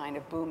this kind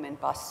of boom and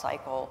bust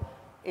cycle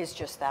is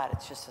just that,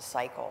 it's just a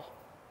cycle,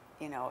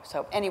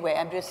 So anyway,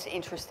 I'm just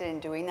interested in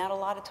doing that a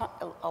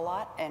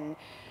lot, and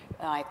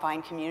I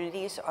find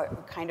communities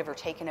are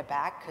taken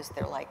aback because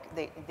they're like,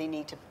 they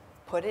need to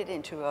put it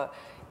into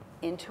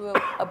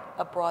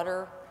a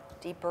broader,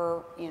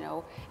 deeper,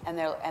 and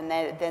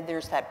then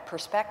there's that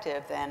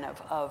perspective then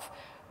of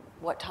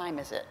what time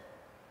is it,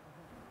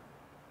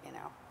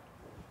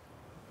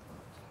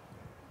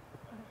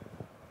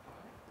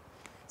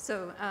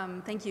 So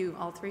thank you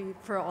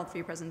for all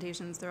three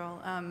presentations. They're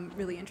all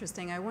really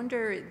interesting. I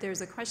wonder,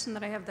 there's a question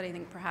that I have that I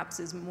think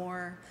perhaps is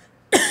more,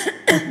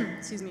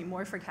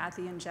 more for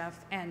Kathy and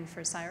Jeff and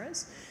for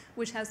Cyrus,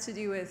 which has to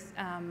do with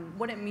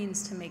what it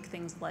means to make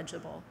things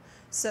legible.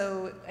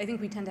 So I think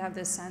we tend to have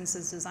this sense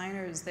as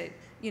designers that,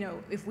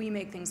 if we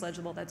make things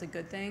legible, that's a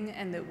good thing,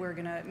 and that we're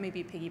gonna,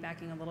 maybe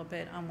piggybacking a little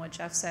bit on what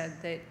Jeff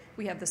said, that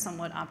we have the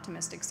somewhat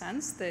optimistic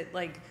sense that,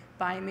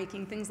 by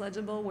making things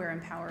legible, we're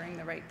empowering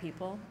the right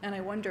people. And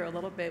I wonder a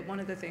little bit, one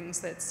of the things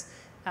that's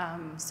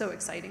so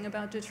exciting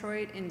about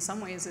Detroit in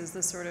some ways is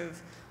the sort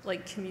of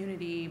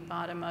community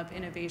bottom-up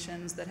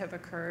innovations that have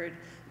occurred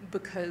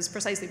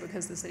precisely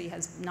because the city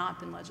has not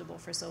been legible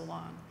for so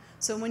long.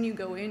 So when you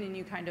go in and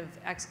you kind of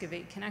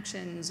excavate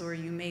connections, or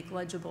you make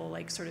legible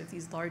sort of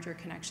these larger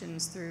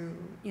connections through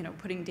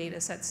putting data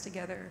sets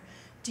together,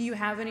 do you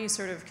have any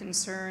sort of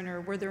concern,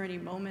 or were there any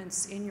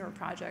moments in your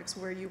projects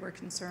where you were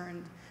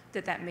concerned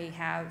that may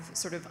have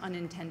sort of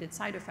unintended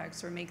side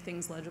effects or make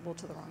things legible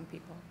to the wrong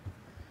people?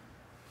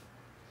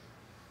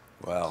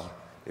 Well,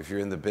 if you're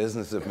in the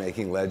business of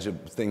making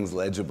things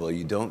legible,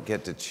 you don't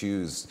get to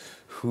choose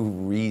who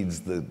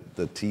reads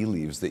the tea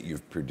leaves that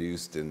you've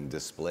produced and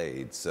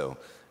displayed. So,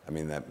 I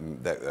mean,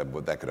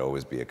 that could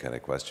always be a kind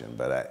of question.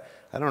 But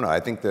I don't know. I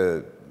think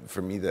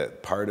for me,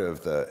 that part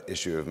of the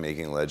issue of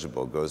making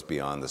legible goes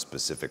beyond the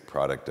specific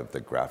product of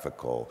the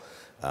graphical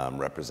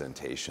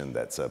representation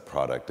that's a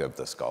product of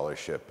the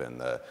scholarship and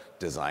the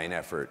design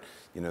effort.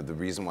 The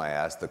reason why I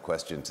asked the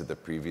question to the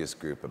previous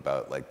group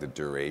about the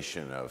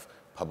duration of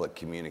public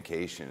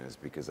communication is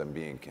because I'm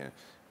being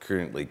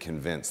currently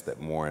convinced that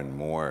more and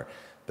more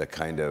the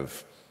kind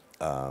of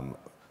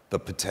the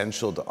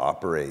potential to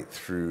operate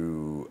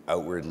through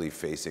outwardly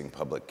facing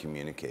public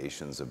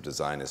communications of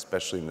design,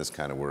 especially in this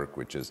kind of work,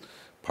 which is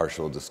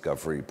partial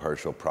discovery,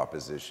 partial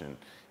proposition,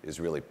 is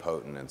really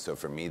potent. And so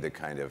for me, the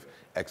kind of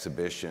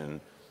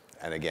exhibition,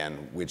 and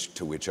again,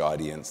 to which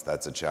audience,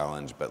 that's a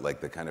challenge, but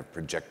the kind of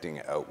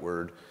projecting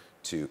outward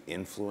to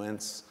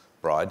influence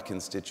broad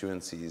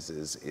constituencies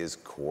is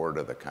core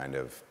to the kind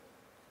of,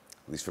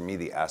 at least for me,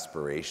 the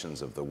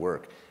aspirations of the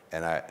work.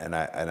 And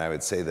I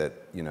would say that,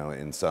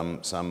 in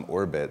some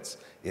orbits,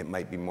 it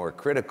might be more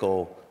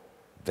critical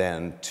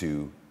than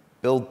to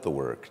build the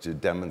work, to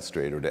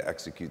demonstrate or to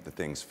execute the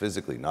things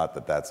physically. Not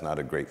that that's not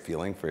a great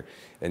feeling for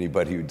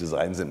anybody who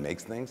designs and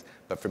makes things,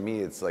 but for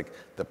me, it's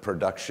the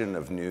production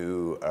of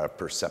new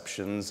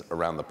perceptions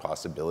around the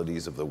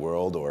possibilities of the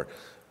world, or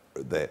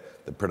the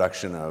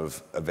production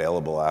of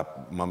available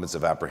moments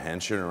of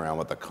apprehension around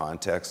what the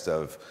context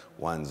of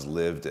one's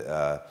lived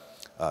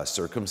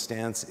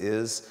circumstance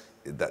is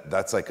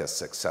that's like a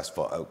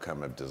successful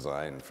outcome of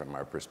design from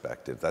our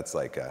perspective. That's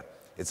like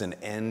it's an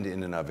end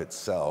in and of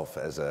itself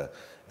as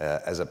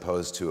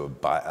opposed to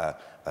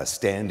a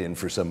stand-in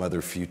for some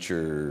other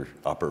future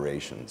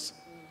operations.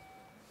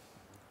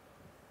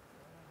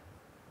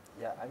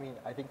 Yeah, I mean,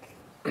 I think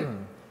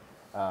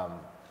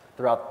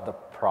throughout the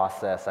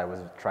process, I was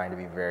trying to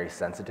be very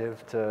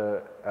sensitive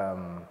to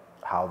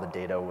how the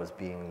data was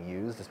being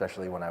used,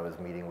 especially when I was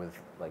meeting with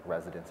like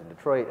residents in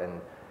Detroit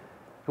and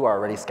who are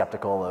already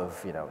skeptical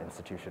of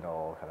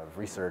institutional kind of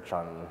research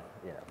on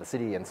the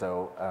city. And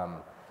so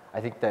I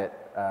think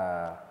that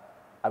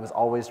I was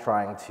always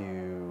trying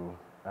to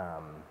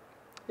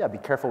be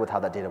careful with how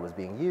that data was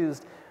being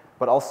used,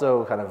 but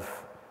also kind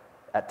of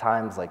at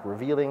times like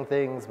revealing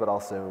things, but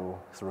also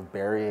sort of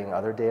burying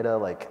other data,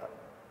 like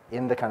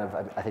in the kind of,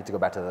 I think to go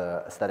back to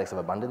the aesthetics of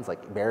abundance,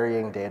 like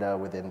burying data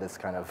within this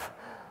kind of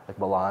like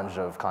melange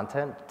of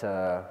content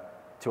to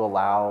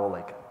allow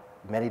like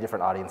many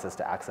different audiences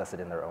to access it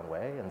in their own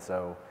way. And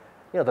so,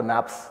 the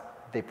maps,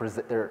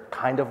 they're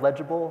kind of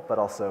legible, but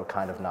also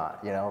kind of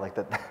not, like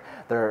the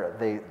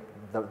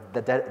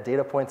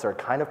data points are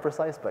kind of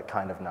precise, but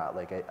kind of not.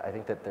 Like I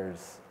think that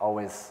there's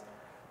always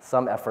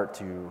some effort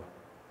to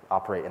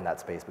operate in that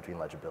space between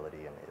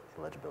legibility and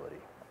illegibility.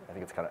 I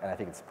think it's and I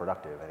think it's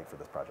productive, I think, for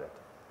this project.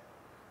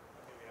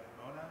 Okay, we have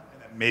Mona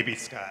and then maybe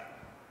Scott.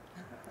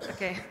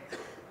 Okay,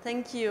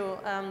 thank you.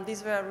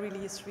 These were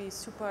really three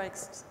super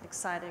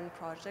exciting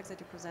projects that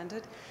you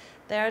presented.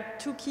 There are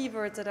two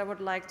keywords that I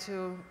would like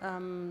to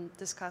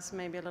discuss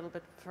maybe a little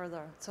bit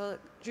further. So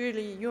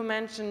Julie, you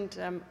mentioned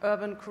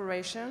urban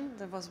curation.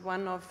 That was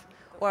one of,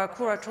 or a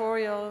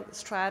curatorial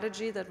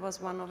strategy, that was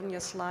one of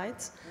your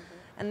slides. Mm-hmm.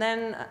 And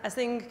then I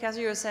think,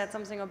 Cassie, you said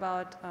something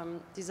about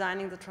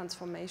designing the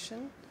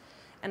transformation.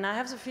 And I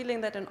have the feeling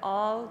that in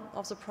all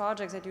of the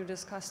projects that you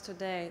discussed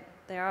today,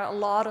 there are a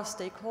lot of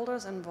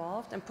stakeholders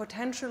involved and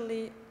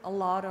potentially a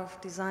lot of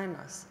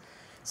designers.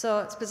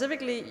 So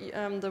specifically,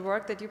 the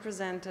work that you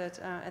presented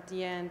at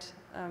the end,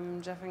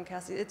 Jeff and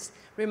Cassie, it's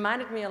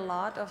reminded me a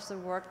lot of the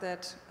work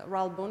that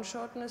Raoul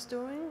Bunschoten is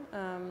doing,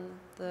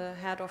 the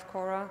head of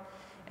Cora,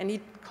 and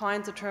he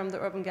coined the term the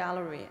urban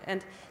gallery.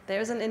 And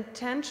there's an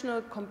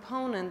intentional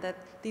component that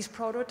these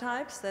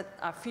prototypes that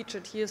are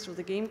featured here through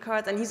the game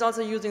cards, and he's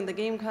also using the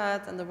game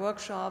cards and the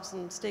workshops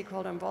and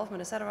stakeholder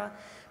involvement, etc.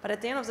 But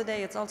at the end of the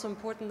day, it's also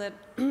important that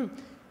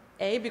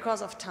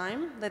because of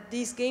time, that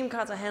these game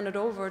cards are handed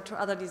over to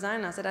other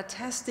designers that are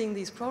testing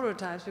these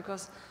prototypes,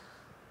 because,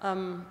 I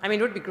mean,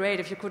 it would be great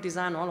if you could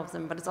design all of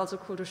them, but it's also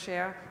cool to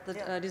share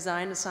the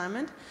design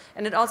assignment.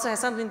 And it also has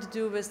something to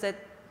do with that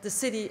the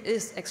city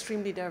is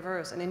extremely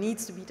diverse, and it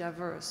needs to be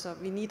diverse. So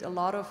we need a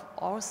lot of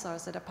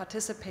authors that are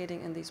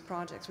participating in these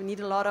projects. We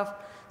need a lot of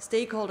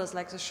stakeholders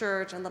like the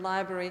church and the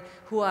library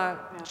who are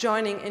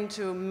joining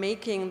into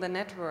making the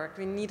network.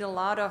 We need a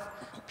lot of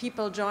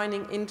people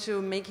joining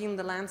into making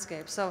the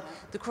landscape. So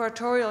the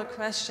curatorial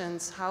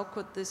questions, how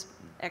could this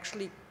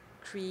actually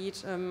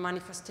create a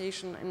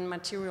manifestation in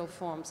material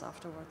forms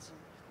afterwards?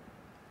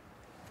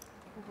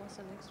 What's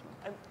the next one?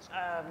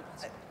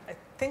 I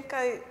think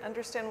I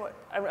understand what,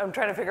 I'm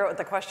trying to figure out what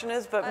the question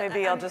is, but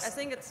maybe I'll just... I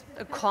think it's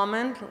a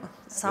comment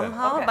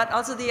somehow, but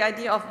also the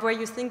idea of where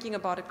you're thinking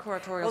about a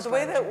curatorial Well, the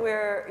way that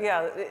we're,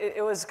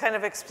 it was kind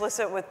of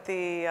explicit with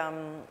the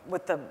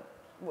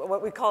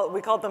what we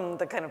called them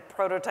the kind of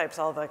prototypes,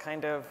 all the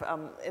kind of,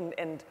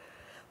 and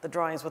the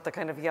drawings with the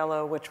kind of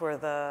yellow, which were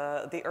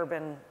the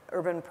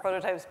urban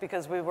prototypes,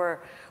 because we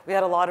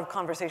had a lot of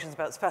conversations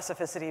about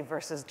specificity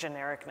versus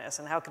genericness,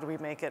 and how could we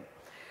make it,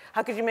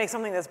 how could you make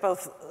something that's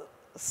both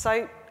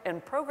site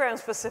and program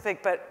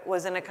specific, but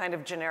was in a kind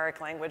of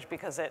generic language,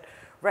 because it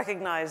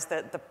recognized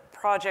that the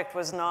project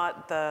was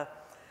not the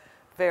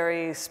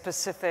very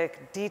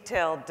specific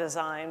detailed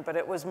design, but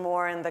it was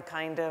more in the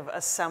kind of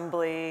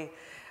assembly,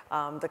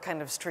 the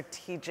kind of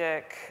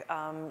strategic,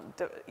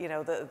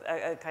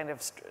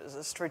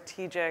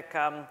 strategic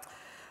kind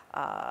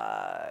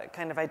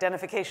of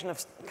identification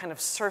of kind of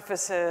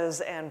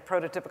surfaces and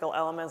prototypical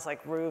elements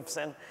like roofs,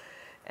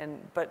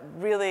 but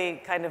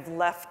really kind of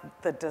left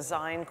the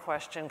design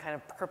question kind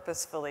of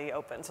purposefully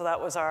open. So that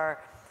was our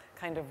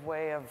kind of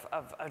way of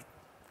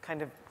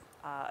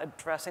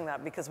addressing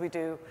that, because we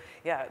do,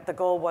 the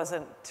goal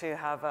wasn't to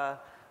have a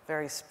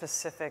very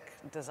specific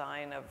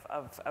design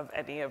of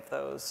any of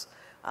those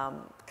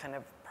kind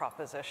of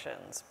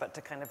propositions, but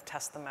to kind of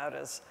test them out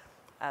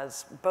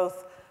as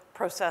both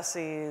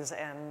processes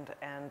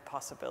and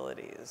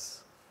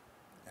possibilities.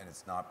 And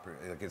it's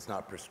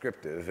not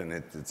prescriptive, and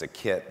it's a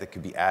kit that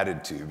could be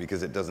added to,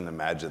 because it doesn't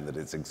imagine that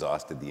it's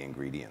exhausted the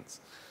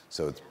ingredients.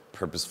 So it's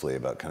purposefully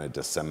about kind of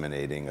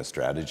disseminating a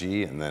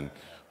strategy and then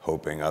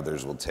hoping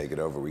others will take it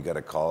over. We got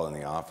a call in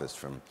the office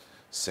from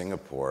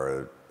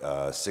Singapore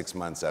 6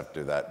 months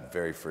after that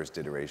very first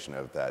iteration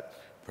of that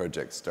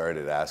project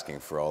started, asking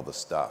for all the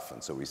stuff.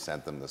 And so we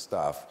sent them the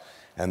stuff,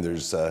 And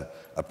there's a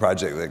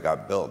project that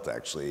got built,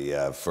 actually,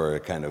 for a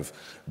kind of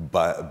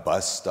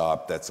bus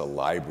stop that's a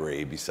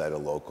library beside a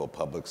local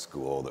public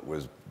school that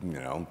was,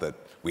 that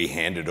we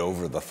handed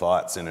over the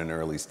thoughts in an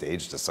early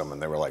stage to someone.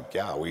 They were like,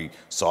 yeah, we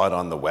saw it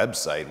on the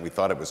website and we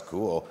thought it was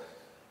cool.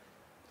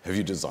 Have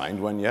you designed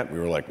one yet? We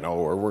were like,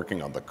 no, we're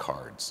working on the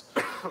cards.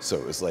 So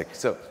it was like,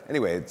 so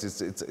anyway,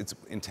 it's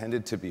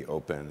intended to be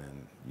open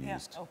and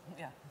used. Yeah. Oh,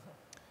 yeah.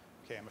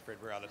 Okay, I'm afraid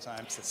we're out of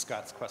time, so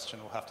Scott's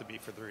question will have to be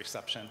for the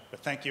reception.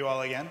 But thank you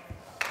all again.